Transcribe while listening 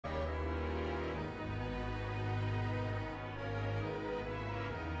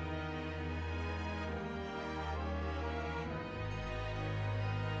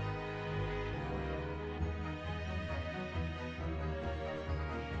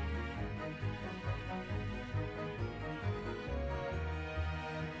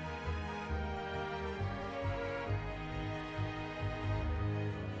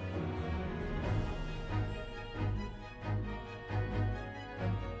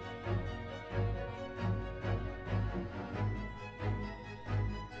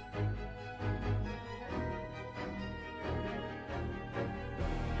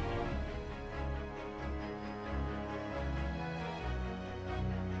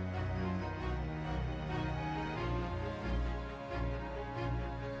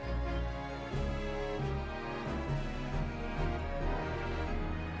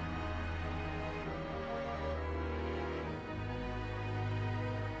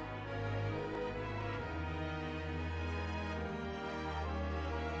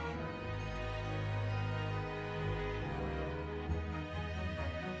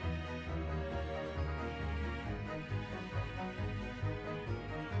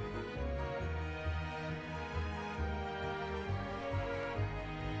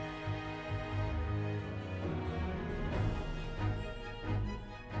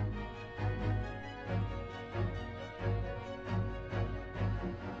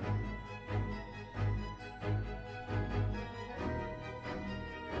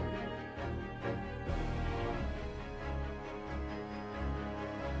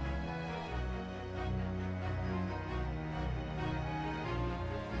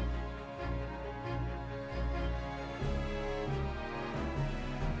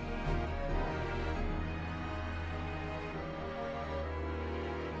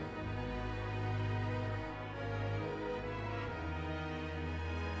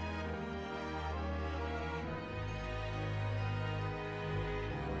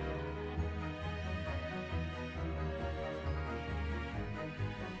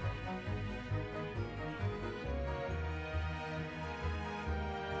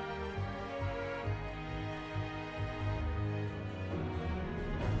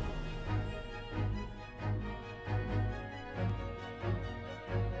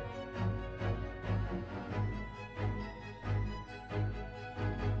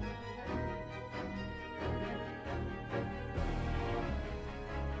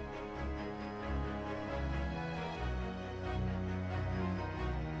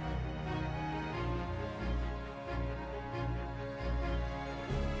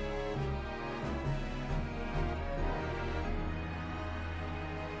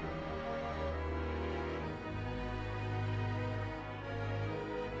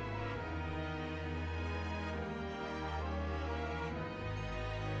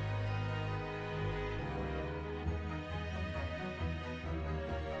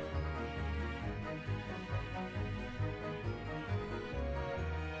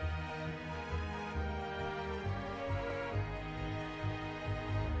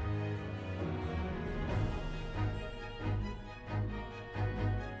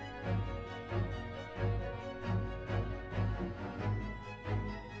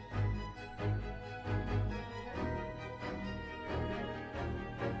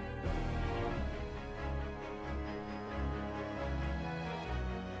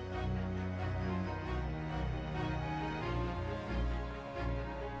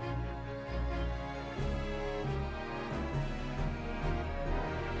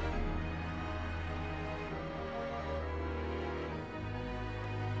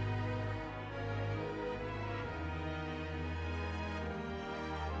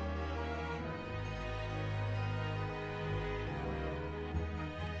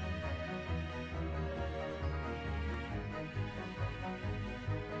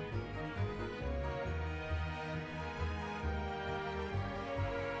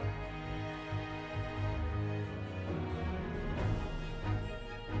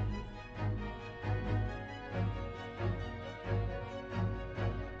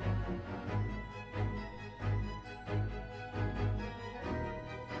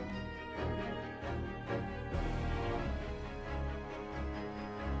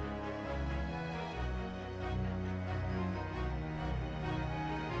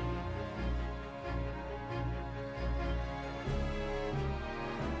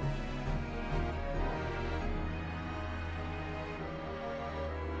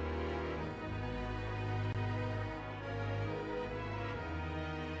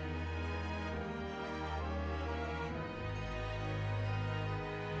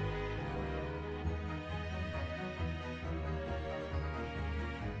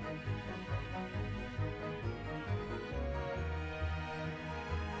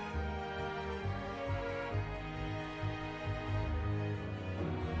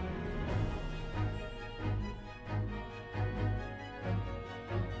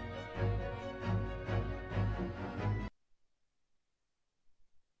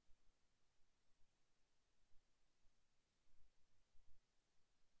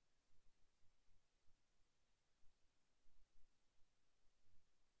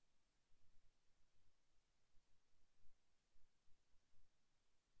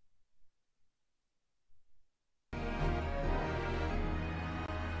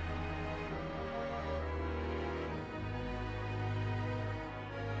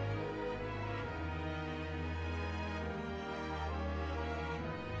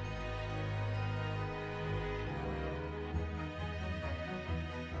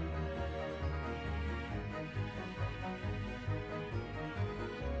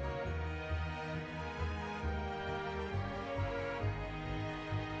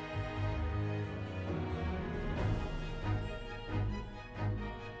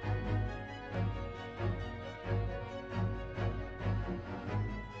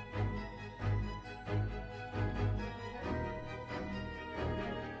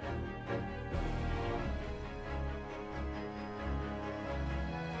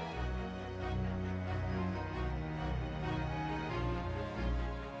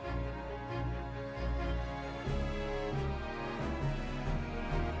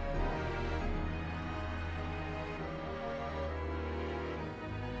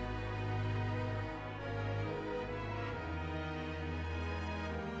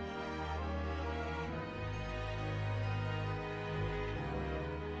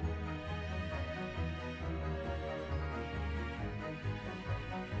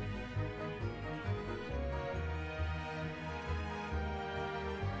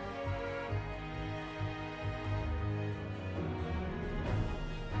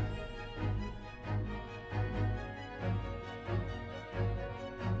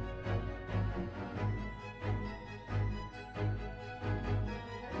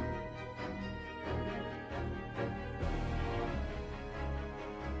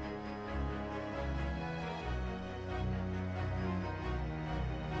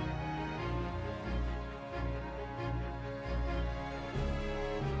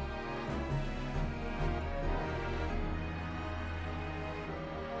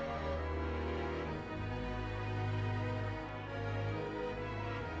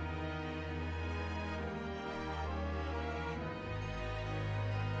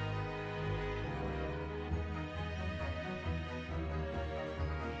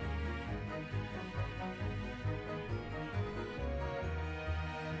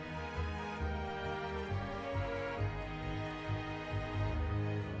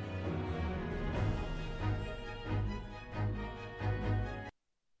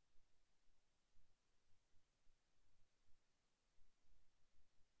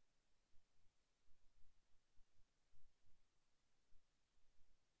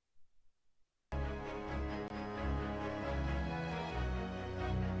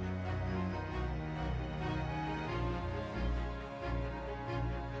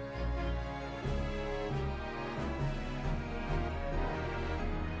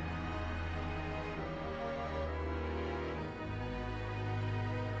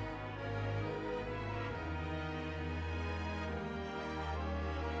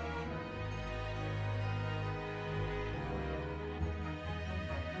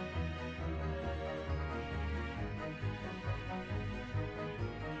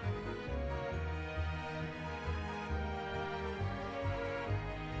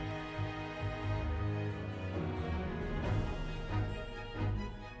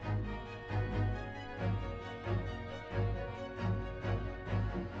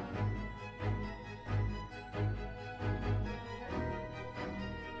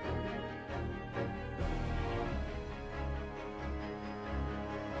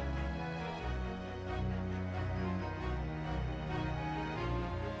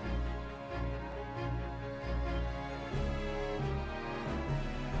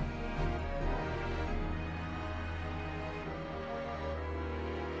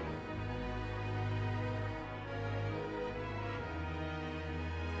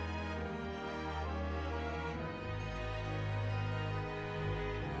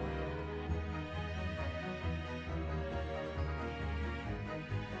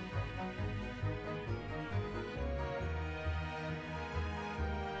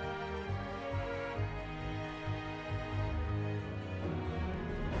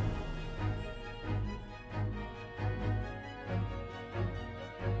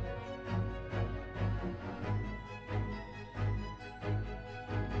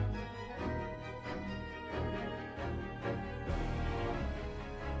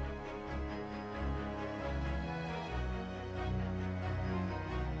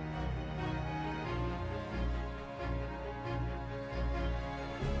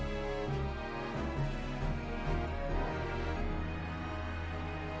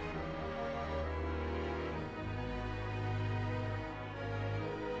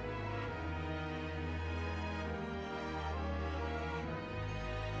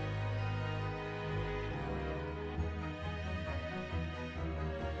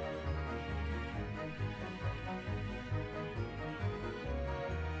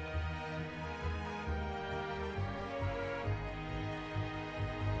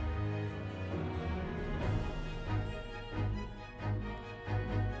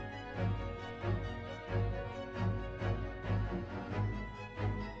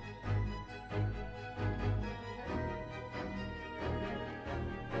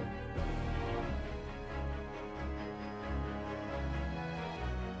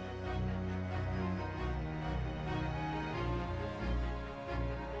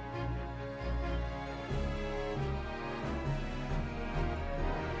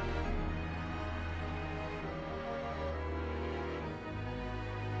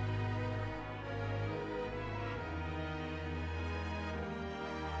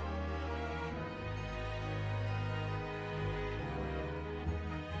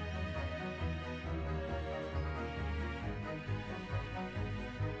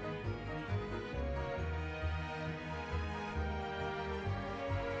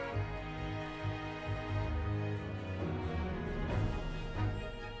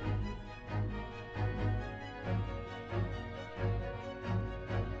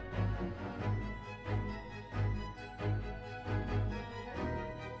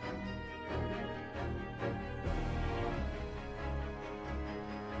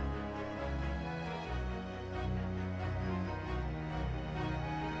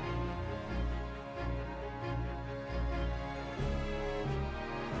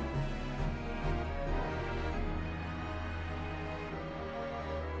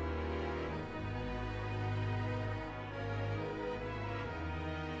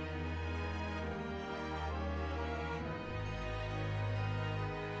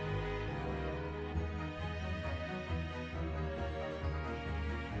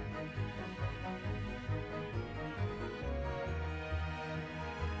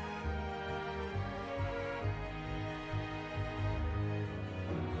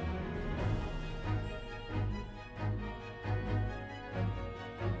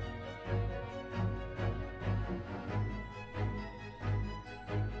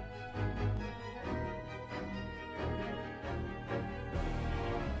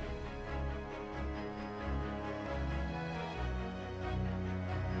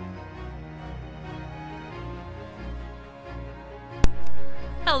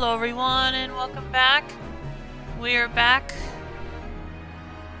Hello everyone and welcome back. We are back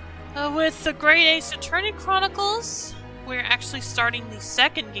with the Great Ace Attorney Chronicles. We're actually starting the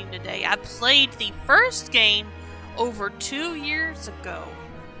second game today. I played the first game over 2 years ago.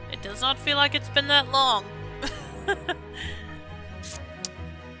 It does not feel like it's been that long.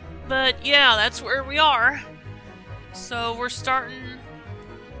 But yeah, that's where we are. So we're starting...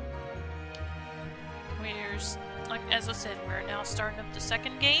 Like as I said, we're now starting up the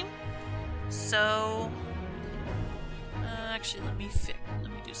second game. So, actually, let me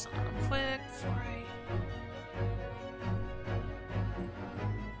do something real quick before I.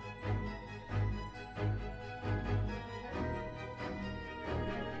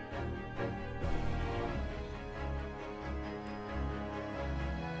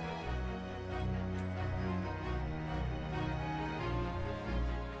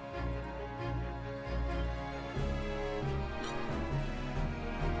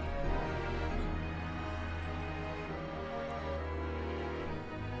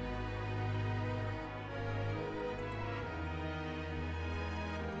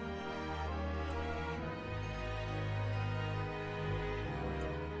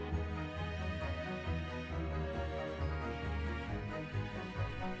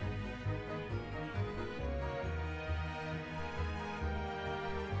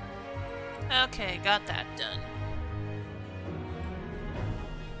 Okay, got that done.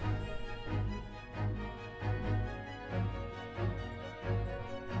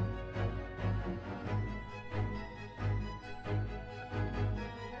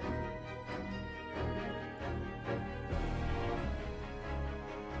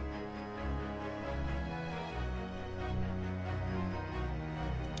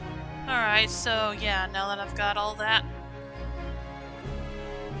 Alright, so yeah, now that I've got all that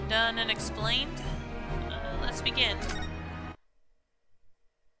done and explained, let's begin.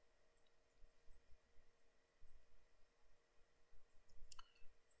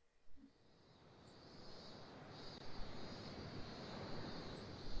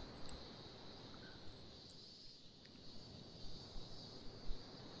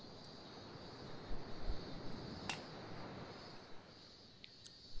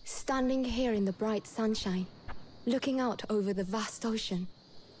 Standing here in the bright sunshine, looking out over the vast ocean,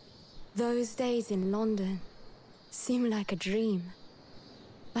 those days in London seem like a dream.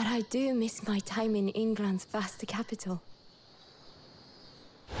 But I do miss my time in England's vast capital.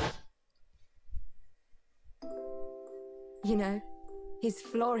 You know, he's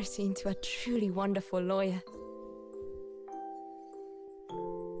flourished into a truly wonderful lawyer.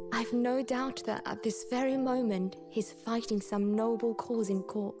 I've no doubt that at this very moment, he's fighting some noble cause in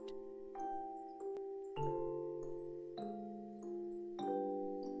court.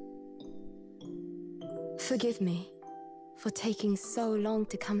 Forgive me for taking so long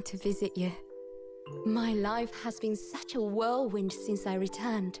to come to visit you. My life has been such a whirlwind since I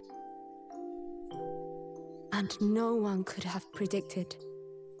returned. And no one could have predicted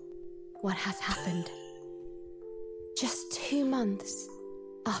what has happened. Just 2 months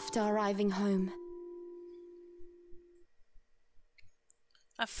after arriving home.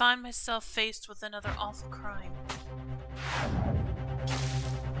 I find myself faced with another awful crime.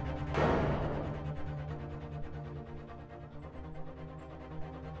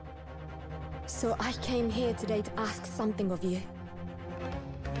 So I came here today to ask something of you.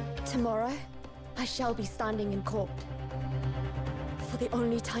 Tomorrow, I shall be standing in court. For the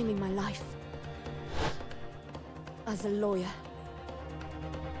only time in my life. As a lawyer.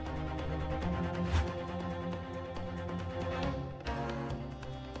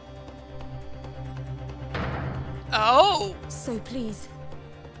 Oh! So please,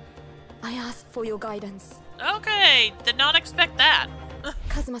 I ask for your guidance. Okay, did not expect that.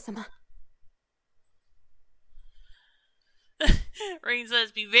 Kazuma-sama. Rain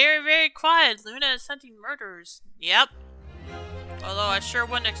says, be very, very quiet. Luna is hunting murderers. Yep. Although I sure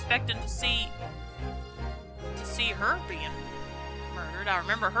wasn't expecting to see her being murdered. I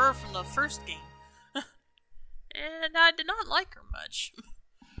remember her from the first game. And I did not like her much.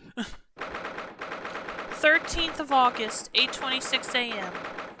 13th of August, 8:26 a.m.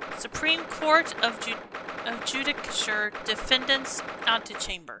 Supreme Court of Judicature Defendants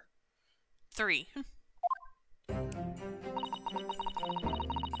Antechamber. 3.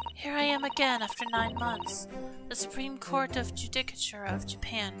 Here I am again after 9 months. The Supreme Court of Judicature of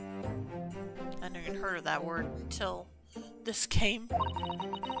Japan. I never even heard of that word until this game.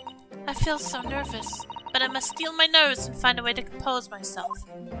 I feel so nervous, but I must steel my nerves and find a way to compose myself.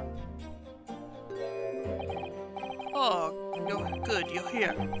 Oh, you're good, you're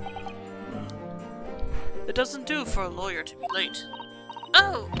here. It doesn't do for a lawyer to be late.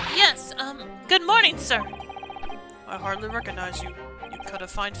 Oh, yes, good morning, sir. I hardly recognize you. You cut a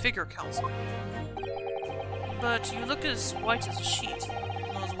fine figure, Counselor. But you look as white as a sheet.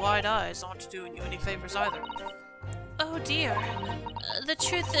 And those wide eyes aren't doing you any favors either. Oh dear. The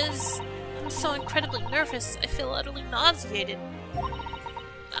truth is, I'm so incredibly nervous, I feel utterly nauseated.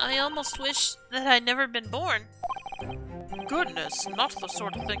 I almost wish that I'd never been born. Goodness, not the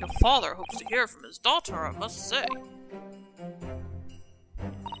sort of thing a father hopes to hear from his daughter, I must say.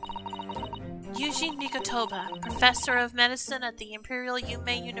 Eugene Mikotoba, Professor of Medicine at the Imperial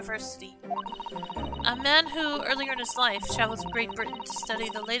Yume University. A man who, earlier in his life, traveled to Great Britain to study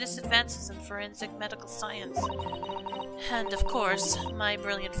the latest advances in forensic medical science. And, of course, my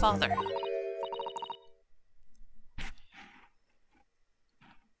brilliant father.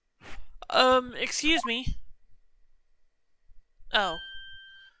 Excuse me. Oh.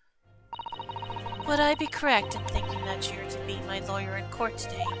 Would I be correct in thinking that you're to be my lawyer in court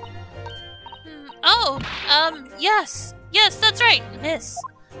today? Yes. Yes, that's right, miss.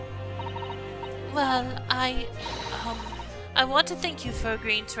 Well, I want to thank you for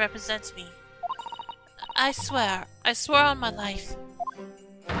agreeing to represent me. I swear on my life.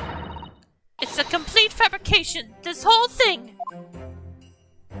 It's a complete fabrication, this whole thing!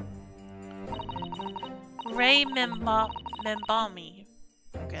 Ray Membami.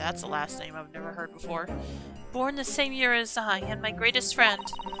 Okay, that's a last name I've never heard before. Born the same year as I, and my greatest friend.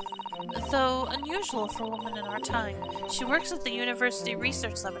 Though unusual for a woman in our time, she works at the University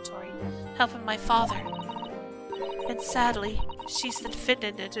Research Laboratory, helping my father. And sadly, she's the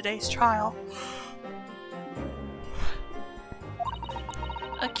defendant in today's trial.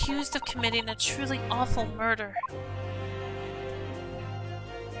 Accused of committing a truly awful murder.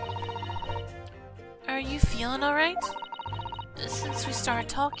 Are you feeling alright? Since we started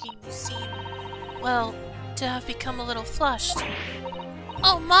talking, you seem, well, to have become a little flushed.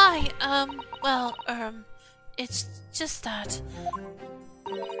 Oh my, it's just that.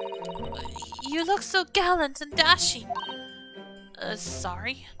 You look so gallant and dashing.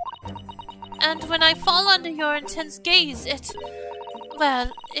 Sorry. And when I fall under your intense gaze, it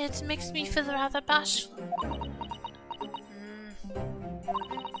makes me feel rather bashful.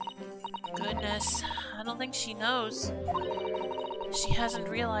 Goodness, I don't think she knows. She hasn't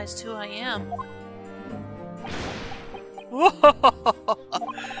realized who I am.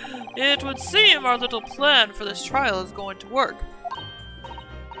 It would seem our little plan for this trial is going to work.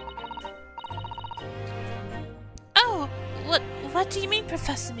 Oh, what do you mean,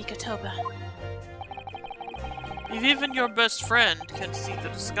 Professor Mikotoba? If even your best friend can see the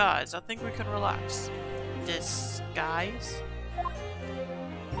disguise, I think we can relax. Disguise?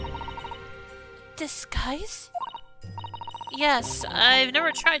 Disguise? Yes, I've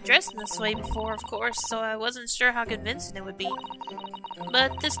never tried dressing this way before, of course, so I wasn't sure how convincing it would be.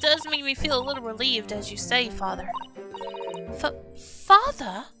 But this does make me feel a little relieved, as you say, Father.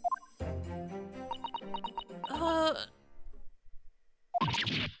 Father?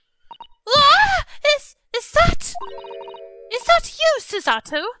 Is that you,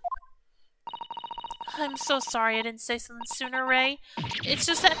 Susato? I'm so sorry I didn't say something sooner, Ray. It's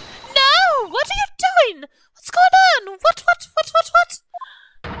just that— No! What are you doing? What's going on? What?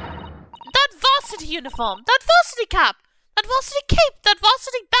 That varsity uniform! That varsity cap! That varsity cape! That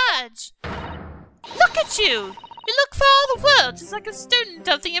varsity badge! Look at you! You look for all the world just like a student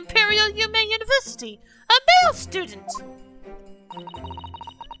of the Imperial Yume University! A male student!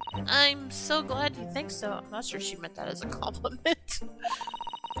 I'm so glad you think so. I'm not sure she meant that as a compliment.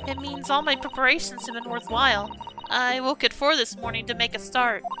 It means all my preparations have been worthwhile. I woke at 4 this morning to make a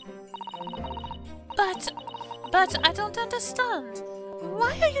start. But I don't understand.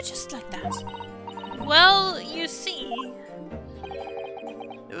 Why are you just like that? Well, you see...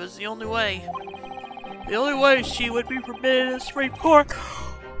 It was the only way. The only way she would be permitted in the Supreme Court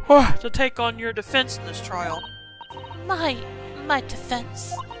to take on your defense in this trial. My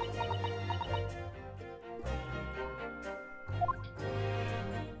defense?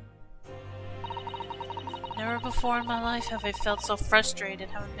 Never before in my life have I felt so frustrated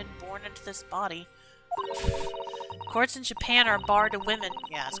having been born into this body. Courts in Japan are barred to women.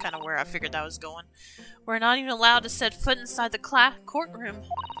 Yeah, that's kind of where I figured that was going. We're not even allowed to set foot inside the courtroom.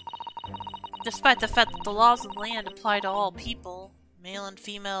 Despite the fact that the laws of the land apply to all people, male and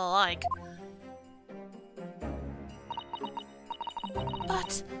female alike.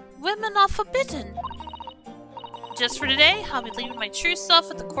 But women are forbidden. Just for today, I'll be leaving my true self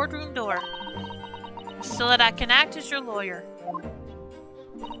at the courtroom door, so that I can act as your lawyer.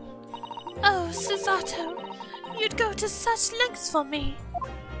 Oh, Susato, you'd go to such lengths for me.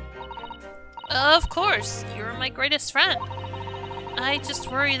 Of course, you're my greatest friend. I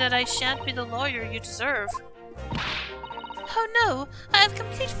just worry that I shan't be the lawyer you deserve. Oh no, I have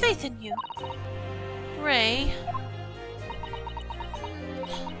complete faith in you. Ray.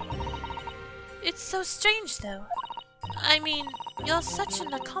 It's so strange though. I mean, you're such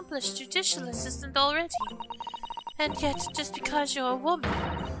an accomplished judicial assistant already. And yet, just because you're a woman...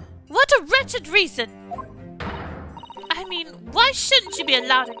 What a wretched reason! I mean, why shouldn't you be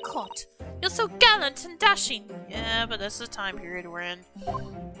allowed in court? You're so gallant and dashing. Yeah, but that's the time period we're in.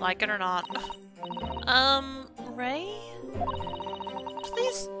 Like it or not. Ray?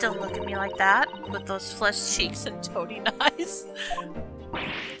 Please don't look at me like that, with those flushed cheeks and toady eyes.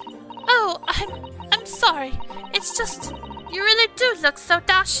 Oh, I'm sorry. It's just, you really do look so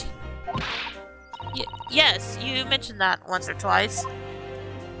dashing. Yes, you mentioned that once or twice.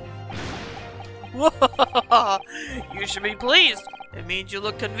 You should be pleased. It means you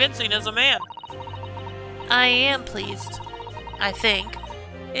look convincing as a man. I am pleased, I think.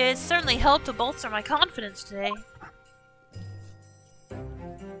 It certainly helped to bolster my confidence today.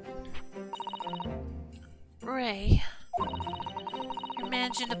 Ray, you're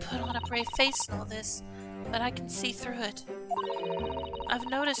managing to put on a brave face in all this, but I can see through it. I've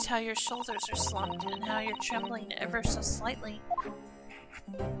noticed how your shoulders are slumped and how you're trembling ever so slightly.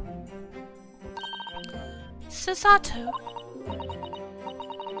 Susato,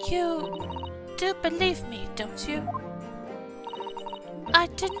 you do believe me, don't you? I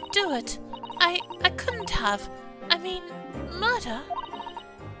didn't do it. I couldn't have. I mean, murder?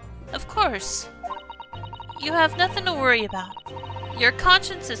 Of course. You have nothing to worry about. Your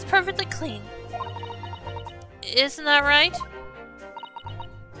conscience is perfectly clean. Isn't that right?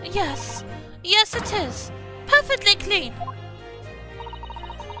 Yes. Yes, it is. Perfectly clean.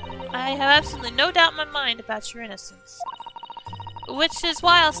 I have absolutely no doubt in my mind about your innocence. Which is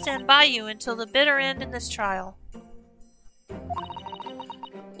why I'll stand by you until the bitter end in this trial.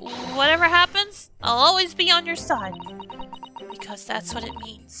 Whatever happens, I'll always be on your side. Because that's what it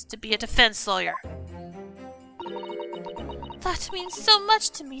means to be a defense lawyer. That means so much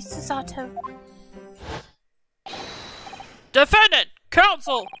to me, Susato. Defendant!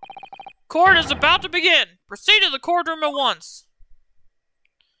 Counsel! Court is about to begin! Proceed to the courtroom at once!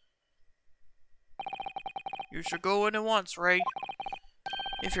 You should go in at once, Ray.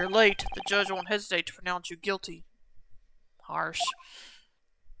 If you're late, the judge won't hesitate to pronounce you guilty. Harsh.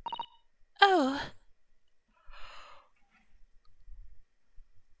 Oh.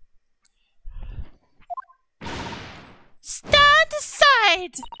 Stand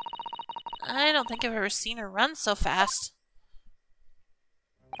aside! I don't think I've ever seen her run so fast.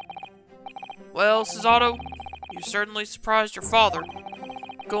 Well, Susato, you certainly surprised your father,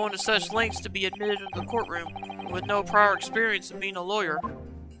 going to such lengths to be admitted into the courtroom with no prior experience of being a lawyer.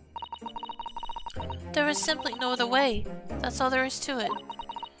 There is simply no other way. That's all there is to it.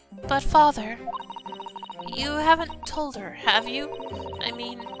 But, Father, you haven't told her, have you? I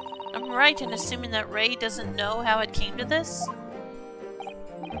mean, I'm right in assuming that Ray doesn't know how it came to this?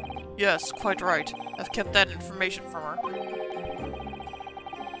 Yes, quite right. I've kept that information from her.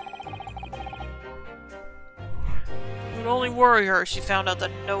 It would only worry her if she found out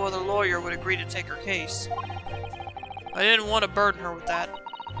that no other lawyer would agree to take her case. I didn't want to burden her with that.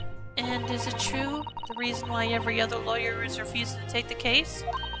 And is it true, the reason why every other lawyer is refusing to take the case?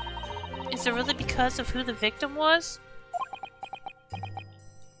 Is it really because of who the victim was?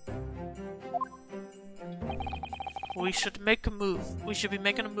 We should make a move. We should be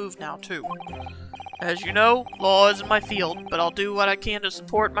making a move now, too. As you know, law isn't my field, but I'll do what I can to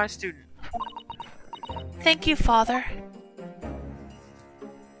support my student. Thank you, Father.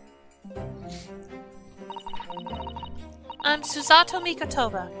 I'm Susato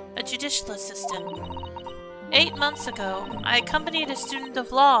Mikotoba, a judicial assistant. 8 months ago, I accompanied a student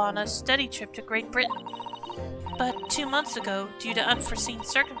of law on a study trip to Great Britain. But 2 months ago, due to unforeseen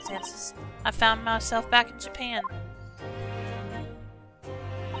circumstances, I found myself back in Japan.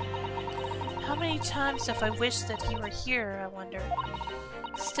 How many times have I wished that he were here, I wonder.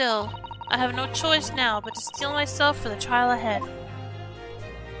 Still, I have no choice now but to steel myself for the trial ahead.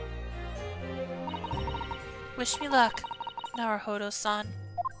 Wish me luck, Naruhodo-san.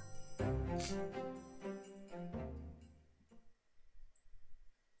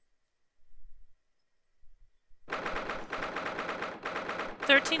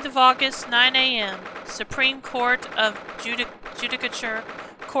 August, 9 a.m. Supreme Court of Judicature,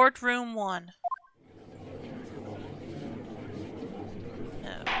 Courtroom 1.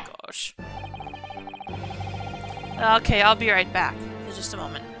 Oh gosh. Okay, I'll be right back. In just a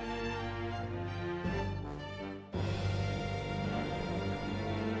moment.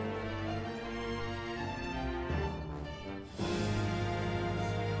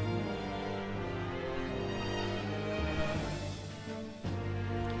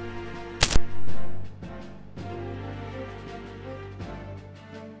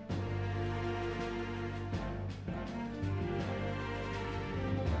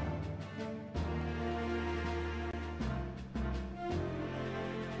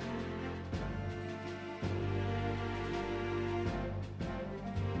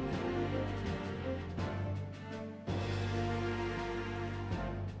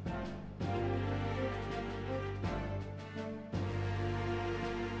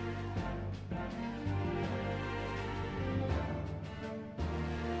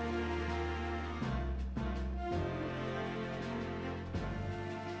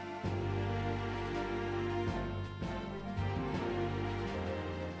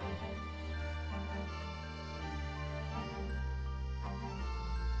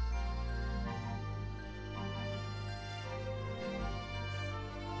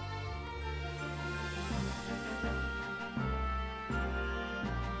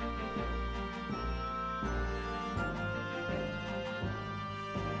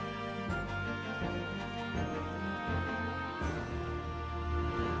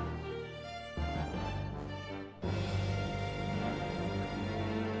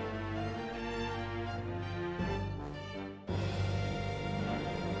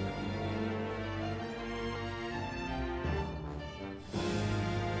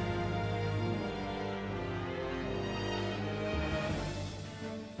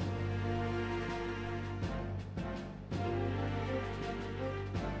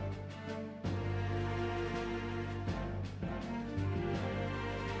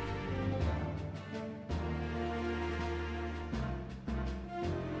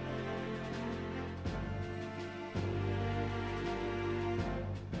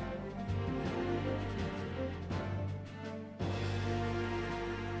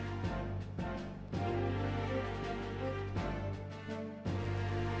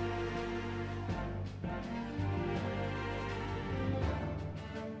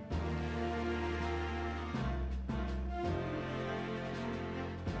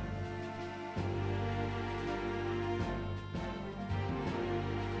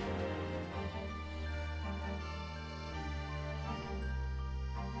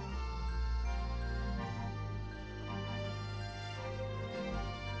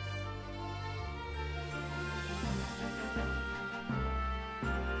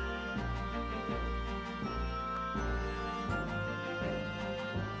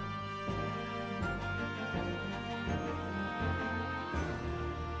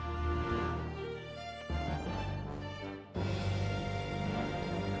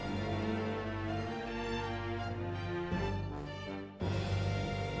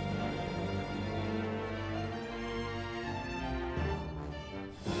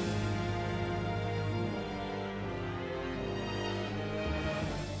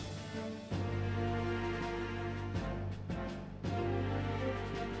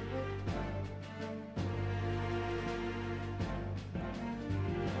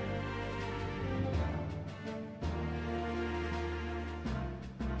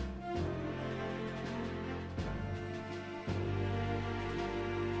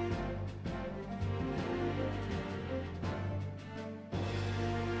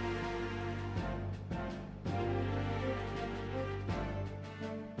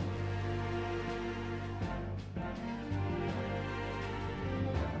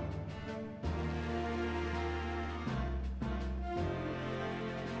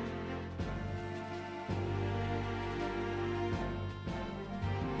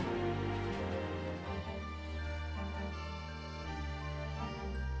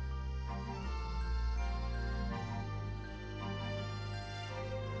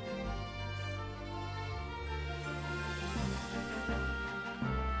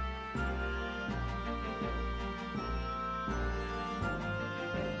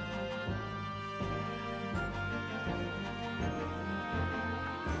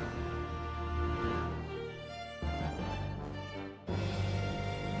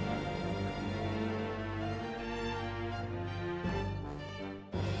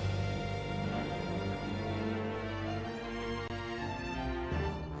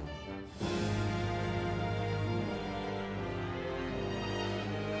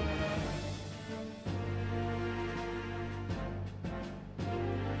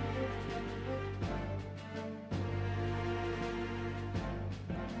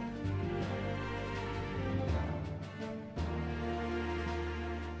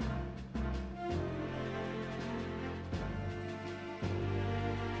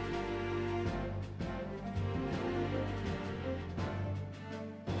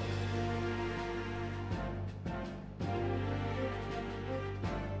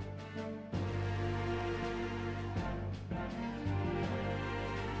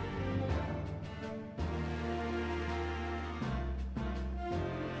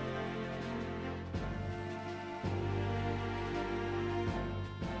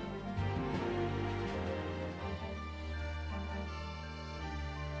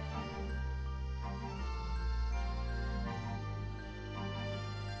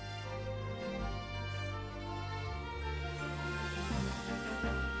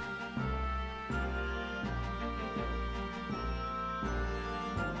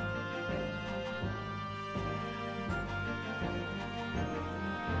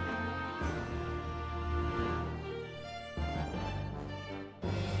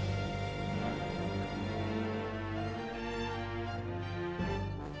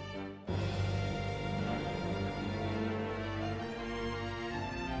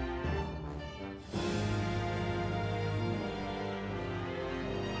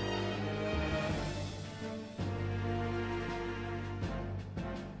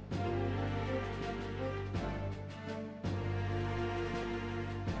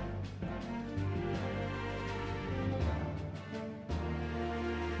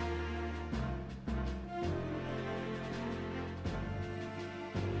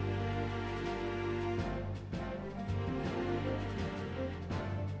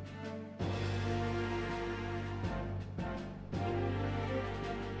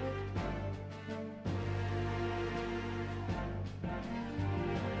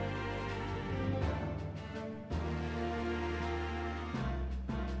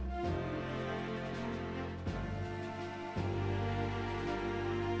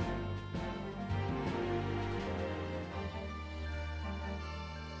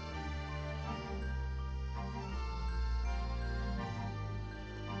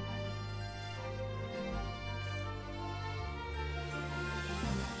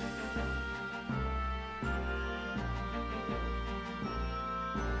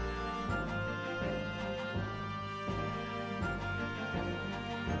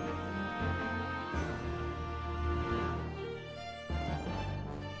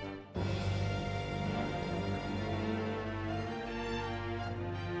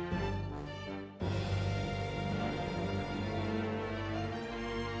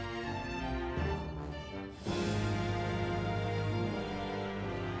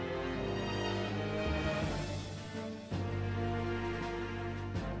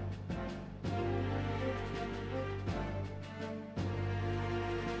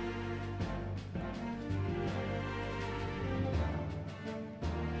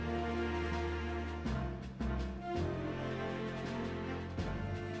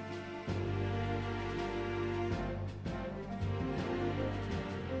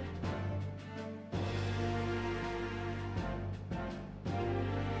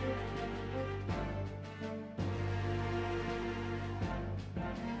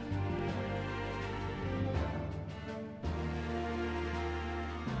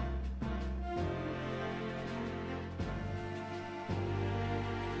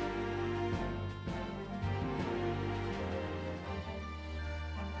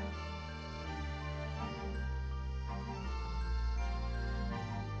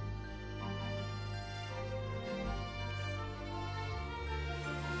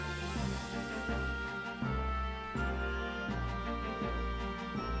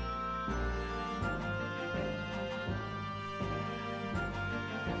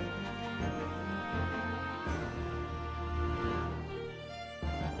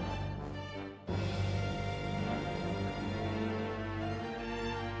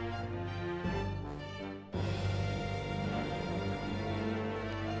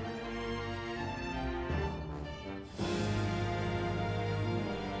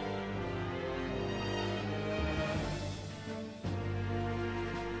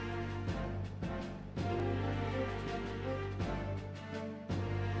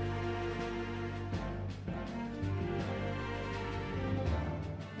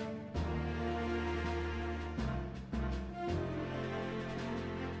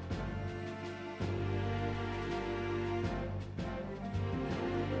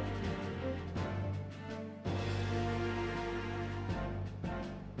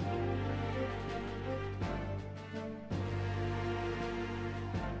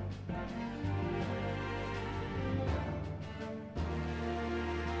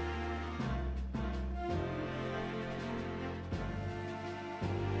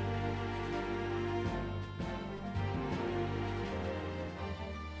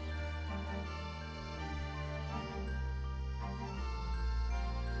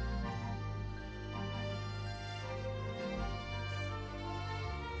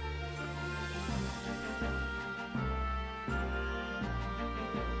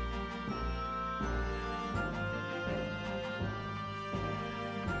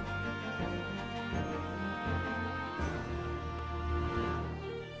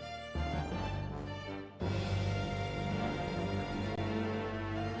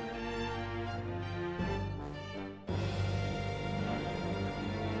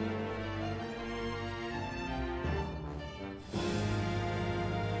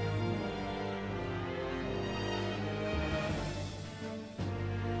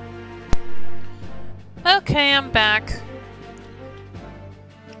 Okay, I'm back.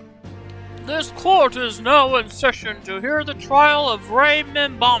 This court is now in session to hear the trial of Ray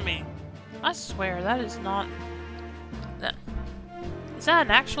Mimbami. I swear, that is not... Is that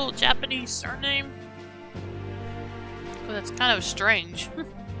an actual Japanese surname? Oh, that's kind of strange.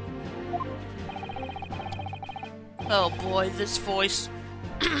 Oh boy, this voice.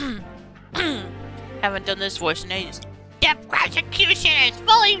 Haven't done this voice in ages. The prosecution is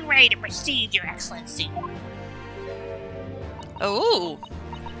fully ready to proceed, Your Excellency. Oh,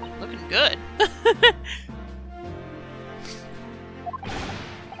 looking good.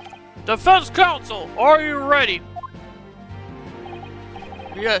 Defense counsel, are you ready?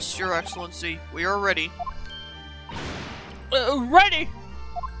 Yes, Your Excellency, we are ready. Ready?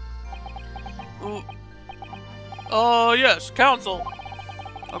 Yes, counsel.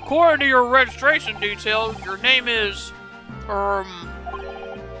 According to your registration details, your name is,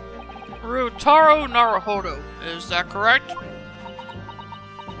 Ryutaro Naruhodo. Is that correct?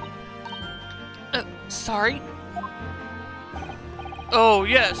 Sorry? Oh,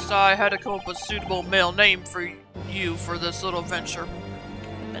 yes, I had to come up with a suitable male name for you for this little venture.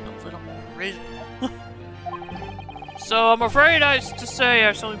 Been a little more original. So, I'm afraid I have to say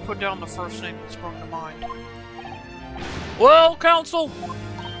I only put down the first name that sprung to mind. Well, counsel?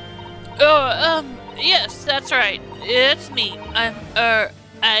 Yes, that's right. It's me.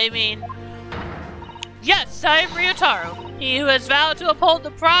 Yes, I am Ryutaro, he who has vowed to uphold the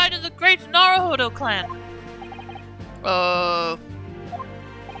pride of the great Naruhodo clan.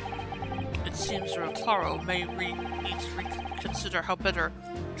 It seems Ryutaro may need to reconsider how better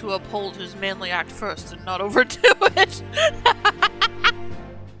to uphold his manly act first and not overdo it.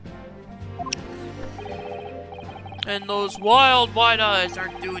 And those wild, wide eyes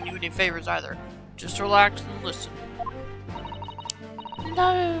aren't doing you any favors either. Just relax and listen.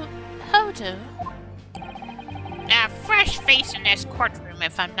 Naruhodo? A fresh face in this courtroom,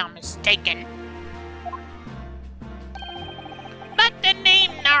 if I'm not mistaken. But the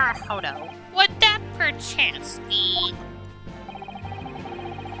name Naruhodo, would that perchance be...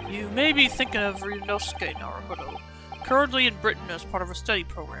 You may be thinking of Ryunosuke Naruhodo, currently in Britain as part of a study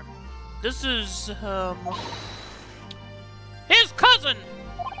program. This is, his cousin!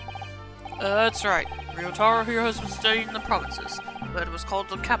 That's right. Ryutaro here has been studying in the provinces, but it was called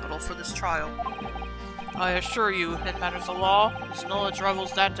the capital for this trial. I assure you, in matters of law, his knowledge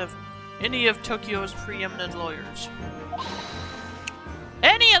rivals that of any of Tokyo's preeminent lawyers.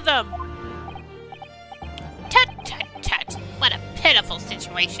 Any of them! Tut tut tut, what a pitiful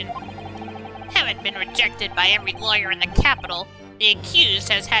situation. Having been rejected by every lawyer in the capital, the accused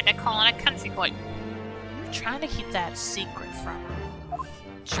has had to call in a country boy. You're trying to keep that secret from her.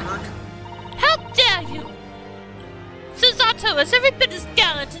 Jerk. How dare you! Susato has every bit as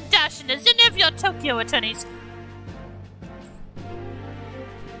gallant and dashing as any of your Tokyo attorneys.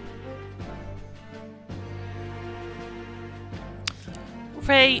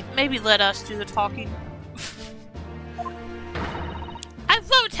 Ray, maybe let us do the talking. I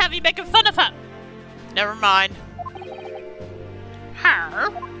won't have you making fun of her! Never mind. Her?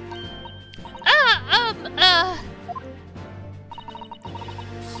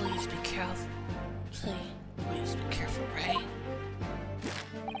 Please be careful. Please be careful, Ray.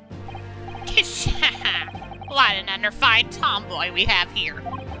 What an unrefined tomboy we have here.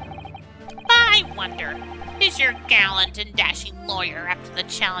 I wonder, is your gallant and dashing lawyer up to the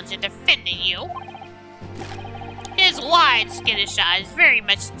challenge of defending you? His wide, skittish eyes very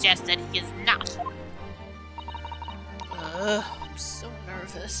much suggest that he is not. I'm so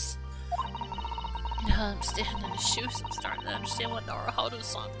nervous. Now I'm standing in his shoes and starting to understand what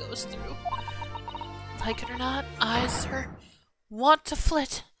Naruhodo-san goes through. Like it or not, eyes want to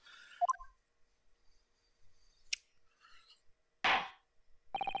flit.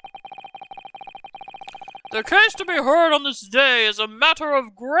 The case to be heard on this day is a matter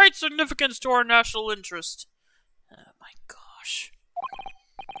of great significance to our national interest. Oh my gosh.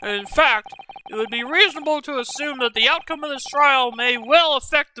 In fact, it would be reasonable to assume that the outcome of this trial may well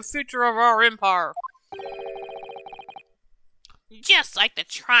affect the future of our empire. Just like the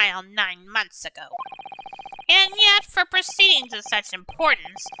trial 9 months ago. And yet, for proceedings of such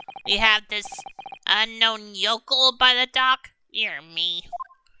importance, we have this unknown yokel by the dock? Dear me.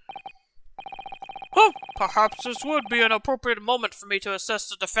 Oh, perhaps this would be an appropriate moment for me to assess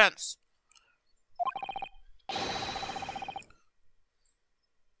the defense.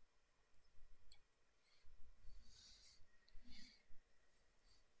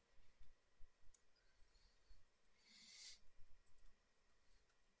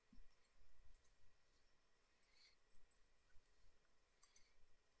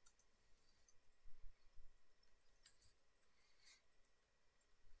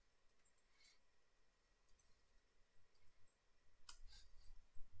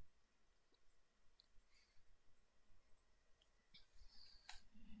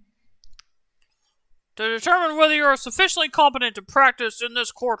 to determine whether you are sufficiently competent to practice in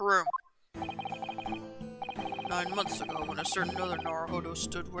this courtroom. 9 months ago, when a certain other Naruhodo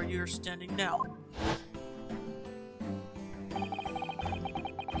stood where you are standing now.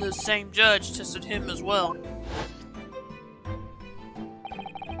 This same judge tested him as well.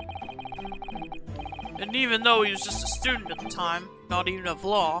 And even though he was just a student at the time, not even of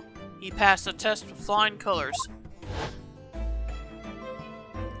law, he passed the test with flying colors.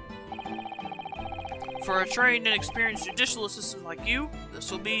 For a trained and experienced judicial assistant like you,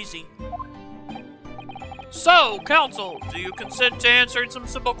 this will be easy. So, counsel, do you consent to answering some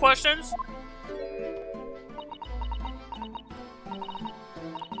simple questions?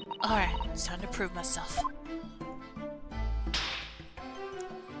 Alright, it's time to prove myself.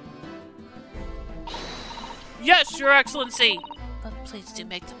 Yes, Your Excellency! But please do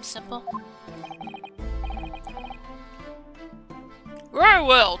make them simple. Very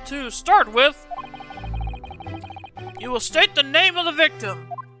well, to start with, you will state the name of the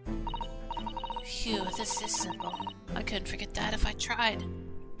victim. Phew, this is simple. I couldn't forget that if I tried.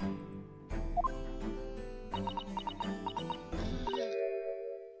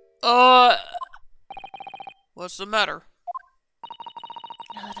 What's the matter?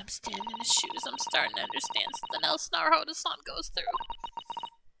 Now that I'm standing in his shoes, I'm starting to understand something else Naruhodo-san goes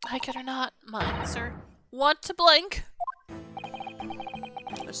through. Like it or not, mine, sir. Want to blink?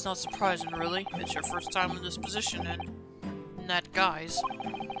 It's not surprising, really. It's your first time in this position, and in that guise.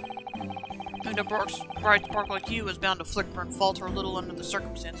 And a bright spark like you is bound to flicker and falter a little under the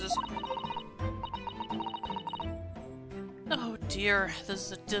circumstances. Oh dear, this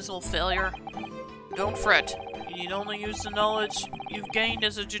is a dismal failure. Don't fret. You need only use the knowledge you've gained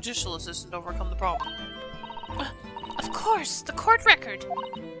as a judicial assistant to overcome the problem. Of course, the court record.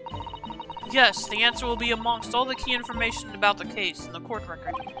 Yes, the answer will be amongst all the key information about the case in the court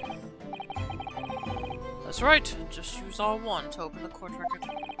record. That's right, just use R1 to open the court record.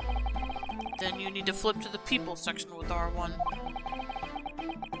 Then you need to flip to the people section with R1.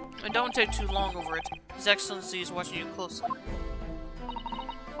 And don't take too long over it. His Excellency is watching you closely.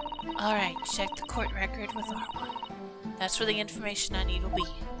 Alright, check the court record with R1. That's where the information I need will be.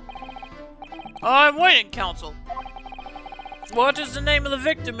 I'm waiting, counsel. What is the name of the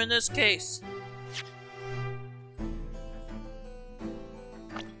victim in this case?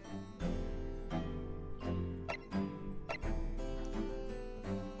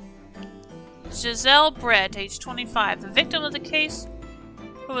 Giselle Brett, age 25, the victim of the case,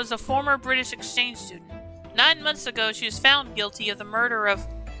 who was a former British exchange student. 9 months ago, she was found guilty of the murder of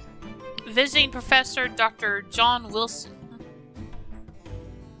visiting professor Dr. John Wilson.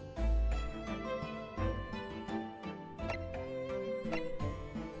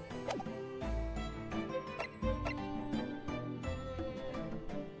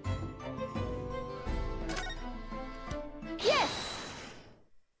 Yes!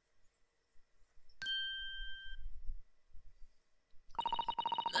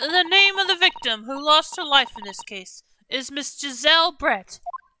 The name of the victim who lost her life in this case is Miss Giselle Brett.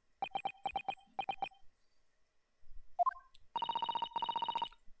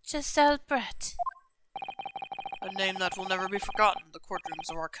 Giselle Brett. A name that will never be forgotten in the courtrooms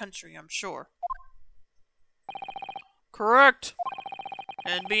of our country, I'm sure. Correct.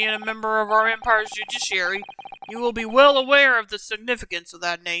 And being a member of our empire's judiciary, you will be well aware of the significance of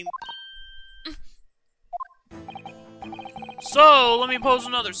that name. So, let me pose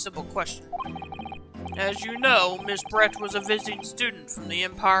another simple question. As you know, Miss Brett was a visiting student from the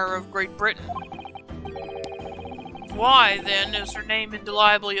Empire of Great Britain. Why, then, is her name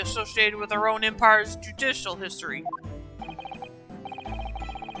indelibly associated with our own empire's judicial history?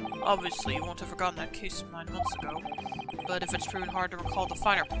 Obviously, you won't have forgotten that case from 9 months ago, but if it's proven hard to recall the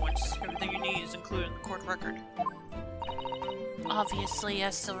finer points, everything you need is included in the court record. Obviously, I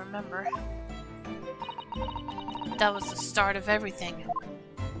still remember. That was the start of everything.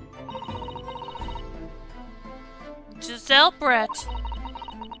 Giselle Brett.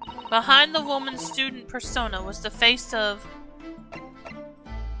 Behind the woman's student persona was the face of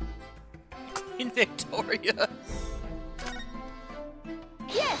Queen Victoria.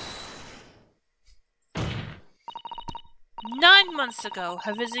 Yes! 9 months ago,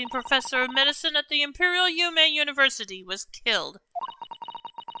 a visiting professor of medicine at the Imperial Yume University was killed.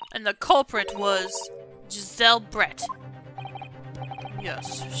 And the culprit was Giselle Brett.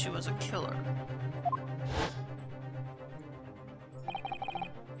 Yes, she was a killer.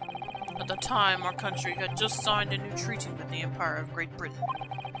 At the time, our country had just signed a new treaty with the Empire of Great Britain.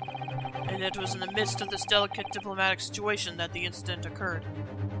 And it was in the midst of this delicate diplomatic situation that the incident occurred.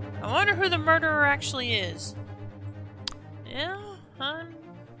 I wonder who the murderer actually is. Yeah, I'm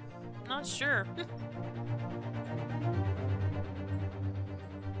not sure.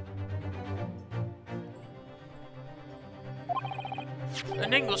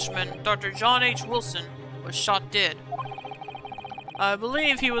 An Englishman, Dr. John H. Wilson, was shot dead. I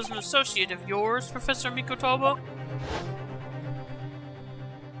believe he was an associate of yours, Professor Mikotoba?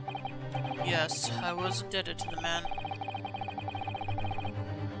 Yes, I was indebted to the man.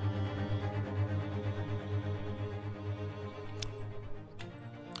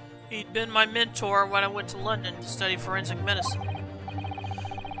 He'd been my mentor when I went to London to study forensic medicine.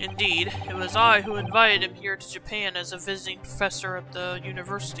 Indeed, it was I who invited him here to Japan as a visiting professor at the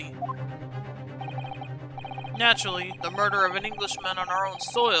university. Naturally, the murder of an Englishman on our own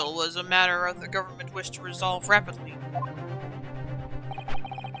soil was a matter the government wished to resolve rapidly.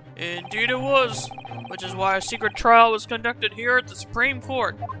 Indeed it was, which is why a secret trial was conducted here at the Supreme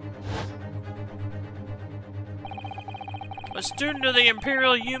Court. A student of the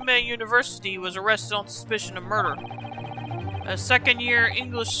Imperial Yume University was arrested on suspicion of murder. A second-year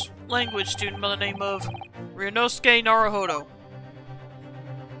English language student by the name of Ryunosuke Naruhodo.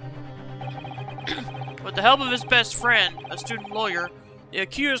 With the help of his best friend, a student lawyer, the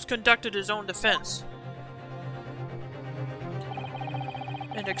accused conducted his own defense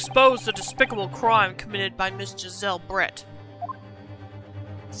and exposed the despicable crime committed by Miss Giselle Brett.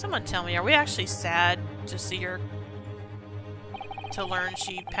 Someone tell me, are we actually sad to see her? To learn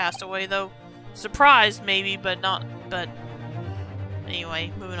she passed away, though? Surprised, maybe, but not. But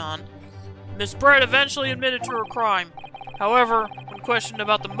anyway, moving on. Miss Brett eventually admitted to her crime. However, when questioned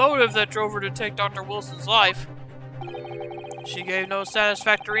about the motive that drove her to take Dr. Wilson's life, she gave no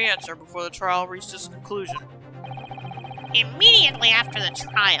satisfactory answer before the trial reached its conclusion. Immediately after the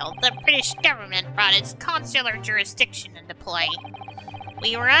trial, the British government brought its consular jurisdiction into play.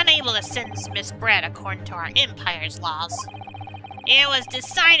 We were unable to sentence Miss Brett according to our empire's laws. It was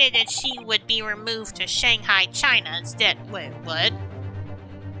decided that she would be removed to Shanghai, China instead. Wait, what?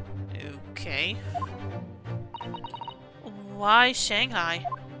 Okay. Why Shanghai?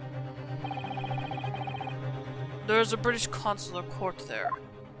 There's a British consular court there.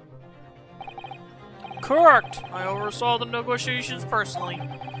 Correct! I oversaw the negotiations personally.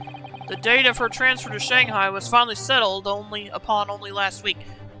 The date of her transfer to Shanghai was finally settled only last week.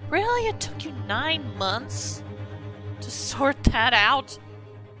 Really? It took you 9 months to sort that out?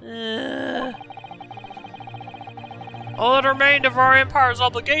 All that remained of our Empire's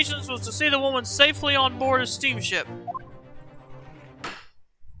obligations was to see the woman safely on board a steamship.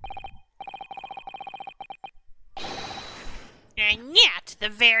 And yet, the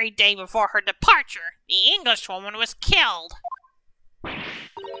very day before her departure, the Englishwoman was killed.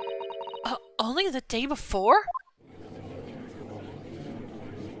 Only the day before?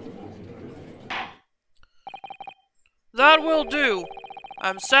 That will do.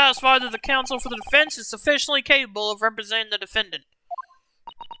 I'm satisfied that the counsel for the defense is sufficiently capable of representing the defendant.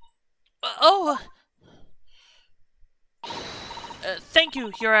 Thank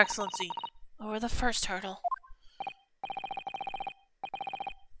you, Your Excellency. Over the first hurdle.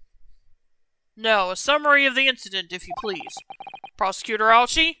 No, a summary of the incident, if you please. Prosecutor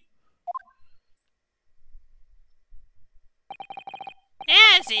Alchi?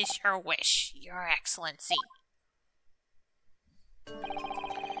 As is your wish, Your Excellency.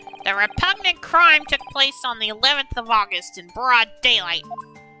 The repugnant crime took place on the 11th of August in broad daylight.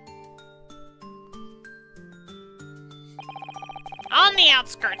 On the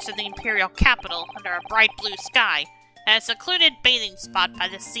outskirts of the Imperial capital, under a bright blue sky, at a secluded bathing spot by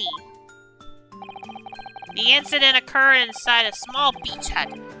the sea. The incident occurred inside a small beach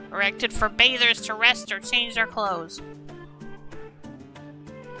hut, erected for bathers to rest or change their clothes.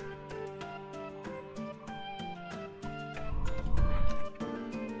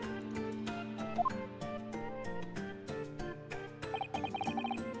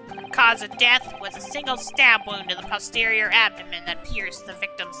 The cause of death was a single stab wound to the posterior abdomen that pierced the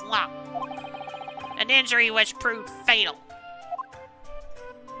victim's lung, an injury which proved fatal.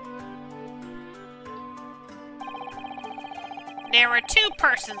 There were 2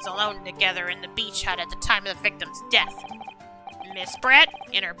 persons alone together in the beach hut at the time of the victim's death. Miss Brett,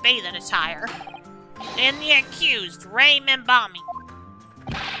 in her bathing attire, and the accused, Ray Membami.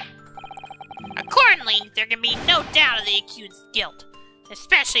 Accordingly, there can be no doubt of the accused's guilt,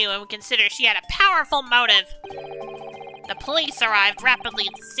 especially when we consider she had a powerful motive. The police arrived rapidly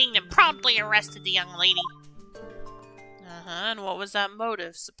at the scene and promptly arrested the young lady. And what was that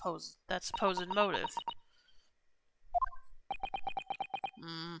motive, supposed motive?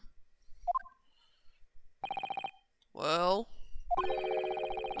 Well,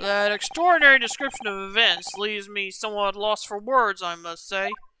 that extraordinary description of events leaves me somewhat lost for words, I must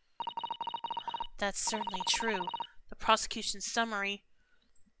say. That's certainly true. The prosecution's summary...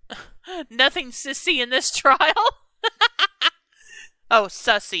 Nothing sissy in this trial? Oh,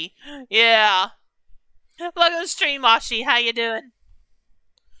 sussy. Yeah. Welcome to stream, Ashi. How you doing?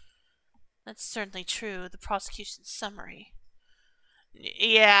 That's certainly true. The prosecution's summary.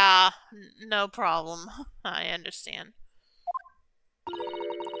 Yeah, no problem. I understand.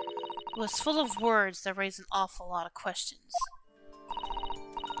 It was full of words that raise an awful lot of questions.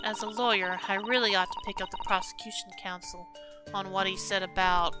 As a lawyer, I really ought to pick up the prosecution counsel on what he said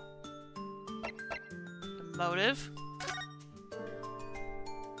about The motive?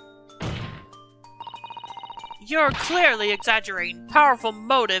 You're clearly exaggerating. Powerful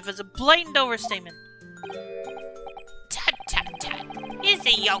motive is a blatant overstatement. Tut tut tut. Is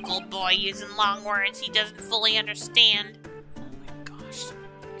a yokel boy using long words he doesn't fully understand? Oh my gosh.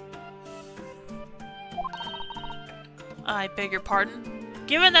 I beg your pardon?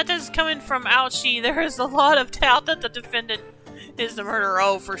 Given that this is coming from Ouchie, there is a lot of doubt that the defendant is the murderer.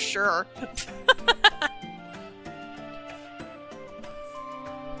 Oh, for sure.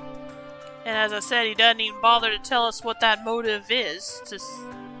 And as I said, he doesn't even bother to tell us what that motive is, to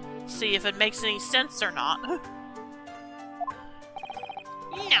see if it makes any sense or not.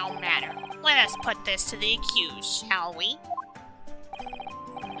 No matter. Let us put this to the accused, shall we?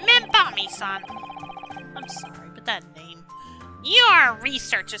 Membami-san, I'm sorry, but that name. you are a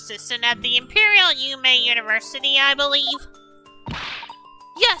research assistant at the Imperial Yume University, I believe.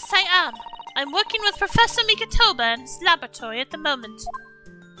 Yes, I am. I'm working with Professor Mikatoba in his laboratory at the moment.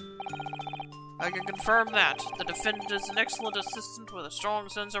 I can confirm that. The defendant is an excellent assistant with a strong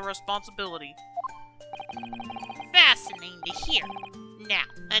sense of responsibility. Fascinating to hear. Now,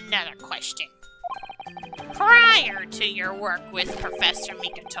 another question. Prior to your work with Professor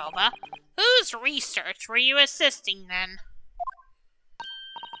Mikatoba, whose research were you assisting then?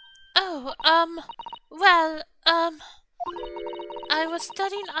 Oh, I was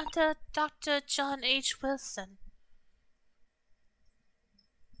studying under Dr. John H. Wilson.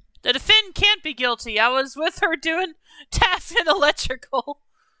 The defendant can't be guilty. I was with her doing tasks in electrical.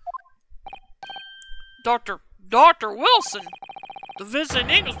 Dr. Wilson? The visiting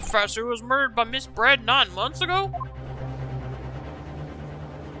English professor who was murdered by Miss Brad 9 months ago?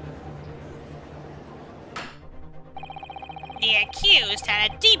 The accused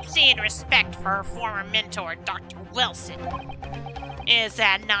had a deep-seated respect for her former mentor, Dr. Wilson. Is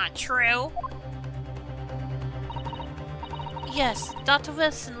that not true? Yes, Dr.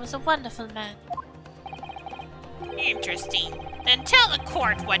 Wilson was a wonderful man. Interesting. Then tell the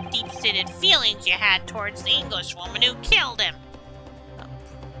court what deep-seated feelings you had towards the Englishwoman who killed him.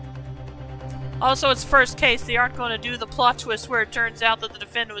 Also, it's first case. They aren't going to do the plot twist where it turns out that the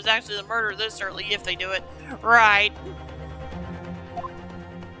defendant was actually the murderer this early, if they do it. Right.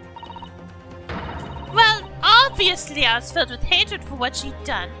 Well, obviously I was filled with hatred for what she'd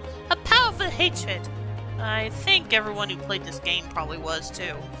done. A powerful hatred. I think everyone who played this game probably was,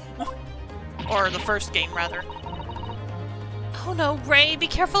 too. Or the first game, rather. Oh no, Ray, be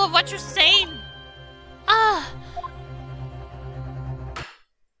careful of what you're saying.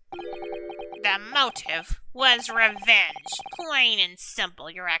 The motive was revenge. Plain and simple,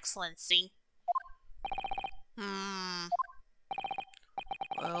 Your Excellency.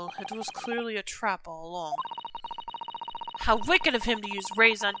 Well, it was clearly a trap all along. How wicked of him to use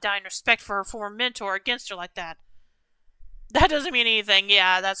Ray's undying respect for her former mentor against her like that. That doesn't mean anything.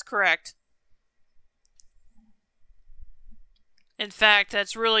 Yeah, that's correct. In fact,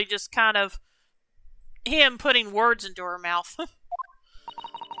 that's really just kind of him putting words into her mouth.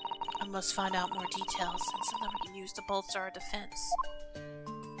 I must find out more details, and some that we can use to bolster our defense.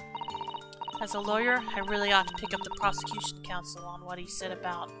 As a lawyer, I really ought to pick up the prosecution counsel on what he said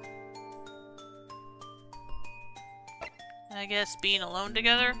about, I guess, being alone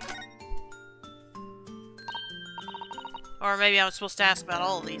together? Or maybe I was supposed to ask about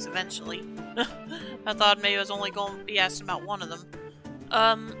all of these eventually. I thought maybe I was only going to be asking about one of them.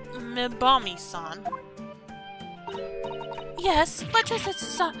 Mibami-san. Yes, what is it,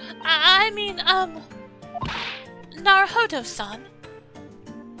 son? I mean, Naruhodo-san.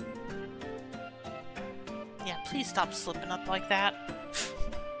 Yeah, please stop slipping up like that.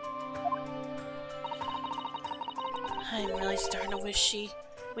 I'm really starting to wish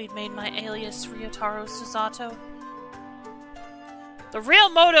we'd made my alias Ryotaro Susato. The real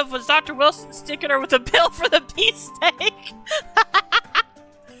motive was Dr. Wilson sticking her with a bill for the beefsteak.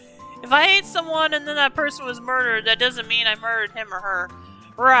 If I hate someone and then that person was murdered, that doesn't mean I murdered him or her.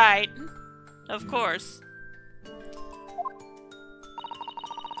 Right. Of course.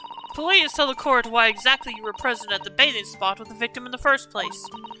 Please tell the court why exactly you were present at the bathing spot with the victim in the first place.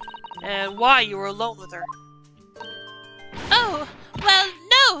 And why you were alone with her. Oh, well,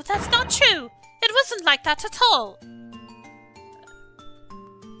 no, that's not true. It wasn't like that at all.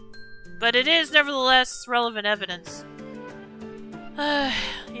 but it is nevertheless relevant evidence.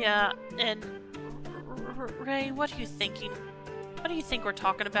 Yeah, and Ray, what are you thinking? What do you think we're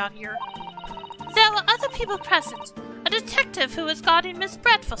talking about here? There were other people present. A detective who was guarding Miss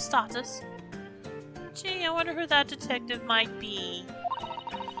Brett for starters. Gee, I wonder who that detective might be.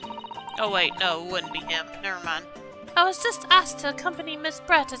 Oh wait, no, it wouldn't be him. Never mind. I was just asked to accompany Miss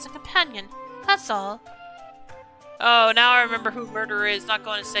Brett as a companion. That's all. Oh, now I remember who murderer is, not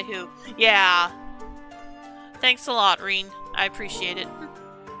going to say who. Yeah. Thanks a lot, Reen. I appreciate it.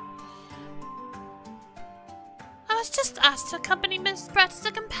 I was just asked to accompany Miss Brett as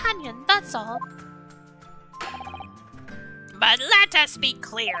a companion, that's all. But let us be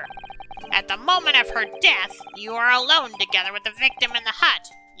clear. At the moment of her death, you are alone together with the victim in the hut.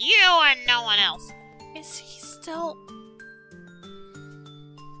 You and no one else. Is he still...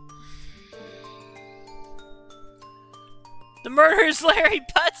 The murderer's Larry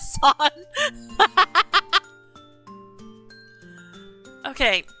Butson!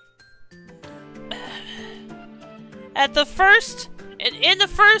 Okay. At the first... In the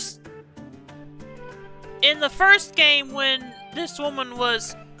first game when this woman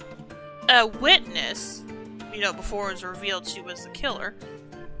was a witness, you know, before it was revealed she was the killer,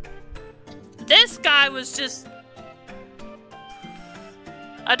 this guy was just...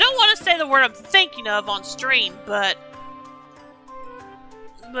 I don't want to say the word I'm thinking of on stream, but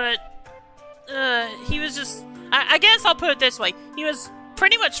he was just... I guess I'll put it this way. He was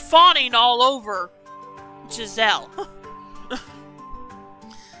pretty much fawning all over Giselle.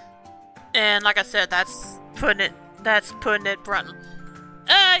 And like I said, that's putting it bluntly.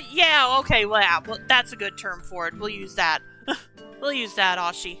 Yeah, okay, well, yeah, well, that's a good term for it. We'll use that. We'll use that,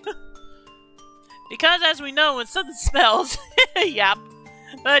 Ashi. Because as we know, when something smells, yep.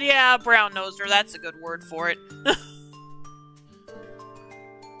 But yeah, brown-noser, that's a good word for it.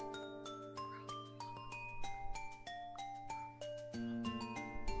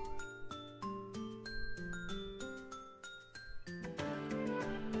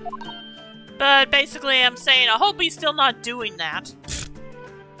 But basically, I'm saying, I hope he's still not doing that.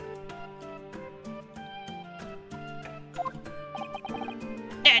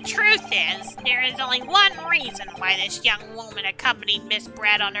 The truth is, there is only one reason why this young woman accompanied Miss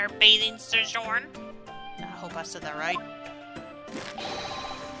Brett on her bathing sojourn. I hope I said that right.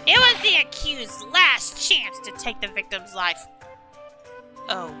 It was the accused's last chance to take the victim's life.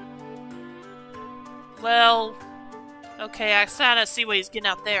 Oh. Well, okay, I kinda see what he's getting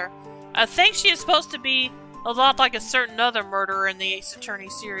out there. I think she is supposed to be a lot like a certain other murderer in the Ace Attorney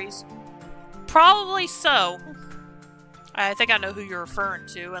series. Probably so. I think I know who you're referring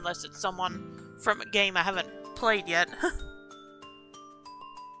to, unless it's someone from a game I haven't played yet.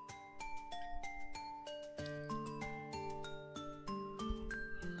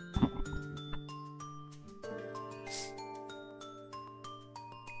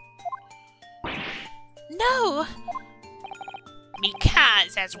 No!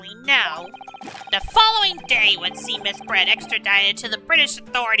 Because, as we know, the following day would see Miss Brett extradited to the British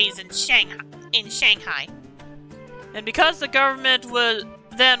authorities in Shanghai. And because the government was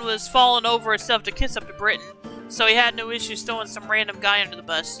falling over itself to kiss up to Britain, so he had no issues throwing some random guy under the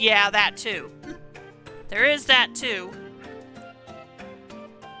bus. Yeah, that too. There is that too.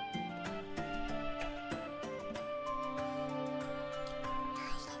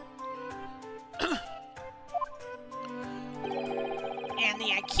 And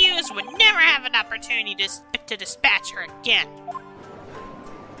the accused would never have an opportunity to dispatch her again.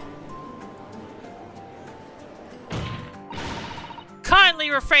 Kindly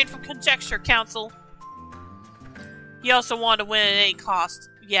refrain from conjecture, Counsel. You also want to win at any cost.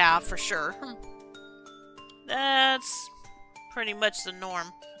 Yeah, for sure. That's pretty much the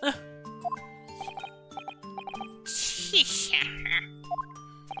norm. The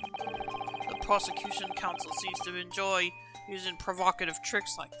prosecution counsel seems to enjoy using provocative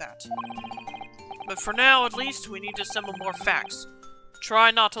tricks like that. But for now, at least, we need to assemble more facts.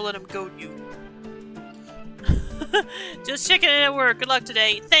 Try not to let him goad you. Just checking in at work. Good luck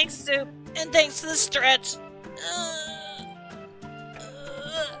today. Thanks, Soup. And thanks for the stretch.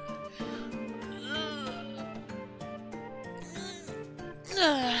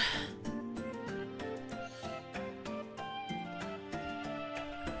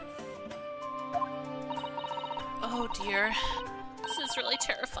 Oh dear. This is really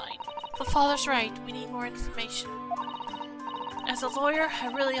terrifying. The father's right. We need more information. As a lawyer, I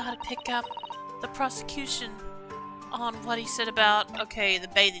really ought to pick up the prosecution on what he said about... Okay, the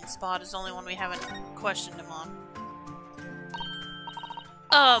bathing spot is the only one we haven't questioned him on.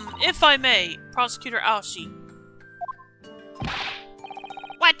 If I may, Prosecutor Aoshi.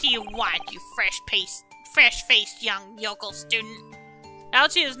 Why, What do you want, you fresh-faced young yokel student?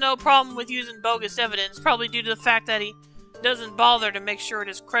 Ouchie has no problem with using bogus evidence, probably due to the fact that he doesn't bother to make sure it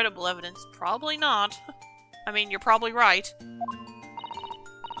is credible evidence. Probably not. I mean, you're probably right.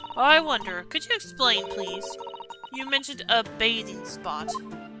 I wonder, could you explain, please? You mentioned a bathing spot.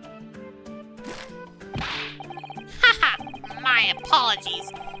 Haha, my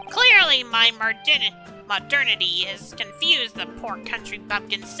apologies. Clearly my modernity has confused the poor country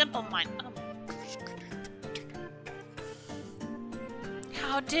bumpkin's simple mind.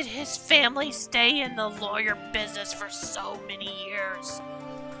 How did his family stay in the lawyer business for so many years?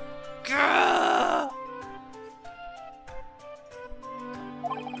 Grrr!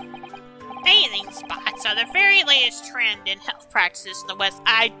 Bathing spots are the very latest trend in health practices in the West.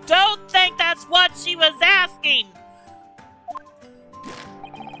 I don't think that's what she was asking!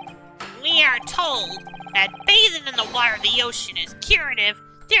 We are told that bathing in the water of the ocean is curative,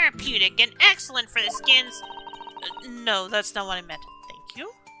 therapeutic, and excellent for the skin's... No, that's not what I meant. Thank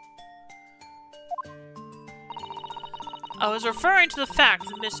you. I was referring to the fact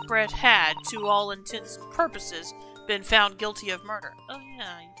that Miss Brett had, to all intents and purposes, been found guilty of murder. Oh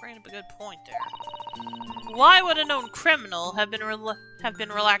yeah, you bring up a good point there. Why would a known criminal have been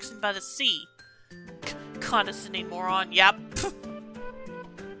relaxing by the sea? Condescending moron, yep.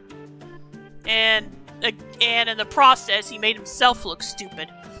 And in the process, he made himself look stupid.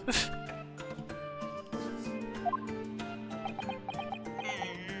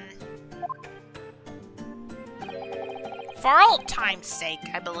 For old time's sake,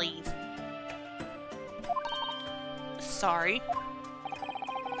 I believe. Sorry.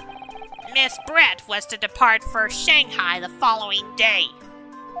 Miss Brett was to depart for Shanghai the following day.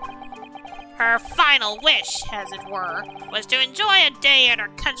 Her final wish, as it were, was to enjoy a day at her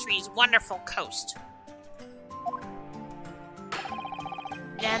country's wonderful coast.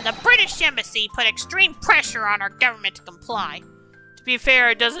 And the British Embassy put extreme pressure on our government to comply. To be fair,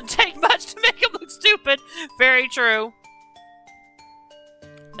 it doesn't take much to make him look stupid. Very true.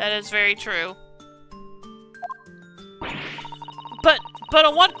 That is very true. But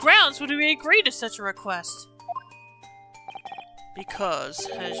on what grounds would we agree to such a request? Because,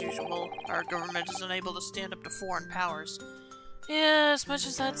 as usual, our government is unable to stand up to foreign powers. Yeah, as much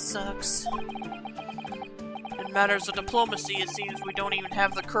as that sucks. In matters of diplomacy, it seems we don't even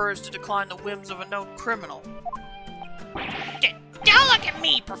have the courage to decline the whims of a known criminal. Don't look at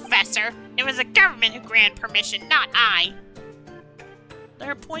me, Professor! It was the government who granted permission, not I!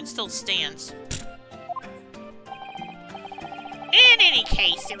 Their point still stands. In any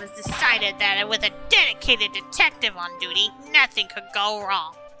case, it was decided that with a dedicated detective on duty, nothing could go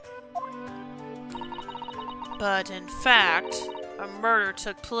wrong. But in fact, a murder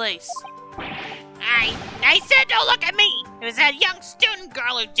took place. I said don't look at me! It was that young student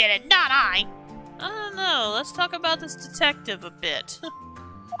girl who did it, not I! I don't know, let's talk about this detective a bit.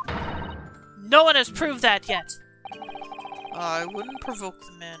 No one has proved that yet. I wouldn't provoke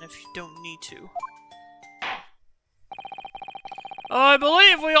the man if you don't need to. I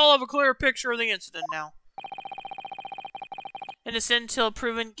believe we all have a clear picture of the incident now. Innocent until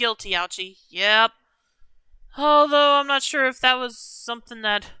proven guilty, Ouchie. Yep. Although I'm not sure if that was something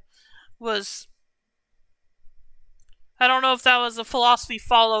that was... I don't know if that was a philosophy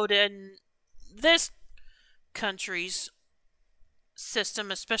followed in this country's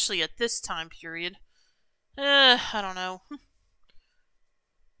system, especially at this time period. I don't know.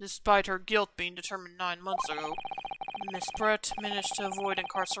 Despite her guilt being determined 9 months ago, Miss Brett managed to avoid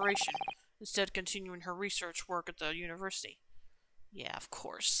incarceration, instead continuing her research work at the university. Yeah, of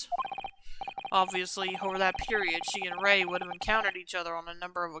course. Obviously, over that period, she and Ray would have encountered each other on a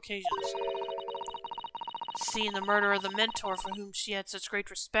number of occasions. Seeing the murder of the mentor for whom she had such great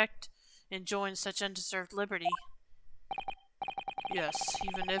respect, enjoying such undeserved liberty. Yes,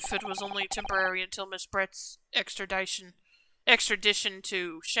 even if it was only temporary until Miss Brett's extradition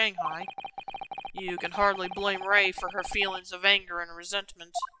to Shanghai. You can hardly blame Ray for her feelings of anger and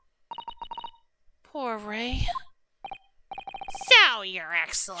resentment. Poor Ray. So, Your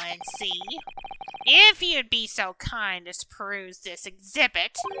Excellency, if you'd be so kind as to peruse this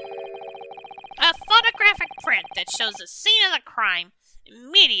exhibit, a photographic print that shows the scene of the crime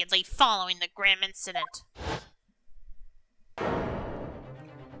immediately following the grim incident.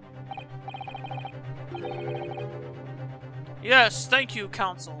 Yes, thank you,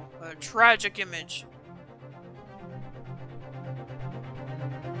 Counsel. A tragic image.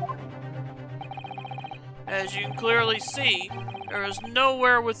 As you can clearly see, there is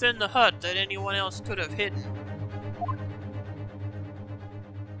nowhere within the hut that anyone else could have hidden.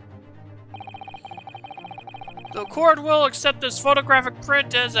 The The court will accept this photographic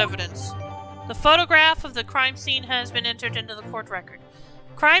print as evidence. The photograph of the crime scene has been entered into the court record.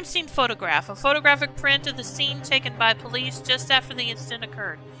 Crime scene photograph. A photographic print of the scene taken by police just after the incident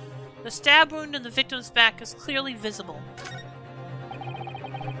occurred. The stab wound in the victim's back is clearly visible.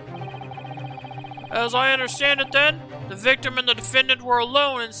 As I understand it then, the victim and the defendant were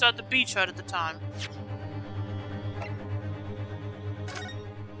alone inside the beach hut at the time.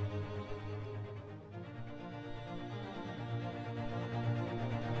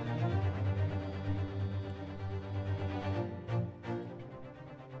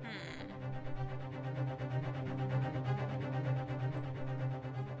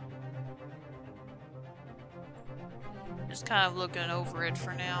 Just kind of looking over it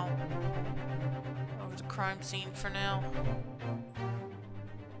for now. Over the crime scene for now.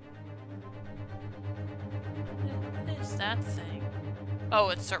 What is that thing? Oh,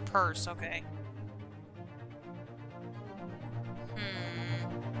 it's her purse, okay.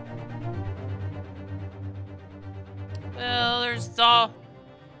 Well,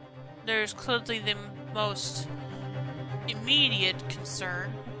 there's clearly the most immediate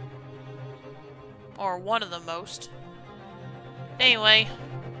concern. Or one of the most. Anyway.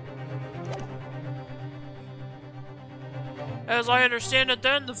 As I understand it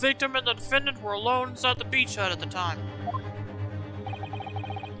then, the victim and the defendant were alone inside the beach hut at the time.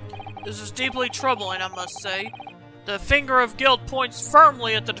 This is deeply troubling, I must say. The finger of guilt points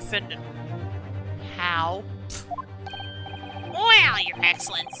firmly at the defendant. How? Well, Your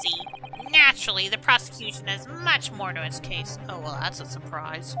Excellency, naturally the prosecution has much more to its case. Oh, well, that's a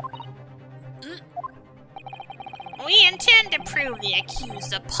surprise. We intend to prove the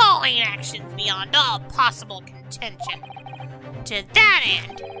accused's appalling actions beyond all possible contention. To that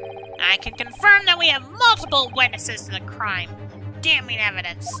end, I can confirm that we have multiple witnesses to the crime, and damning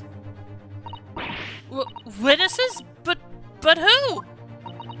evidence. Witnesses? But who?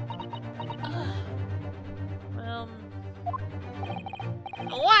 Well...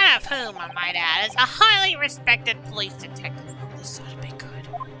 One of whom, I might add, is a highly respected police detective. This ought to be good.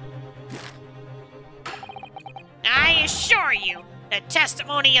 I assure you, the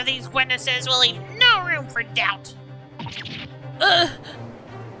testimony of these witnesses will leave no room for doubt.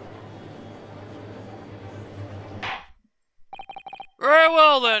 Very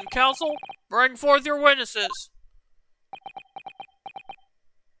well then, counsel. Bring forth your witnesses.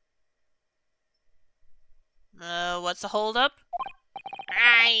 What's the holdup?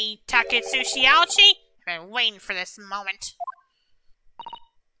 Taketsuchi Aochi, I've been waiting for this moment.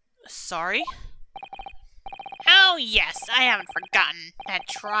 Sorry? Oh yes, I haven't forgotten that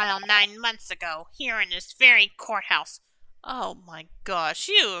trial 9 months ago, here in this very courthouse. Oh my gosh,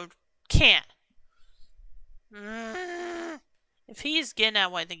 you can't. If he's getting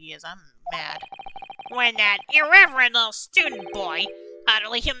at what I think he is, I'm mad. When that irreverent little student boy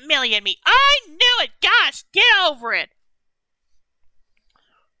utterly humiliated me. I knew it! Gosh, get over it!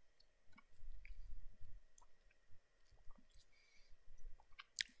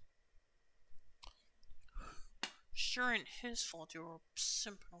 Sure ain't his fault you were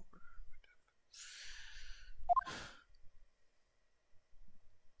simping over.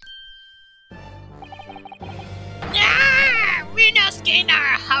 Ryunosuke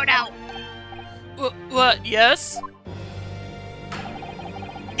Naruhodo! What, yes?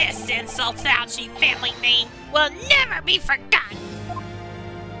 This insults Aochi family name will never be forgotten!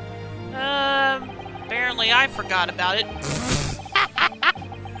 Apparently I forgot about it.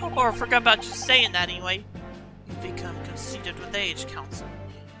 Or forgot about you saying that anyway. You've become conceited with age, counsel.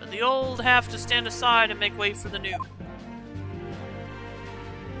 But the old have to stand aside and make way for the new.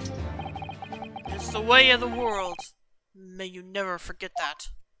 It's the way of the world. May you never forget that.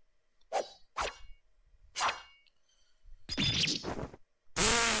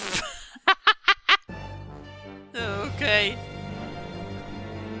 Okay.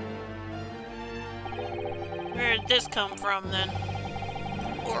 Where did this come from, then?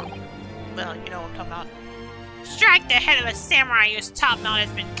 Or, well, you know what I'm talking about. Strike the head of a samurai whose top knot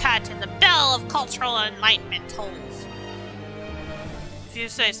has been cut and the bell of cultural enlightenment tolls. If you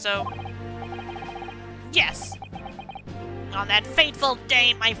say so. Yes. On that fateful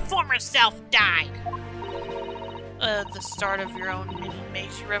day, my former self died. The start of your own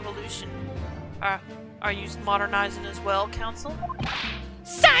mini-Meiji revolution. Are you modernizing as well, counsel?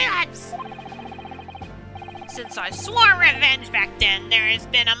 Silence! Since I swore revenge back then, there has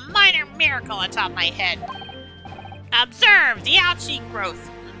been a minor miracle atop my head. Observe the Aochi growth.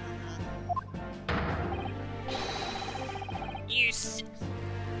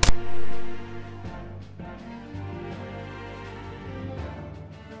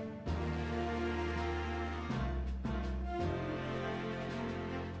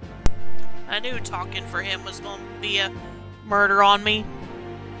 I knew talking for him was going to be a murder on me.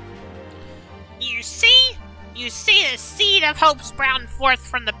 You see the seed of hope sprouting forth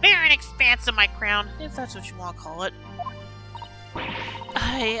from the barren expanse of my crown. If that's what you want to call it.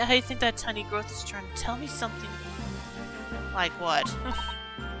 I think that tiny growth is trying to tell me something. Like what?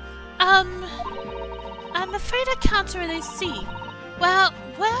 I'm afraid I can't really see. Well,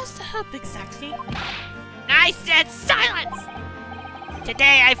 where's the hope exactly? I said silence!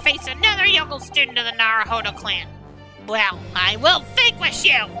 Today I face another yokel student of the Naruhodo clan. Well, I will vanquish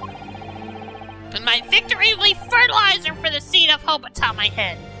you! And my victory will be fertilizer for the seed of hope atop my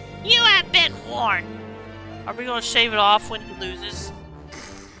head. You have been warned. Are we gonna shave it off when he loses?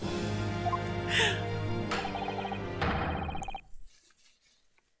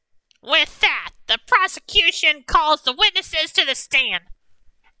 With that, the prosecution calls the witnesses to the stand.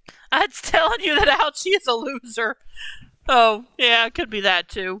 I'm telling you that Ouchie is a loser. Oh, yeah, it could be that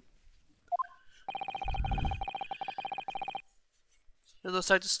too. It looks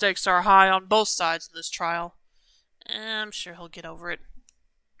like the stakes are high on both sides of this trial. I'm sure he'll get over it.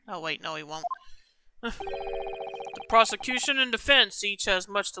 Oh wait, no he won't. The prosecution and defense each has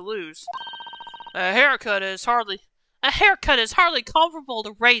much to lose. A haircut is hardly comparable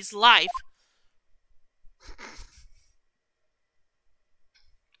to Ray's life.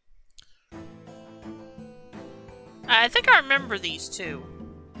 I think I remember these two.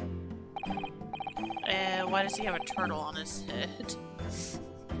 Why does he have a turtle on his head?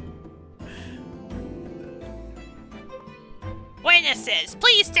 Witnesses,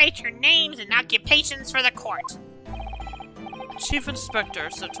 please state your names and occupations for the court. Chief Inspector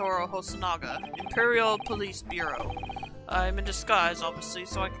Satoru Hosonaga, Imperial Police Bureau. I'm in disguise, obviously,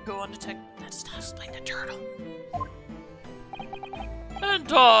 so I can go undetected. That's not explain the turtle.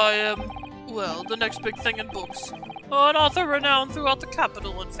 And I am, well, the next big thing in books. An author renowned throughout the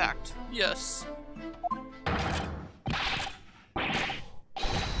capital, in fact. Yes.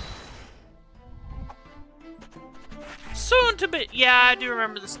 Soon to be. Yeah, I do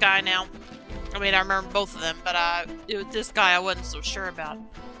remember this guy now. I mean, I remember both of them, but this guy I wasn't so sure about.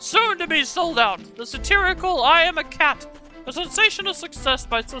 Soon to be sold out. The satirical I Am a Cat. A sensational success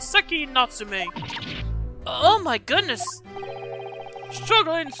by Soseki Natsume. Oh my goodness.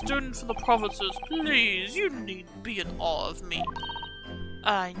 Struggling student from the provinces, please, you need be in awe of me.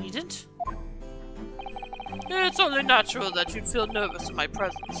 I needn't. It's only natural that you'd feel nervous in my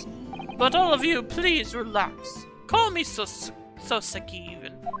presence. But all of you, please relax. Call me Soseki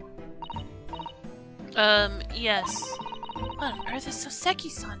even. Yes. What on earth is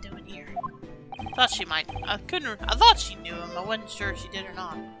Soseki-san doing here? Thought she might. I thought she knew him. I wasn't sure if she did or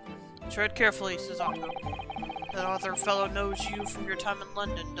not. Tread carefully, Suzaku. That other fellow knows you from your time in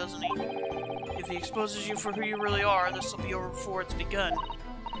London, doesn't he? If he exposes you for who you really are, this will be over before it's begun.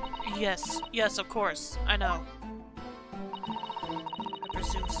 Yes, of course. I know. I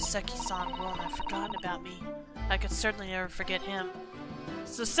presume Soseki-san won't have forgotten about me. I could certainly never forget him.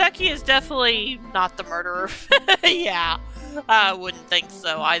 Soseki is definitely not the murderer. Yeah, I wouldn't think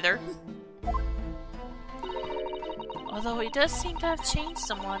so either. Although he does seem to have changed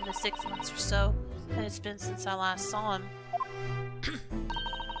somewhat in the 6 months or so that it's been since I last saw him.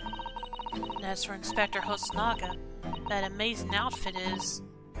 And as for Inspector Hosonaga, that amazing outfit is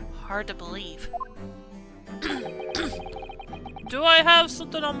hard to believe. Do I have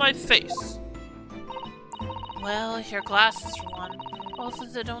something on my face? Well, your glasses for one. Both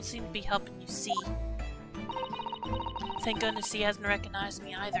of them don't seem to be helping you see. Thank goodness he hasn't recognized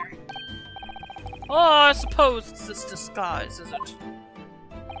me either. Oh, I suppose it's this disguise, is it?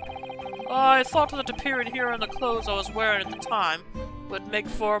 I thought that appearing here in the clothes I was wearing at the time would make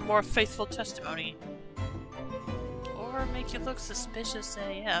for a more faithful testimony. Or make you look suspicious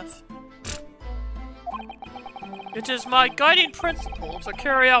AF. It is my guiding principle to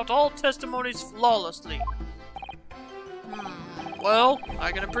carry out all testimonies flawlessly. Well,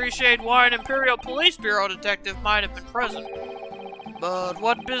 I can appreciate why an Imperial Police Bureau detective might have been present. But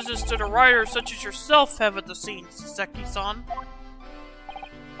what business did a writer such as yourself have at the scene, Soseki-san?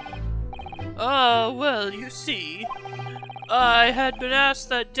 Well, you see, I had been asked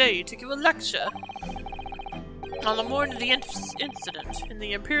that day to give a lecture on the morning of the incident in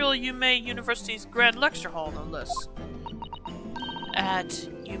the Imperial Yume University's Grand Lecture Hall, no less. At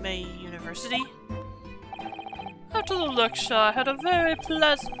Yume University? After the lecture, I had a very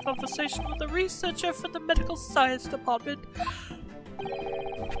pleasant conversation with a researcher from the Medical Science Department.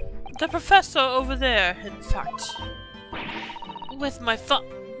 The professor over there, in fact.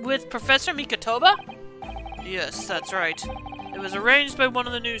 With Professor Mikotoba? Yes, that's right. It was arranged by one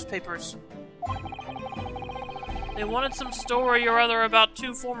of the newspapers. They wanted some story or other about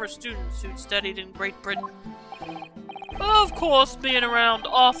 2 former students who'd studied in Great Britain. Of course, being around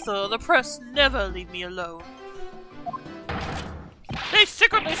Arthur, the press never leave me alone. They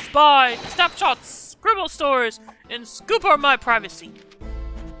secretly spy, snapshots, scribble stories, and scoop on my privacy.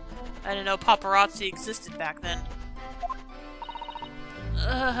 I didn't know paparazzi existed back then.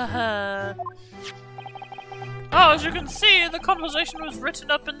 Oh, as you can see, the conversation was written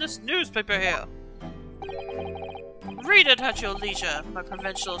up in this newspaper here. Read it at your leisure, my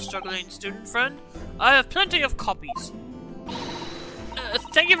provincial struggling student friend. I have plenty of copies.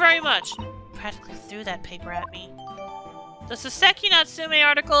 Thank you very much. Practically threw that paper at me. The Soseki Natsume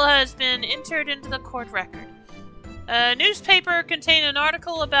article has been entered into the court record. A newspaper contained an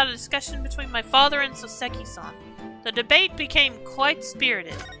article about a discussion between my father and Soseki-san. The debate became quite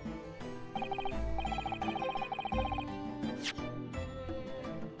spirited.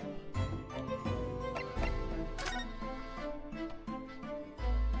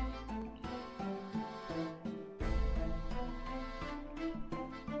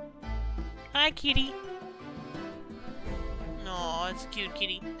 Hi, kitty. No, it's a cute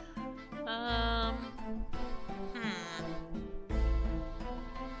kitty.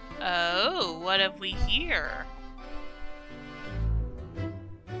 Oh, what have we here?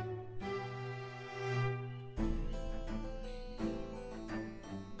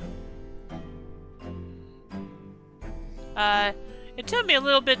 It took me a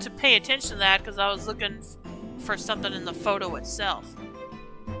little bit to pay attention to that because I was looking for something in the photo itself.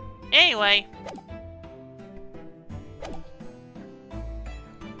 Anyway.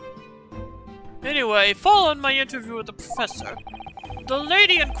 Following my interview with the professor, the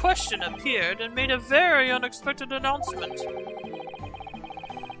lady in question appeared and made a very unexpected announcement.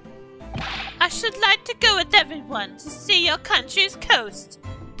 I should like to go with everyone to see your country's coast.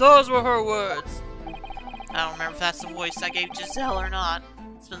 Those were her words. I don't remember if that's the voice I gave Giselle or not.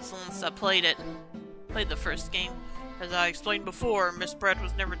 It's been so long since I played the first game. As I explained before, Miss Brett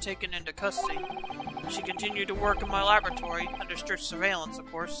was never taken into custody. She continued to work in my laboratory, under strict surveillance, of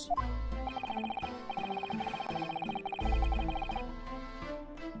course.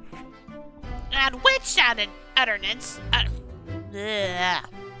 At which utterance,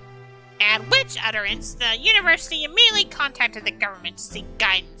 the university immediately contacted the government to seek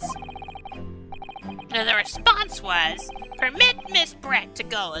guidance. And the response was, permit Miss Brett to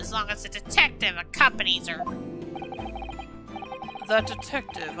go as long as a detective accompanies her. That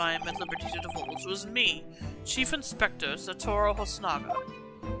detective I am at liberty to divulge was me, Chief Inspector Satoru Hosonaga.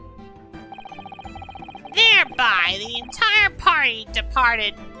 Thereby, the entire party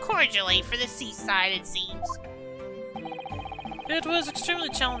departed cordially for the seaside, it seems. It was extremely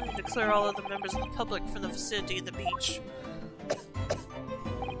challenging to clear all other members of the public from the vicinity of the beach.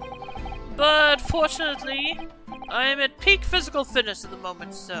 But fortunately, I am at peak physical fitness at the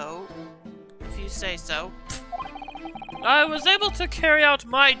moment, so, if you say so, I was able to carry out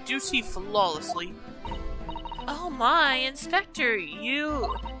my duty flawlessly. Oh my, Inspector,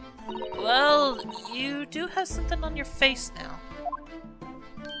 you do have something on your face now.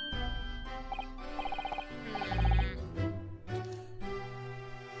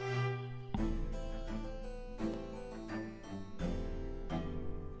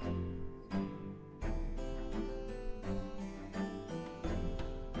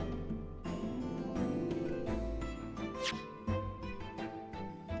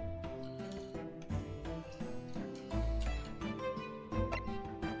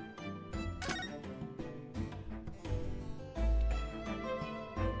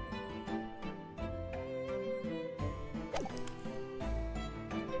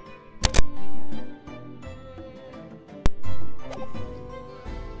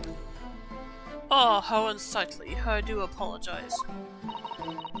 Oh, how unsightly. I do apologize.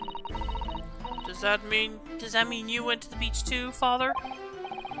 Does that mean you went to the beach too, Father?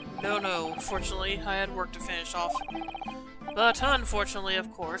 No. Fortunately, I had work to finish off. But unfortunately,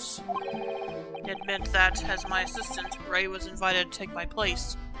 of course, it meant that, as my assistant, Ray was invited to take my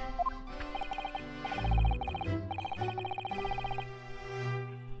place.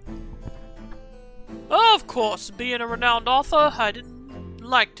 Of course, being a renowned author, I didn't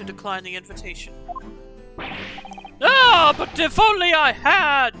like to decline the invitation. Ah, but if only I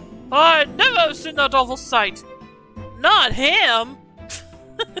had! I'd never seen that awful sight! Not him!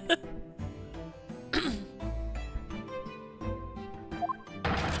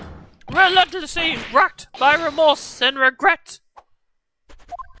 Relentlessly racked by remorse and regret!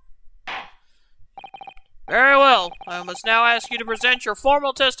 Very well, I must now ask you to present your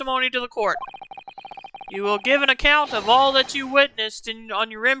formal testimony to the court. You will give an account of all that you witnessed on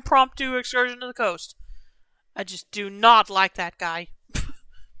your impromptu excursion to the coast. I just do not like that guy.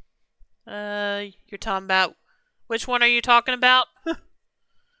 You're talking about... Which one are you talking about?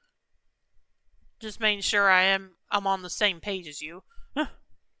 Just making sure I'm on the same page as you.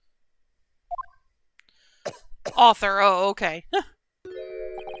 Author, oh, okay.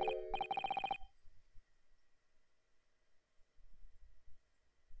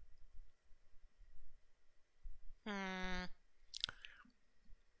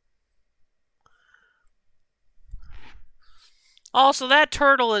 Also, that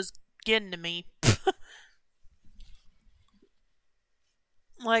turtle is getting to me.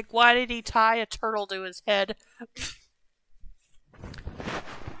 Like, why did he tie a turtle to his head?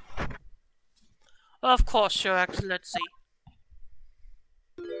 Of course, Your Excellency.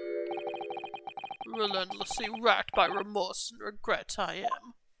 Relentlessly racked by remorse and regret I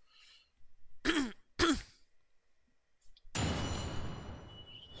am.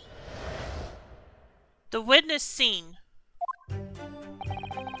 The witness scene.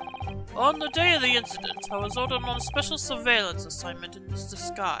 On the day of the incident, I was ordered on a special surveillance assignment in this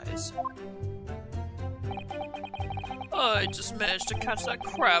disguise. I just managed to catch that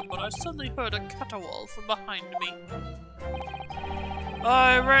crab when I suddenly heard a caterwaul from behind me.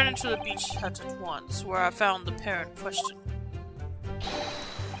 I ran into the beach hut at once, where I found the pair in question.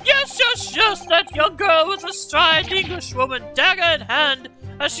 Yes, that young girl was astride the Englishwoman, dagger in hand,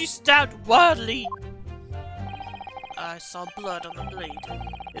 as she stabbed wildly. I saw blood on the blade.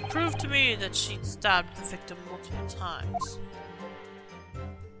 It proved to me that she'd stabbed the victim multiple times.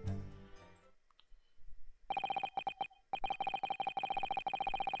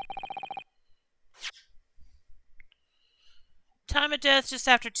 Time of death just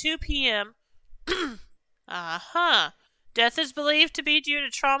after 2 p.m. Death is believed to be due to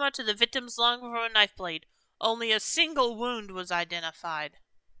trauma to the victim's lung from a knife blade. Only a single wound was identified.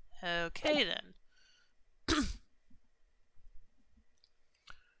 Okay then.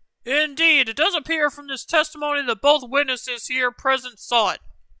 Indeed, it does appear from this testimony that both witnesses here present saw it.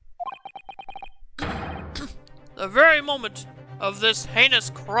 The very moment of this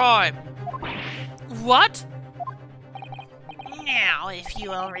heinous crime. What? Now, if you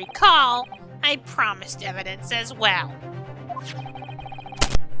will recall, I promised evidence as well.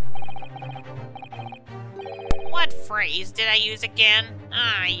 What phrase did I use again?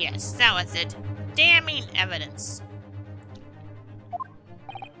 Ah, yes, that was it. Damning evidence.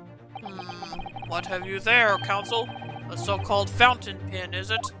 What have you there, Counsel? A so-called fountain pen, is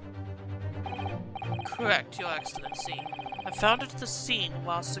it? Correct, Your Excellency. I found it at the scene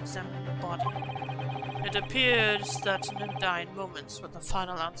whilst examining the body. It appears that in her dying moments were the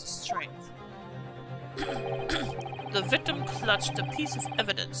final ounce of strength. The victim clutched a piece of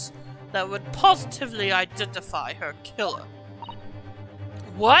evidence that would positively identify her killer.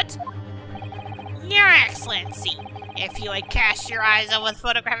 What? Your Excellency, if you would cast your eyes over the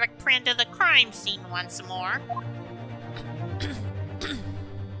photographic print of the crime scene once more.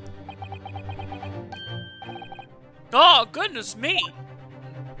 Oh, goodness me!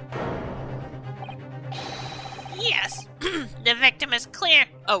 Yes, the victim is clear.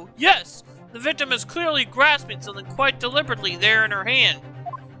 Oh, yes! The victim is clearly grasping something quite deliberately there in her hand.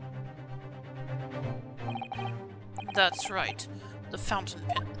 That's right. The fountain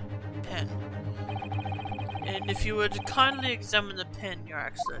pen. And if you would kindly examine the pen, Your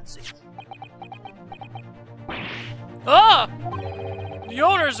Excellency. Ah! The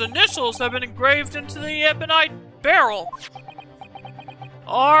owner's initials have been engraved into the ebonite barrel.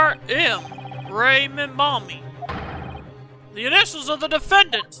 R.M. Ray Mimami. The initials of the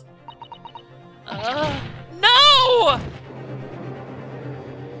defendant. No!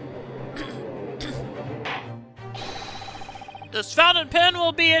 This fountain pen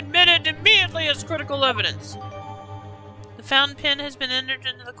will be admitted immediately as critical evidence. The fountain pen has been entered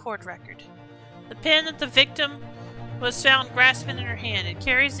into the court record. The pen that the victim was found grasping in her hand, it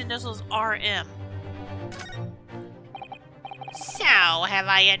carries the initials RM. So, have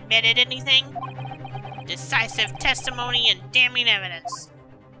I admitted anything? Decisive testimony and damning evidence.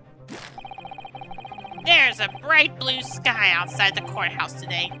 There's a bright blue sky outside the courthouse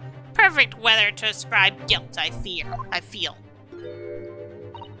today. Perfect weather to ascribe guilt, I feel.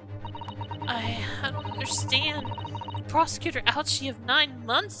 I don't understand. Prosecutor Ouchie of 9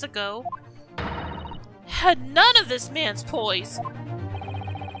 months ago had none of this man's poise.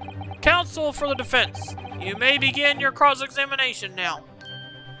 Counsel for the defense, you may begin your cross-examination now.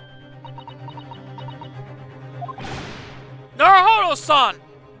 Naruhodo-san!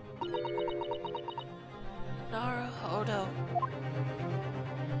 Naruhodo.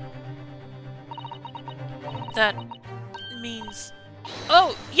 That means...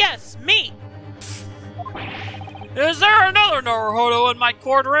 Oh, yes, me! Is there another Naruhodo in my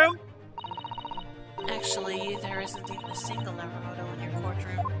courtroom? Actually, there isn't even a single Naruhodo in your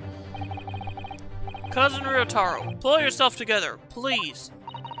courtroom. Cousin Ryotaro, pull yourself together, please.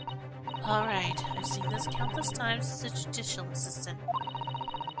 Alright, I've seen this countless times as a judicial assistant.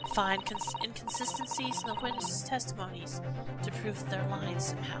 Find inconsistencies in the witnesses' testimonies to prove that they're lying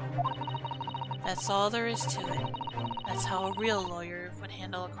somehow. That's all there is to it. That's how a real lawyer would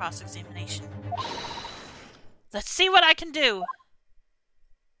handle a cross-examination. Let's see what I can do!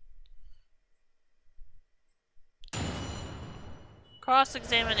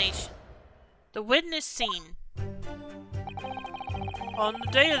 Cross-examination. The witness scene. On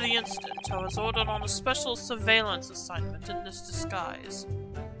the day of the incident, I was ordered on a special surveillance assignment in this disguise.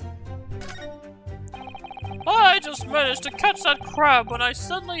 I just managed to catch that crab when I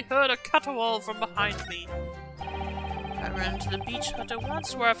suddenly heard a caterwaul from behind me. I ran to the beach hut at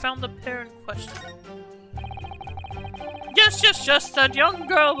once where I found the pair in question. Yes, that young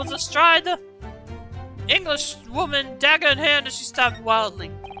girl was astride the English woman, dagger in hand, as she stabbed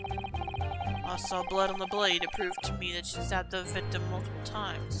wildly. I saw blood on the blade. It proved to me that she stabbed the victim multiple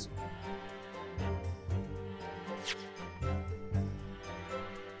times.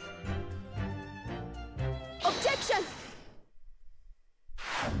 Objection!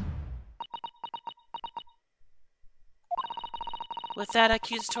 With that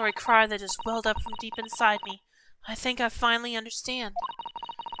accusatory cry that just welled up from deep inside me, I think I finally understand.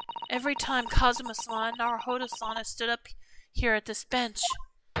 Every time Kazuma-san and Naruhodo-san have stood up here at this bench,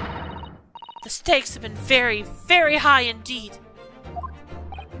 the stakes have been very, very high indeed.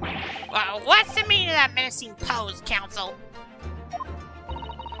 Well, what's the meaning of that menacing pose, Counsel?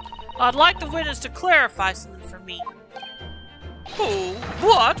 I'd like the witness to clarify something for me. Who?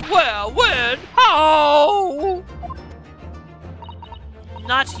 What? Where? When? How?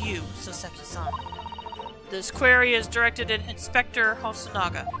 Not you, Soseki-san. This query is directed at Inspector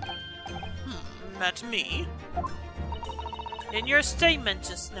Hosonaga. At me? In your statement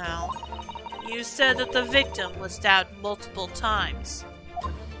just now, you said that the victim was stabbed multiple times.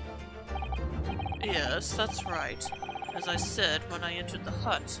 Yes, that's right. As I said when I entered the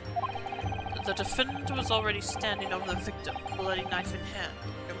hut, the defendant was already standing over the victim, bloody knife in hand,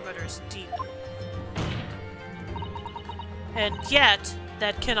 like a murderous demon. And yet,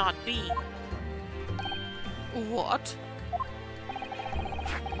 that cannot be. What?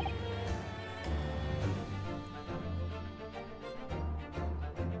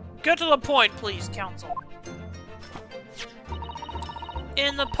 Get to the point, please, Counsel.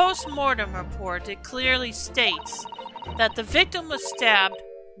 In the post-mortem report, it clearly states that the victim was stabbed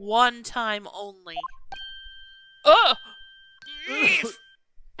one time only.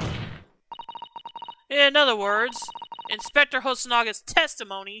 In other words, Inspector Hosanaga's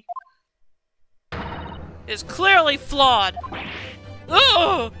testimony is clearly flawed.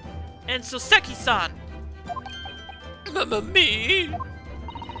 And Soseki-san, Me?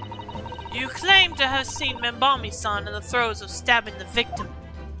 you claim to have seen Membami-san in the throes of stabbing the victim.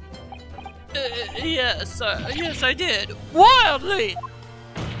 Yes, I did. Wildly!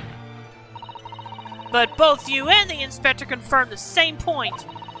 But both you and the inspector confirmed the same point,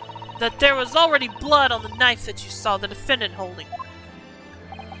 that there was already blood on the knife that you saw the defendant holding.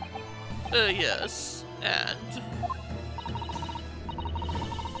 Yes, and?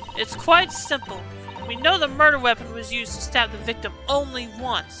 It's quite simple. We know the murder weapon was used to stab the victim only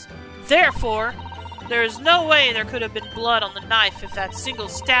once. Therefore, there is no way there could have been blood on the knife if that single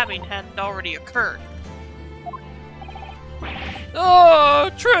stabbing hadn't already occurred.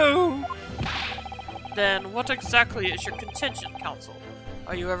 Oh, true! Then what exactly is your contention, Counsel?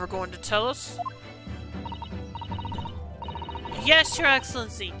 Are you ever going to tell us? Yes, Your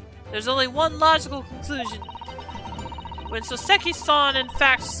Excellency. There's only one logical conclusion. When Soseki-san in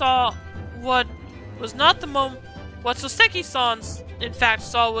fact saw what Soseki-san in fact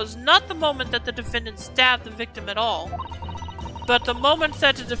saw was not the moment that the defendant stabbed the victim at all, but the moment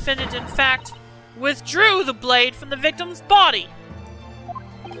that the defendant in fact withdrew the blade from the victim's body.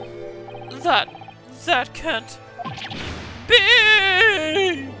 That can't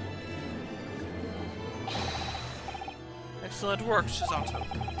be! Excellent work, Shizato.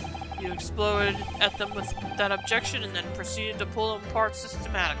 You exploded at them with that objection and then proceeded to pull them apart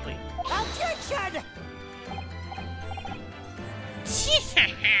systematically. Objection!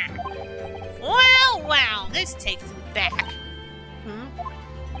 Well, this takes me back.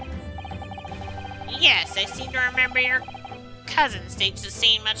 Yes, I seem to remember your cousin staged a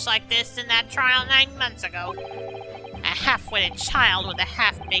scene much like this in that trial 9 months ago. A half-witted child with a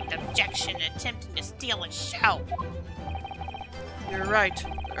half-baked objection attempting to steal a show. You're right.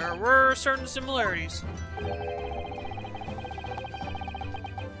 there were certain similarities.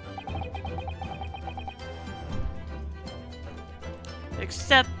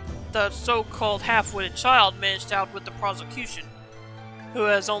 Except the so-called half-witted child managed to outwit the prosecution, who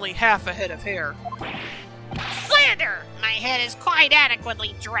has only half a head of hair. Slander! My head is quite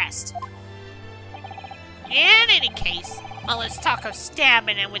adequately dressed. In any case, all this talk of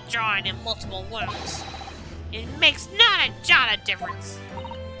stabbing and withdrawing in multiple wounds, it makes not a jot of difference.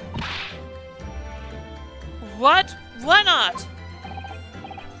 What? Why not?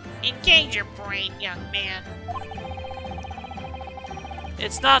 Engage your brain, young man.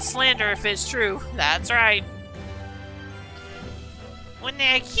 It's not slander if it's true. That's right. When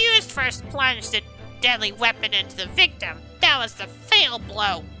the accused first plunged a deadly weapon into the victim, that was the fatal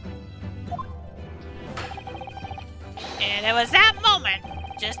blow. And it was that moment,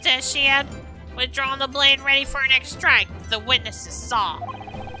 just as she had withdrawn the blade ready for her next strike, the witnesses saw.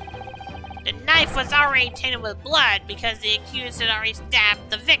 The knife was already tainted with blood because the accused had already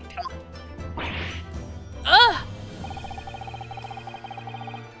stabbed the victim. Ugh!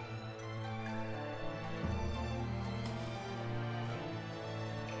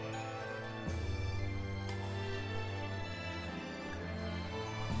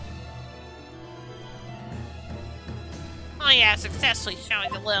 All you have successfully shown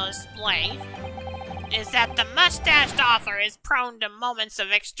the little display is that the mustached author is prone to moments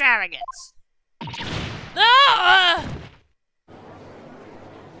of extravagance. Ah!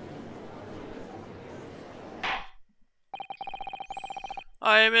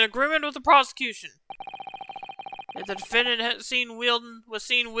 I am in agreement with the prosecution. If the defendant was seen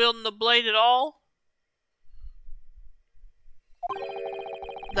wielding the blade at all,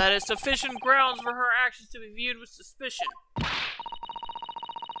 that is sufficient grounds for her actions to be viewed with suspicion.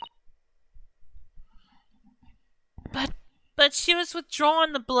 But she was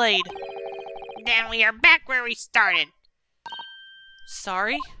withdrawing the blade. Then we are back where we started.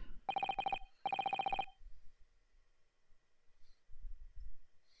 Sorry?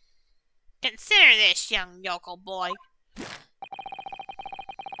 Consider this, young yokel boy.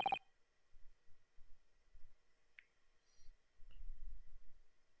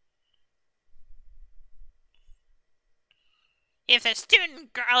 If the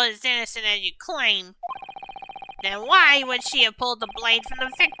student girl is innocent as you claim, then why would she have pulled the blade from the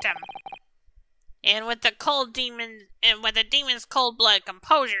victim? And with the demon's cold blood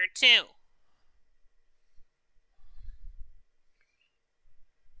composure too.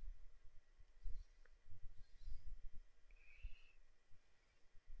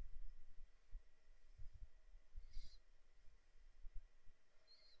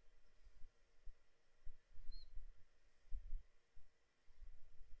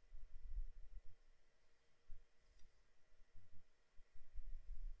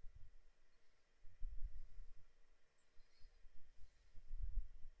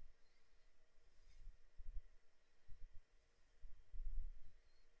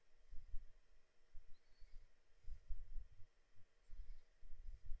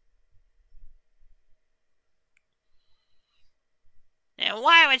 And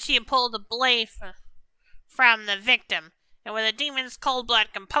why would she have pulled the blade from the victim? And with a demon's cold blood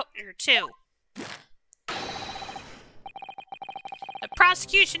composure, too. The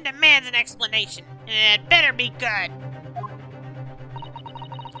prosecution demands an explanation, and it had better be good.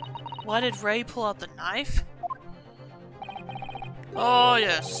 Why did Ray pull out the knife? Oh,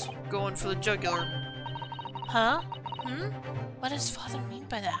 yes. Going for the jugular. Huh? What does Father mean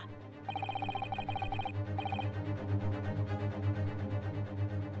by that?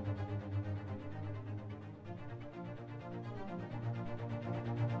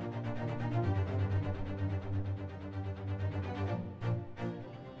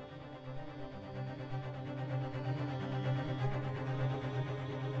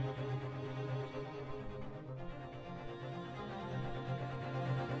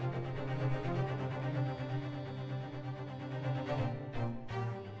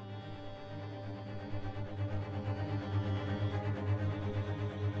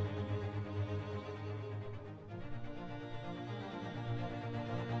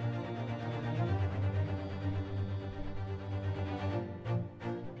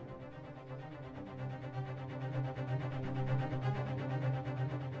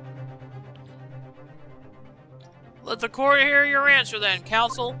 Let the court hear your answer then,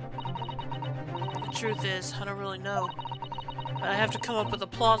 counsel. The truth is, I don't really know. But I have to come up with a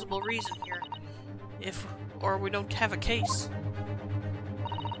plausible reason here. Or we don't have a case.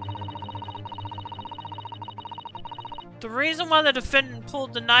 The reason why the defendant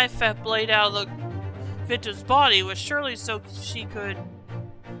pulled the knife blade out of the victim's body was surely so she could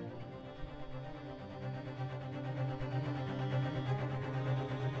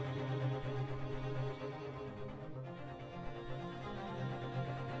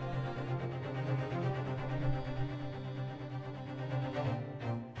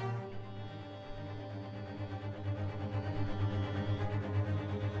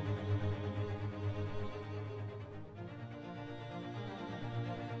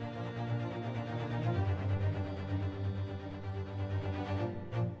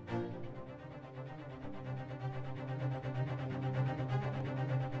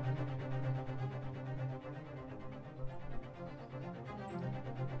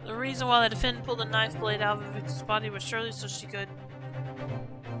The reason why the defendant pulled a knife blade out of the victim's body was surely so she could...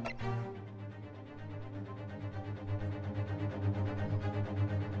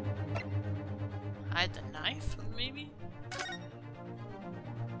 hide the knife, maybe?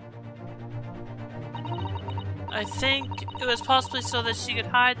 I think it was possibly so that she could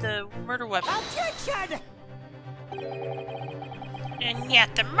hide the murder weapon. Objection! And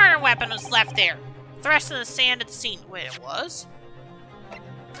yet the murder weapon was left there, thrust in the sand at the scene. Wait, it was?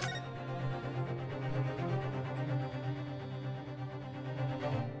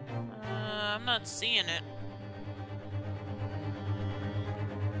 I'm not seeing it.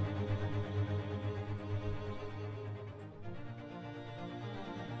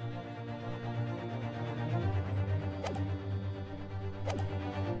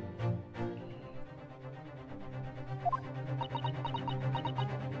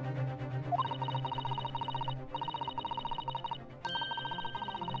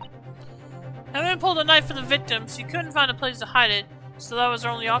 Having pulled a knife for the victim, she couldn't find a place to hide it, so that was her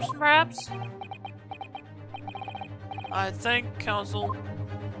only option, perhaps? I think, Counsel.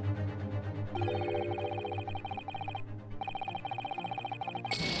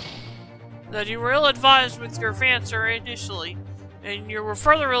 That you were ill-advised with your answer initially, and you were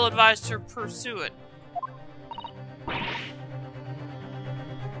further ill-advised to pursue it.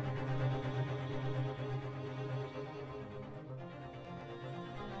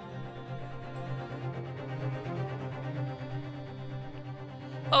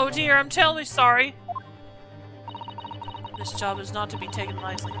 Oh dear, I'm terribly sorry. This job is not to be taken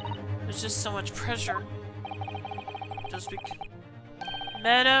lightly. There's just so much pressure. Just be...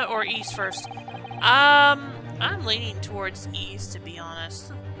 Meta or East first? I'm leaning towards East, to be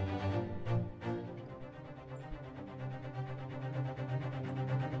honest.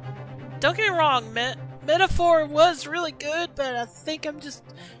 Don't get me wrong, Metaphor was really good, but I think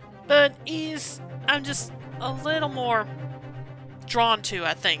but East, I'm just a little more drawn to,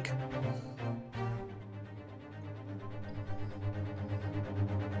 I think.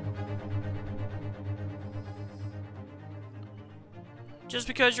 Just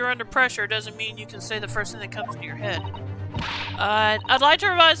because you're under pressure doesn't mean you can say the first thing that comes into your head. I'd like to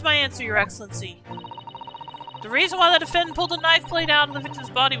revise my answer, Your Excellency. The reason why the defendant pulled a knife blade out of the victim's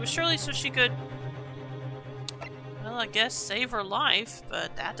body was surely so she could... well, I guess save her life,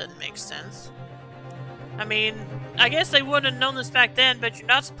 but that doesn't make sense. I mean, I guess they wouldn't have known this back then, but you're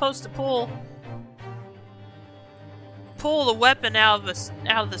not supposed to pull the weapon out of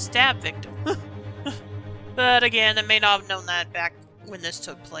the stab victim. But again, they may not have known that back when this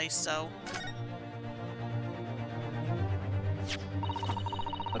took place, so...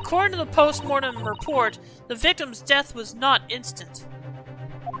 According to the post-mortem report, the victim's death was not instant.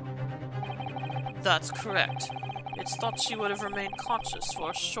 That's correct. It's thought she would have remained conscious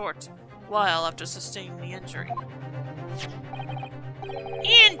for a short while after sustaining the injury.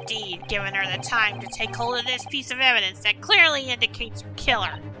 Indeed, giving her the time to take hold of this piece of evidence that clearly indicates her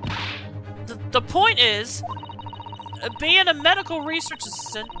killer. The point is, being a medical research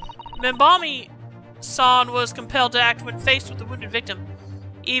assistant, Mimbami-san was compelled to act when faced with the wounded victim.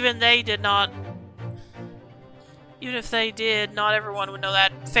 Even if they did, not everyone would know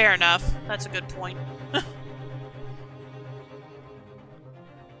that. Fair enough. That's a good point.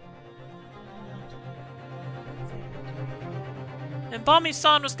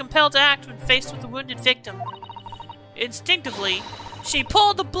 Mimbami-san was compelled to act when faced with the wounded victim. Instinctively, she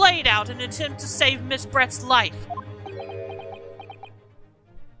pulled the blade out in an attempt to save Miss Brett's life.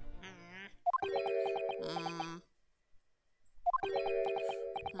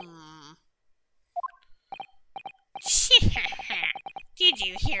 Did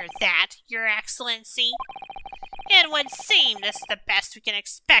you hear that, Your Excellency? It would seem this is the best we can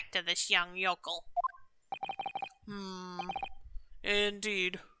expect of this young yokel.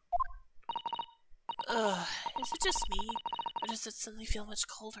 Indeed. Is it just me, or does it suddenly feel much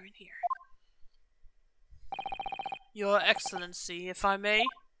colder in here? Your Excellency, if I may?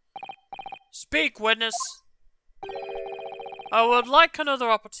 Speak, witness! I would like another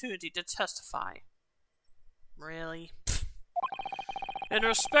opportunity to testify. Really? In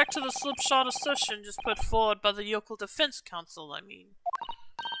respect to the slipshod assertion just put forward by the Yokel Defense Council, I mean.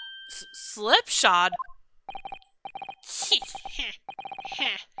 Slipshod?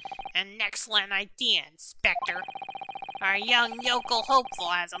 An excellent idea, Inspector. Our young yokel hopeful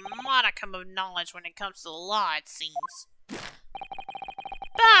has a modicum of knowledge when it comes to the law, it seems.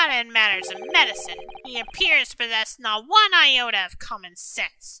 But in matters of medicine, he appears to possess not one iota of common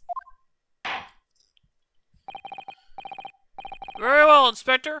sense. Very well,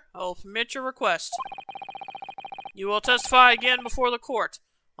 Inspector. I will permit your request. You will testify again before the court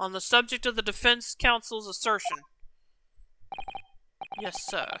on the subject of the defense counsel's assertion. Yes,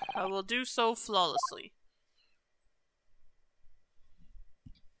 sir. I will do so flawlessly.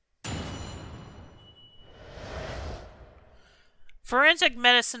 Forensic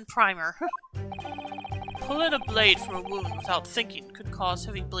medicine primer. Pulling a blade from a wound without thinking could cause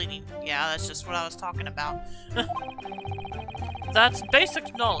heavy bleeding. Yeah, that's just what I was talking about. That's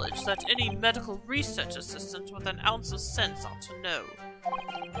basic knowledge that any medical research assistant with an ounce of sense ought to know.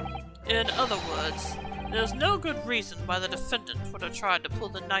 In other words, there's no good reason why the defendant would have tried to pull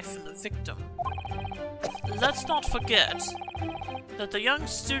the knife from the victim. Let's not forget that the young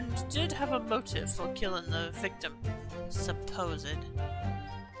student did have a motive for killing the victim. Supposed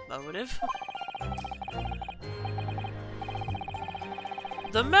motive?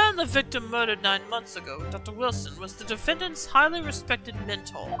 The man the victim murdered 9 months ago, Dr. Wilson, was the defendant's highly respected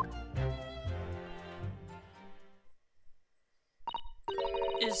mentor.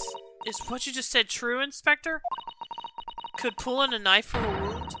 Is what you just said true, Inspector? Could pulling a knife from a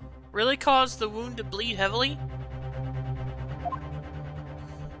wound really cause the wound to bleed heavily?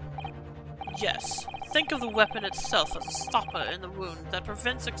 Yes. Think of the weapon itself as a stopper in the wound that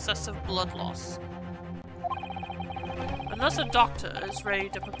prevents excessive blood loss. Unless a doctor is ready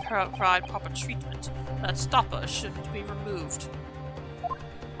to provide proper treatment, that stopper shouldn't be removed.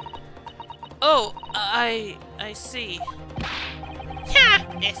 Oh, I see.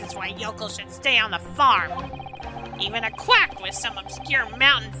 Ha! This is why yokels should stay on the farm. Even a quack with some obscure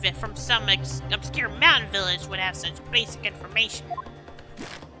mountain from some obscure mountain village would have such basic information.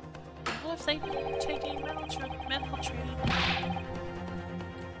 What if they take a medical training?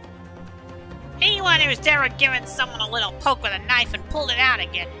 Anyone who's ever given someone a little poke with a knife and pulled it out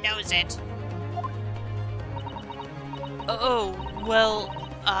again knows it. Oh,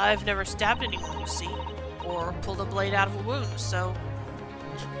 well, I've never stabbed anyone, you see, or pulled a blade out of a wound, so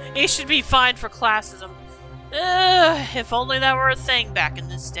he should be fine for classism. If only that were a thing back in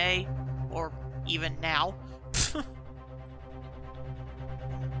this day, or even now.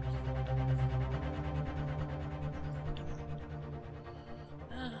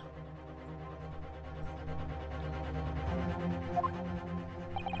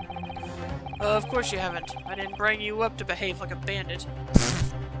 Of course you haven't. I didn't bring you up to behave like a bandit.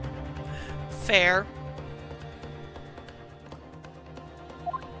 Fair.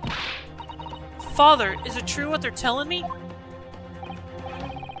 Father, is it true what they're telling me?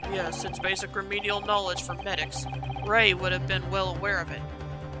 Yes, it's basic remedial knowledge for medics. Ray would have been well aware of it.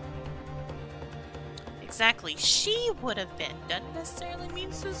 Exactly, she would have been. Doesn't necessarily mean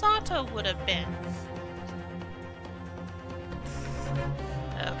Susato would have been.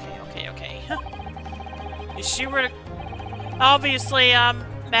 Okay. If she were to... Obviously, I'm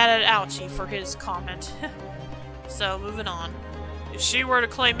mad at Ouchie for his comment. So, moving on. If she were to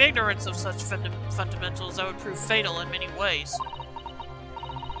claim ignorance of such fundamentals, that would prove fatal in many ways.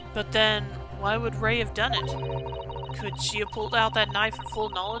 But then, why would Ray have done it? Could she have pulled out that knife in full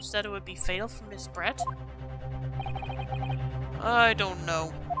knowledge that it would be fatal for Miss Brett? I don't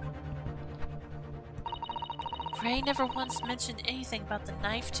know. Ray never once mentioned anything about the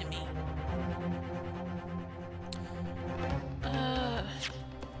knife to me.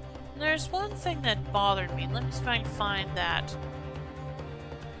 There's one thing that bothered me. Let me see if I can find that.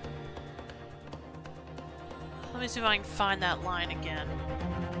 Let me see if I can find that line again.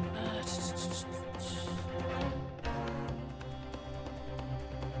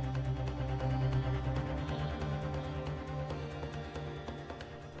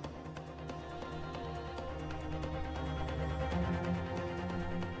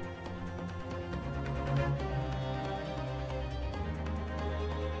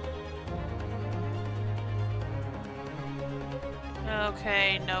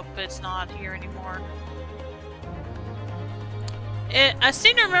 Okay, nope, it's not here anymore. I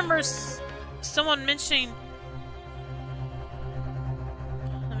seem to remember someone mentioning...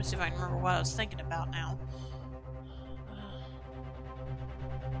 Let me see if I can remember what I was thinking about now.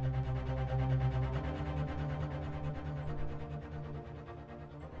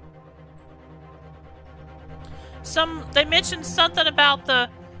 They mentioned something about the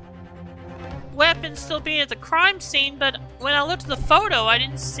weapon still being at the crime scene, but when I looked at the photo, I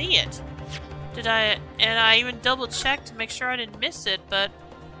didn't see it. And I even double checked to make sure I didn't miss it, but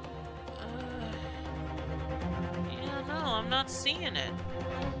yeah, no, I'm not seeing it.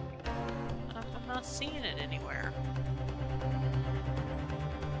 I'm not seeing it anywhere.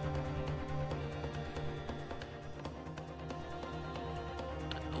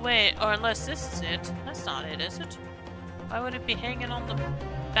 Wait, or unless this is it. That's not it, is it? Why would it be hanging on the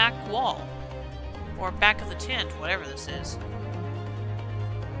back wall? Or back of the tent, whatever this is.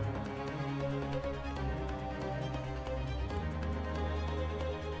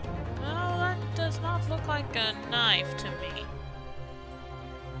 look like a knife to me.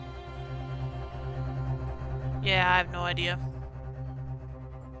 Yeah, I have no idea.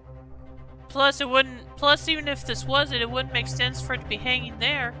 Plus, even if this was it wouldn't make sense for it to be hanging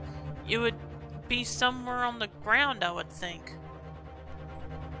there. It would be somewhere on the ground, I would think.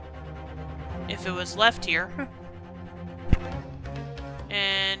 If it was left here.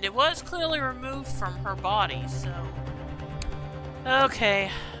 And it was clearly removed from her body, so...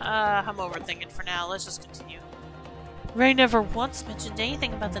 Okay, I'm overthinking for now. Let's just continue. Ray never once mentioned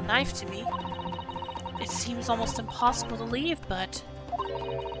anything about the knife to me. It seems almost impossible to leave, but...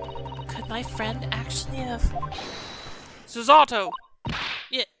 Could my friend actually have... Susato!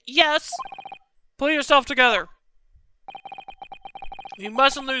 Yes? Pull yourself together! You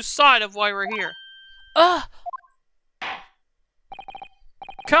mustn't lose sight of why we're here.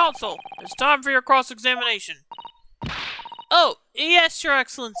 Counsel! It's time for your cross-examination. Oh, yes, Your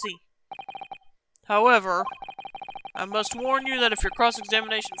Excellency. However, I must warn you that if your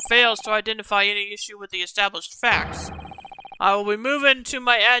cross-examination fails to identify any issue with the established facts, I will be moving to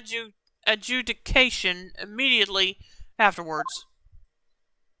my adjudication immediately afterwards.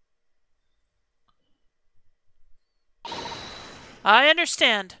 I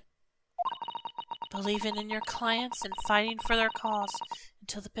understand. Believing in your clients and fighting for their cause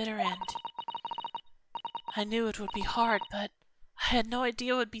until the bitter end. I knew it would be hard, but I had no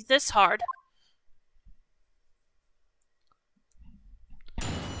idea it would be this hard.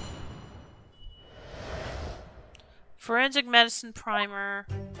 Forensic medicine primer.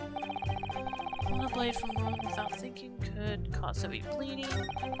 Pulling a blade from wound without thinking could cause heavy bleeding.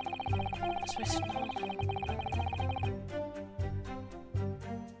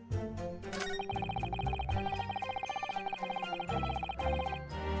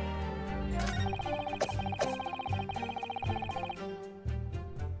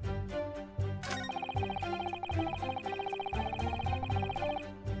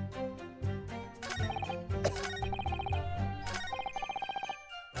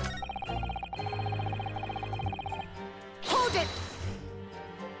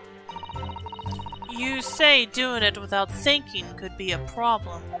 You say doing it without thinking could be a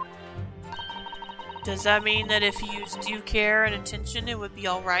problem. Does that mean that if you used due care and attention, it would be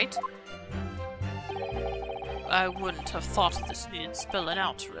alright? I wouldn't have thought this needed spelling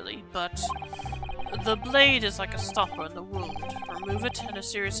out, really, but... The blade is like a stopper in the wound. Remove it and a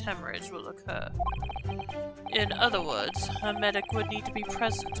serious hemorrhage will occur. In other words, a medic would need to be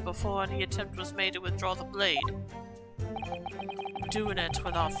present before any attempt was made to withdraw the blade. Doing it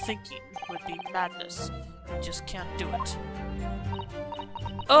without thinking would be madness. You just can't do it.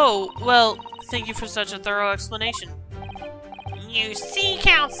 Oh, well, thank you for such a thorough explanation. You see,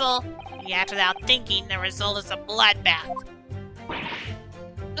 Counsel? You act without thinking, the result is a bloodbath.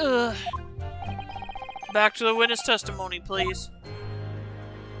 Ugh. Back to the witness testimony, please.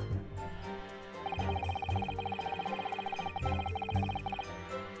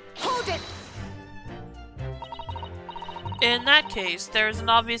 Hold it! In that case, there is an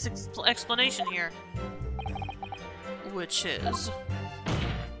obvious explanation here. Which is...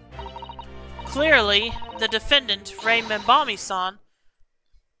 Clearly, the defendant, Rei Membami-san,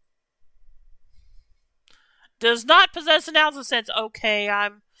 does not possess an ounce of sense. Okay,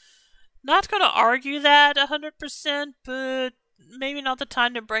 I'm not going to argue that 100%, but maybe not the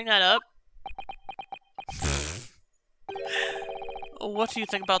time to bring that up. What do you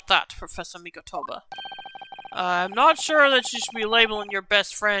think about that, Professor Mikotoba? I'm not sure that you should be labeling your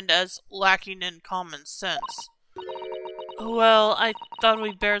best friend as lacking in common sense. Well, I thought it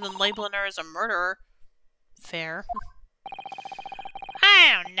would be better than labeling her as a murderer. Fair.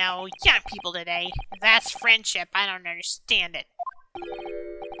 I don't know, young people today. That's friendship, I don't understand it.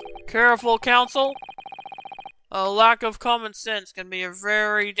 Careful, Counsel. A lack of common sense can be a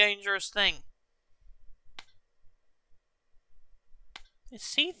very dangerous thing.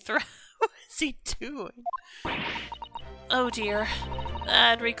 Is he what is he doing? Oh dear.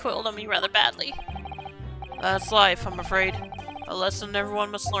 That recoiled on me rather badly. That's life, I'm afraid. A lesson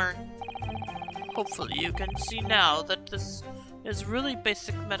everyone must learn. Hopefully you can see now that this is really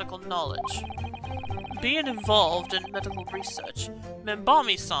basic medical knowledge. Being involved in medical research,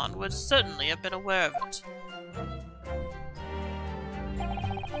 Membami-san would certainly have been aware of it.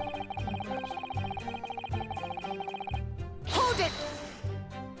 Hold it!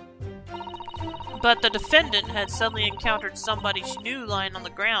 But the defendant had suddenly encountered somebody she knew lying on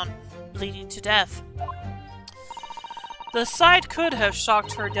the ground, bleeding to death. The sight could have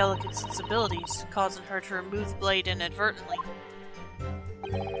shocked her delicate sensibilities, causing her to remove the blade inadvertently.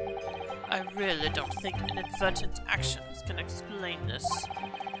 I really don't think inadvertent actions can explain this.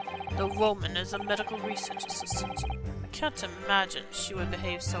 The woman is a medical research assistant. I can't imagine she would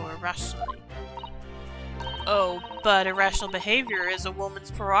behave so irrationally. Oh, but irrational behavior is a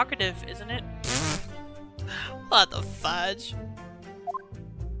woman's prerogative, isn't it? What the fudge?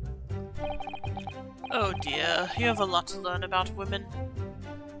 Oh dear, you have a lot to learn about women.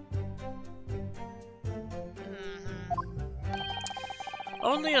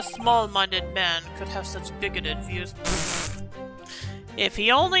 Only a small-minded man could have such bigoted views. If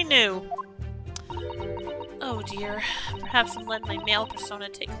he only knew. Oh dear, perhaps I'm letting my male persona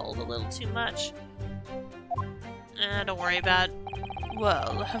take hold a little too much. Don't worry about it.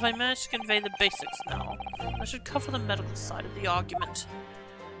 Well, have I managed to convey the basics now? I should cover the medical side of the argument.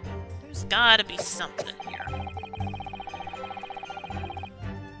 There's gotta be something here.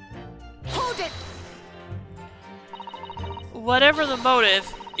 Hold it! Whatever the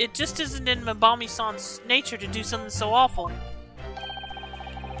motive, it just isn't in Mabami-san's nature to do something so awful.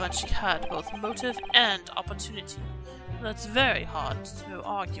 But she had both motive and opportunity. That's very hard to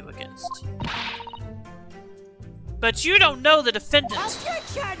argue against. But you don't know the defendant!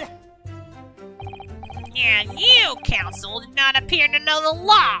 Objection! And you, counsel, do not appear to know the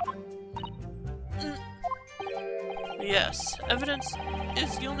law! Yes, evidence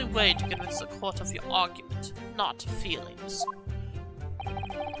is the only way to convince the court of your argument, not feelings.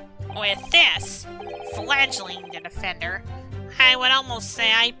 With this, fledgling the defender, I would almost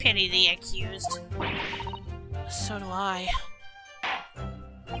say I pity the accused. So do I.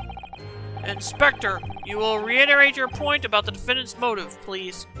 Inspector, you will reiterate your point about the defendant's motive,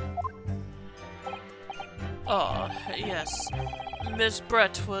 please. Yes. Miss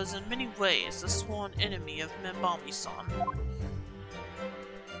Brett was in many ways the sworn enemy of Mabami-san.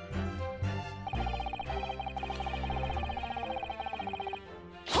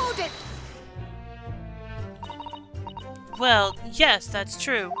 Hold it! Well, yes, that's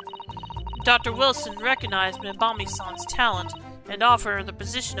true. Dr. Wilson recognized Mabami-san's talent and offered her the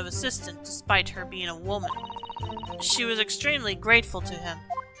position of assistant despite her being a woman. She was extremely grateful to him.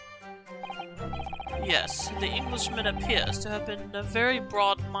 Yes, the Englishman appears to have been a very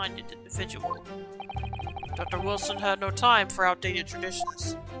broad-minded individual. Dr. Wilson had no time for outdated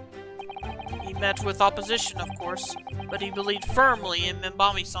traditions. He met with opposition, of course, but he believed firmly in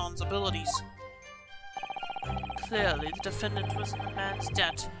Mabami-san's abilities. Clearly, the defendant was in the man's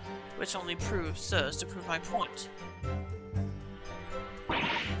debt, which only serves to prove my point.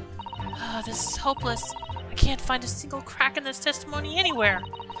 This is hopeless. I can't find a single crack in this testimony anywhere.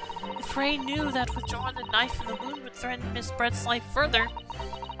 If Ray knew that withdrawing the knife in the wound would threaten Miss Brett's life further,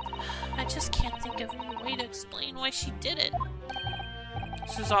 I just can't think of any way to explain why she did it.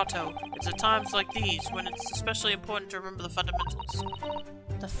 Susato, it's at times like these when it's especially important to remember the fundamentals.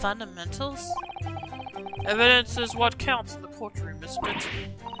 The fundamentals? Evidence is what counts in the courtroom, isn't it?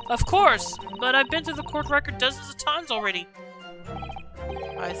 Of course, but I've been to the court record dozens of times already.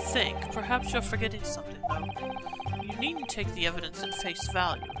 I think perhaps you're forgetting something, though. You needn't take the evidence at face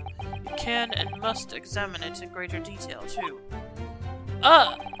value. You can and must examine it in greater detail, too.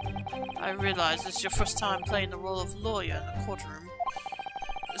 I realize it's your first time playing the role of lawyer in the courtroom.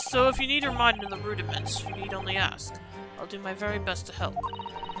 So if you need reminding of the rudiments, you need only ask. I'll do my very best to help.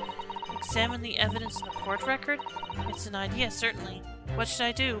 Examine the evidence in the court record? It's an idea, certainly. What should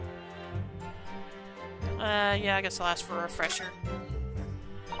I do? Yeah, I guess I'll ask for a refresher.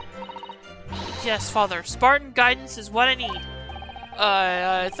 Yes, Father. Spartan guidance is what I need.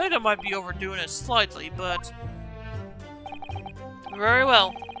 I think I might be overdoing it slightly, but... Very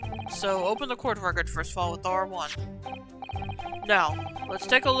well. So, open the court record first of all with R1. Now, let's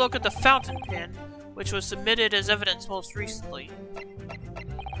take a look at the fountain pen, which was submitted as evidence most recently.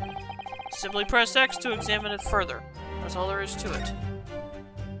 Simply press X to examine it further. That's all there is to it.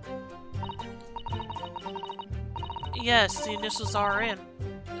 Yes, the initials are in.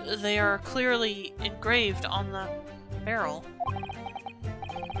 They are clearly engraved on the barrel.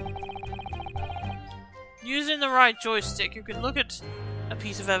 Using the right joystick, you can look at a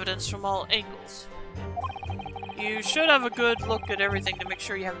piece of evidence from all angles. You should have a good look at everything to make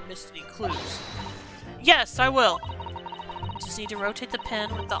sure you haven't missed any clues. Yes, I will! Just need to rotate the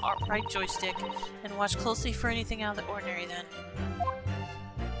pen with the right joystick and watch closely for anything out of the ordinary then.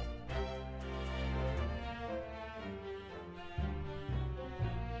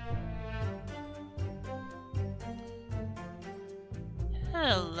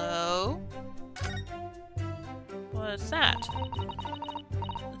 Hello? What's that?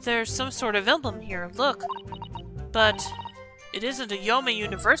 There's some sort of emblem here, look. But it isn't a Yome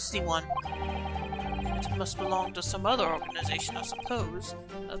University one. It must belong to some other organization, I suppose.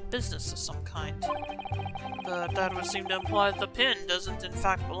 A business of some kind. But that would seem to imply that the pin doesn't in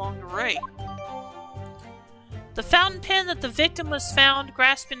fact belong to Ray. The fountain pen that the victim was found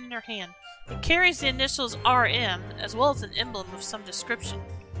grasping in her hand. It carries the initials RM, as well as an emblem of some description.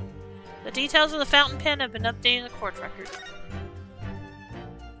 The details of the fountain pen have been updated in the court record.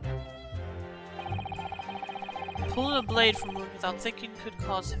 Pulling a blade from a wound without thinking could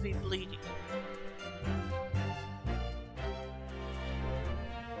cause heavy bleeding.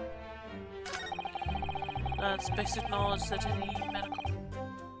 That's basic knowledge that any medical...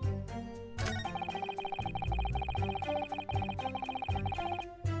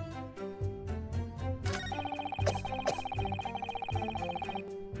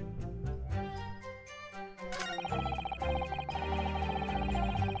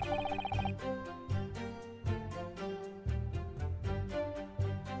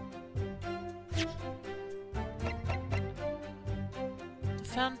 The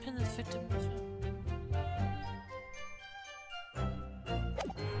fountain pen that the victim was found.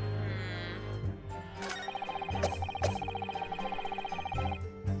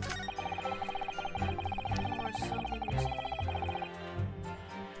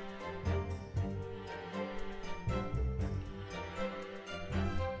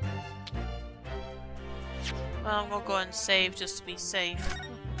 Well, I'm gonna go ahead and save just to be safe.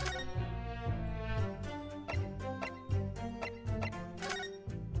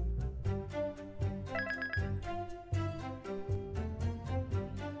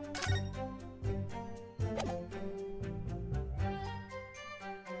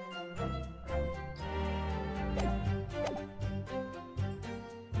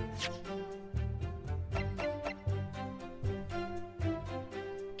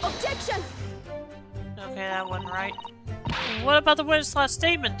 Objection! Okay, that wasn't right. What about the witness last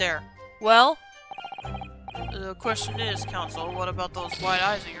statement there? Well? The question is, counsel, what about those white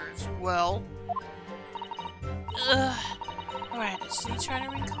eyes of yours? Well? Ugh. Alright, let's try to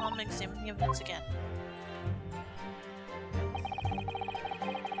recall and examine the evidence again.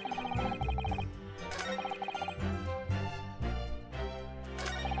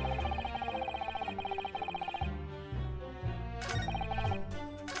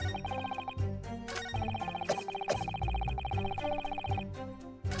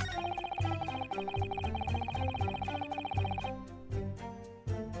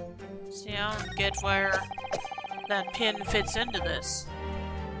 See, I don't get where that pin fits into this.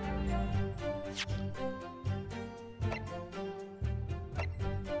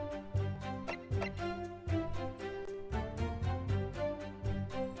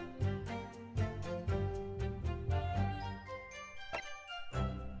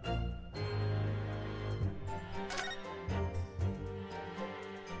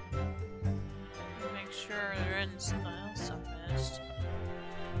 Make sure there isn't something else I missed.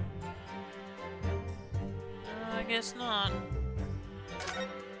 I guess not.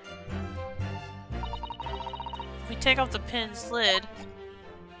 If we take off the pin's lid...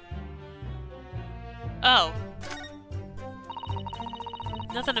 Oh.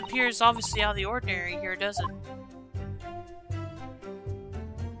 Nothing appears obviously out of the ordinary here, does it?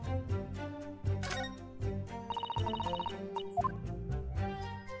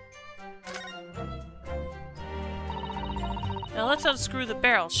 Now let's unscrew the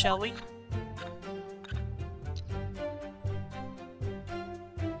barrel, shall we?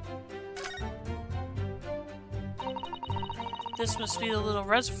 This must be the little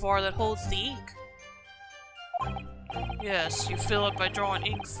reservoir that holds the ink. Yes, you fill it by drawing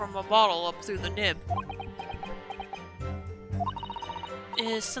ink from a bottle up through the nib.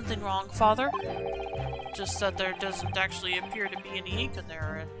 Is something wrong, Father? Just that there doesn't actually appear to be any ink in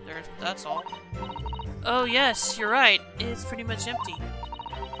there, that's all. Oh yes, you're right. It's pretty much empty.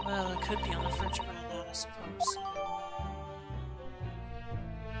 Well, it could be on the fridge around that, I suppose.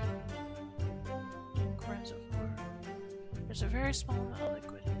 Ink reservoir. There's a very small amount of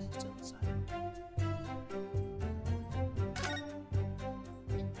liquid still inside.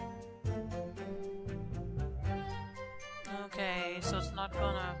 Okay, so it's not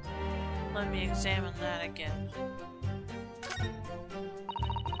gonna let me examine that again.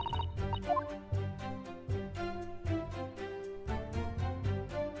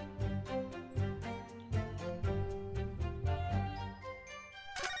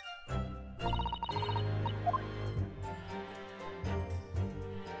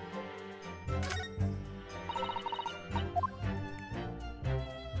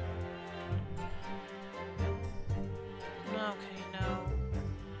 Okay, no.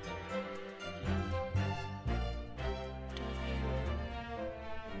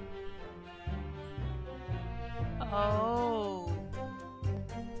 Oh.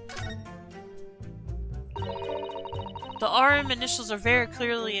 The RM initials are very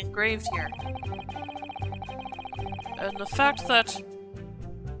clearly engraved here. And the fact that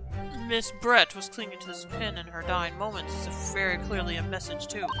Miss Brett was clinging to this pin in her dying moments is very clearly a message,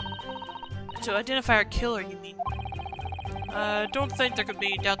 too. To identify our killer, you mean? I don't think there could be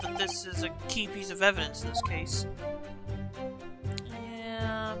any doubt that this is a key piece of evidence in this case.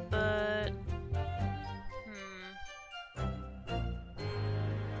 Yeah, but...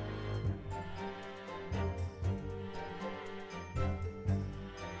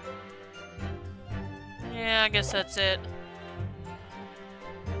 Yeah, I guess that's it.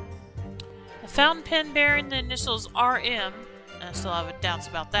 A fountain pen bearing the initials RM, and I still have doubts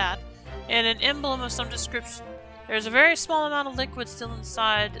about that, and an emblem of some description. There's a very small amount of liquid still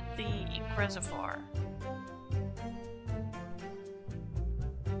inside the ink reservoir.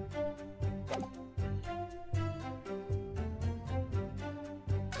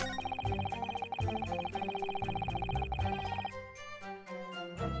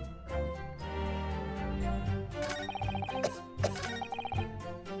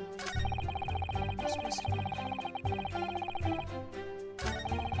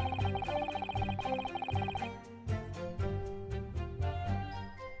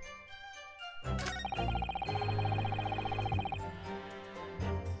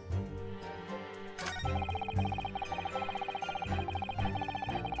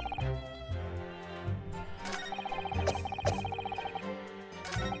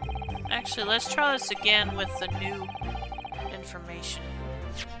 Actually, let's try this again with the new information.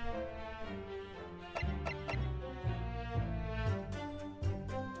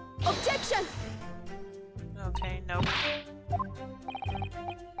 Objection! Okay, nope.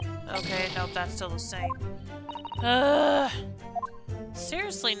 Okay, nope, that's still the same.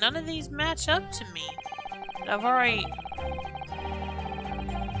 Seriously, none of these match up to me. I've already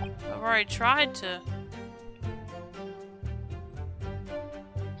tried to...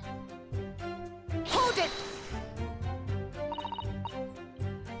 Hold it!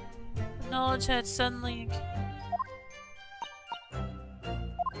 Knowledge had suddenly...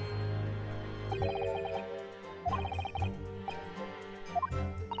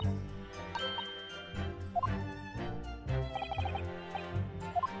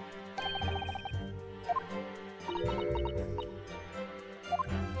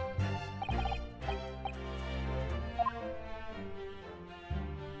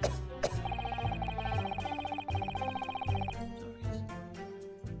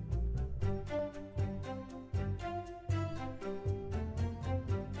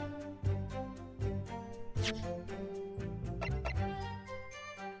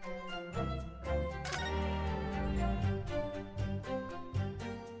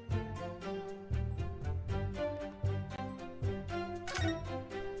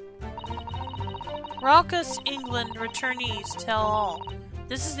 Raucous England returnees tell all.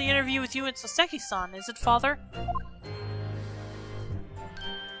 This is the interview with you and Soseki-san, is it, Father?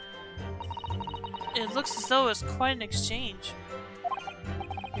 It looks as though it's quite an exchange.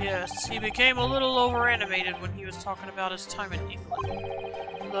 Yes, he became a little over-animated when he was talking about his time in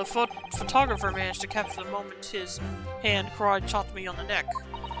England. The photographer managed to capture the moment his hand cried chopped me on the neck.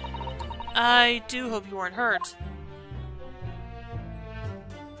 I do hope you weren't hurt.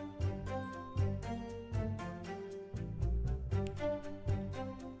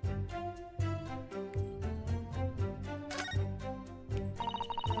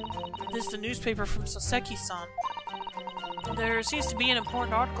 This is the newspaper from Soseki-san. There seems to be an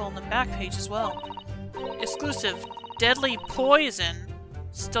important article on the back page as well. Exclusive. Deadly poison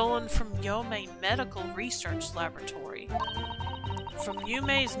stolen from Yomei Medical Research Laboratory. From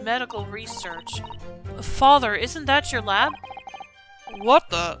Yumei's Medical Research. Father, isn't that your lab? What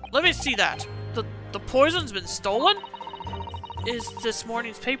the? Let me see that. The poison's been stolen? Is this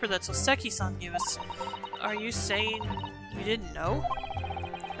morning's paper that Soseki-san gave us. Are you saying you didn't know?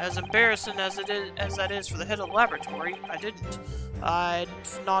 As embarrassing as that is for the head of the laboratory, I didn't. I'd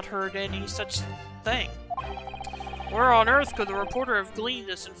not heard any such thing. Where on earth could the reporter have gleaned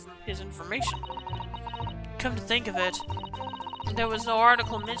his information? Come to think of it, there was no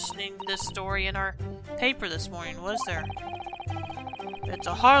article mentioning this story in our paper this morning, was there? It's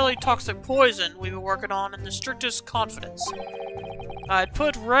a highly toxic poison we've been working on in the strictest confidence. I'd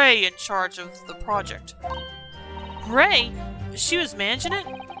put Ray in charge of the project. Ray? She was managing it?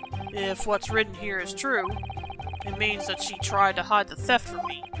 If what's written here is true, it means that she tried to hide the theft from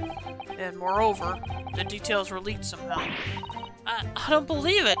me. And moreover, the details were leaked somehow. I don't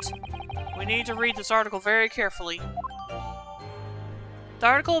believe it! We need to read this article very carefully. The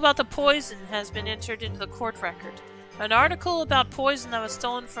article about the poison has been entered into the court record. An article about poison that was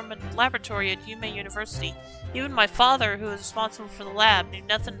stolen from a laboratory at Yume University. Even my father, who was responsible for the lab, knew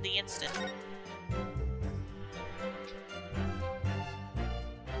nothing of the incident.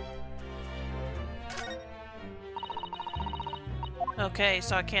 Okay,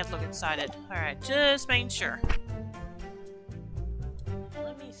 so I can't look inside it. Alright, just making sure.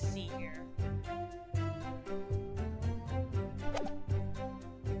 Let me see here.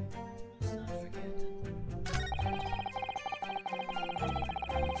 Let's not forget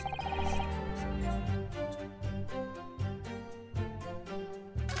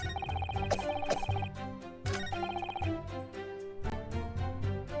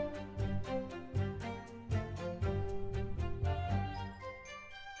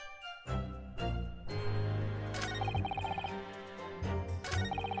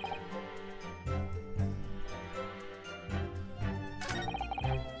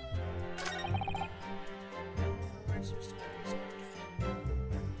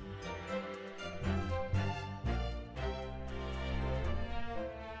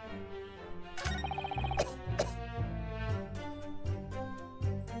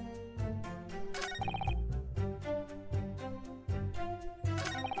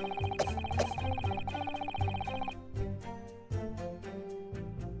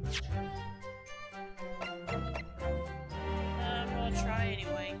try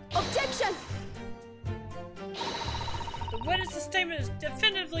anyway. Objection! The witness's statement is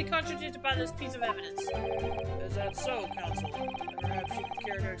definitively contradicted by this piece of evidence. Is that so, counsel? Perhaps you could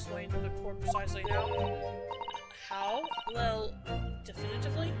care to explain to the court precisely how? How? Well,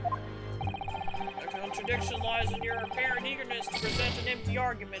 definitively? The contradiction lies in your apparent eagerness to present an empty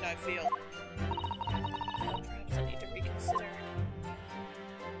argument, I feel. Perhaps I need to reconsider.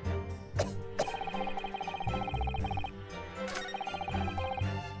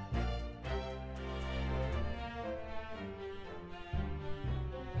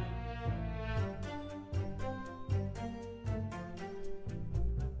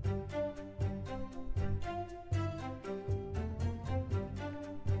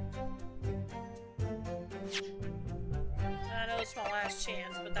 I know it's my last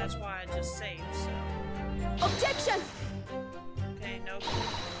chance, but that's why I just saved, so... Objection! Okay, nope.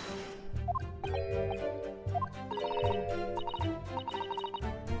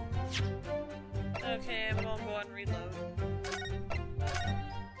 Okay, I'm gonna go ahead and reload.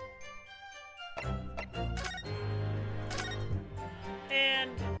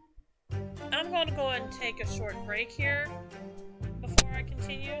 And I'm gonna go ahead and take a short break here before I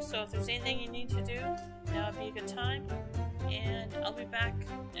continue, so if there's anything you need to do, now would be a good time, and I'll be back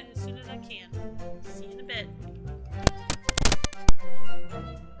as soon as I can. See you in a bit.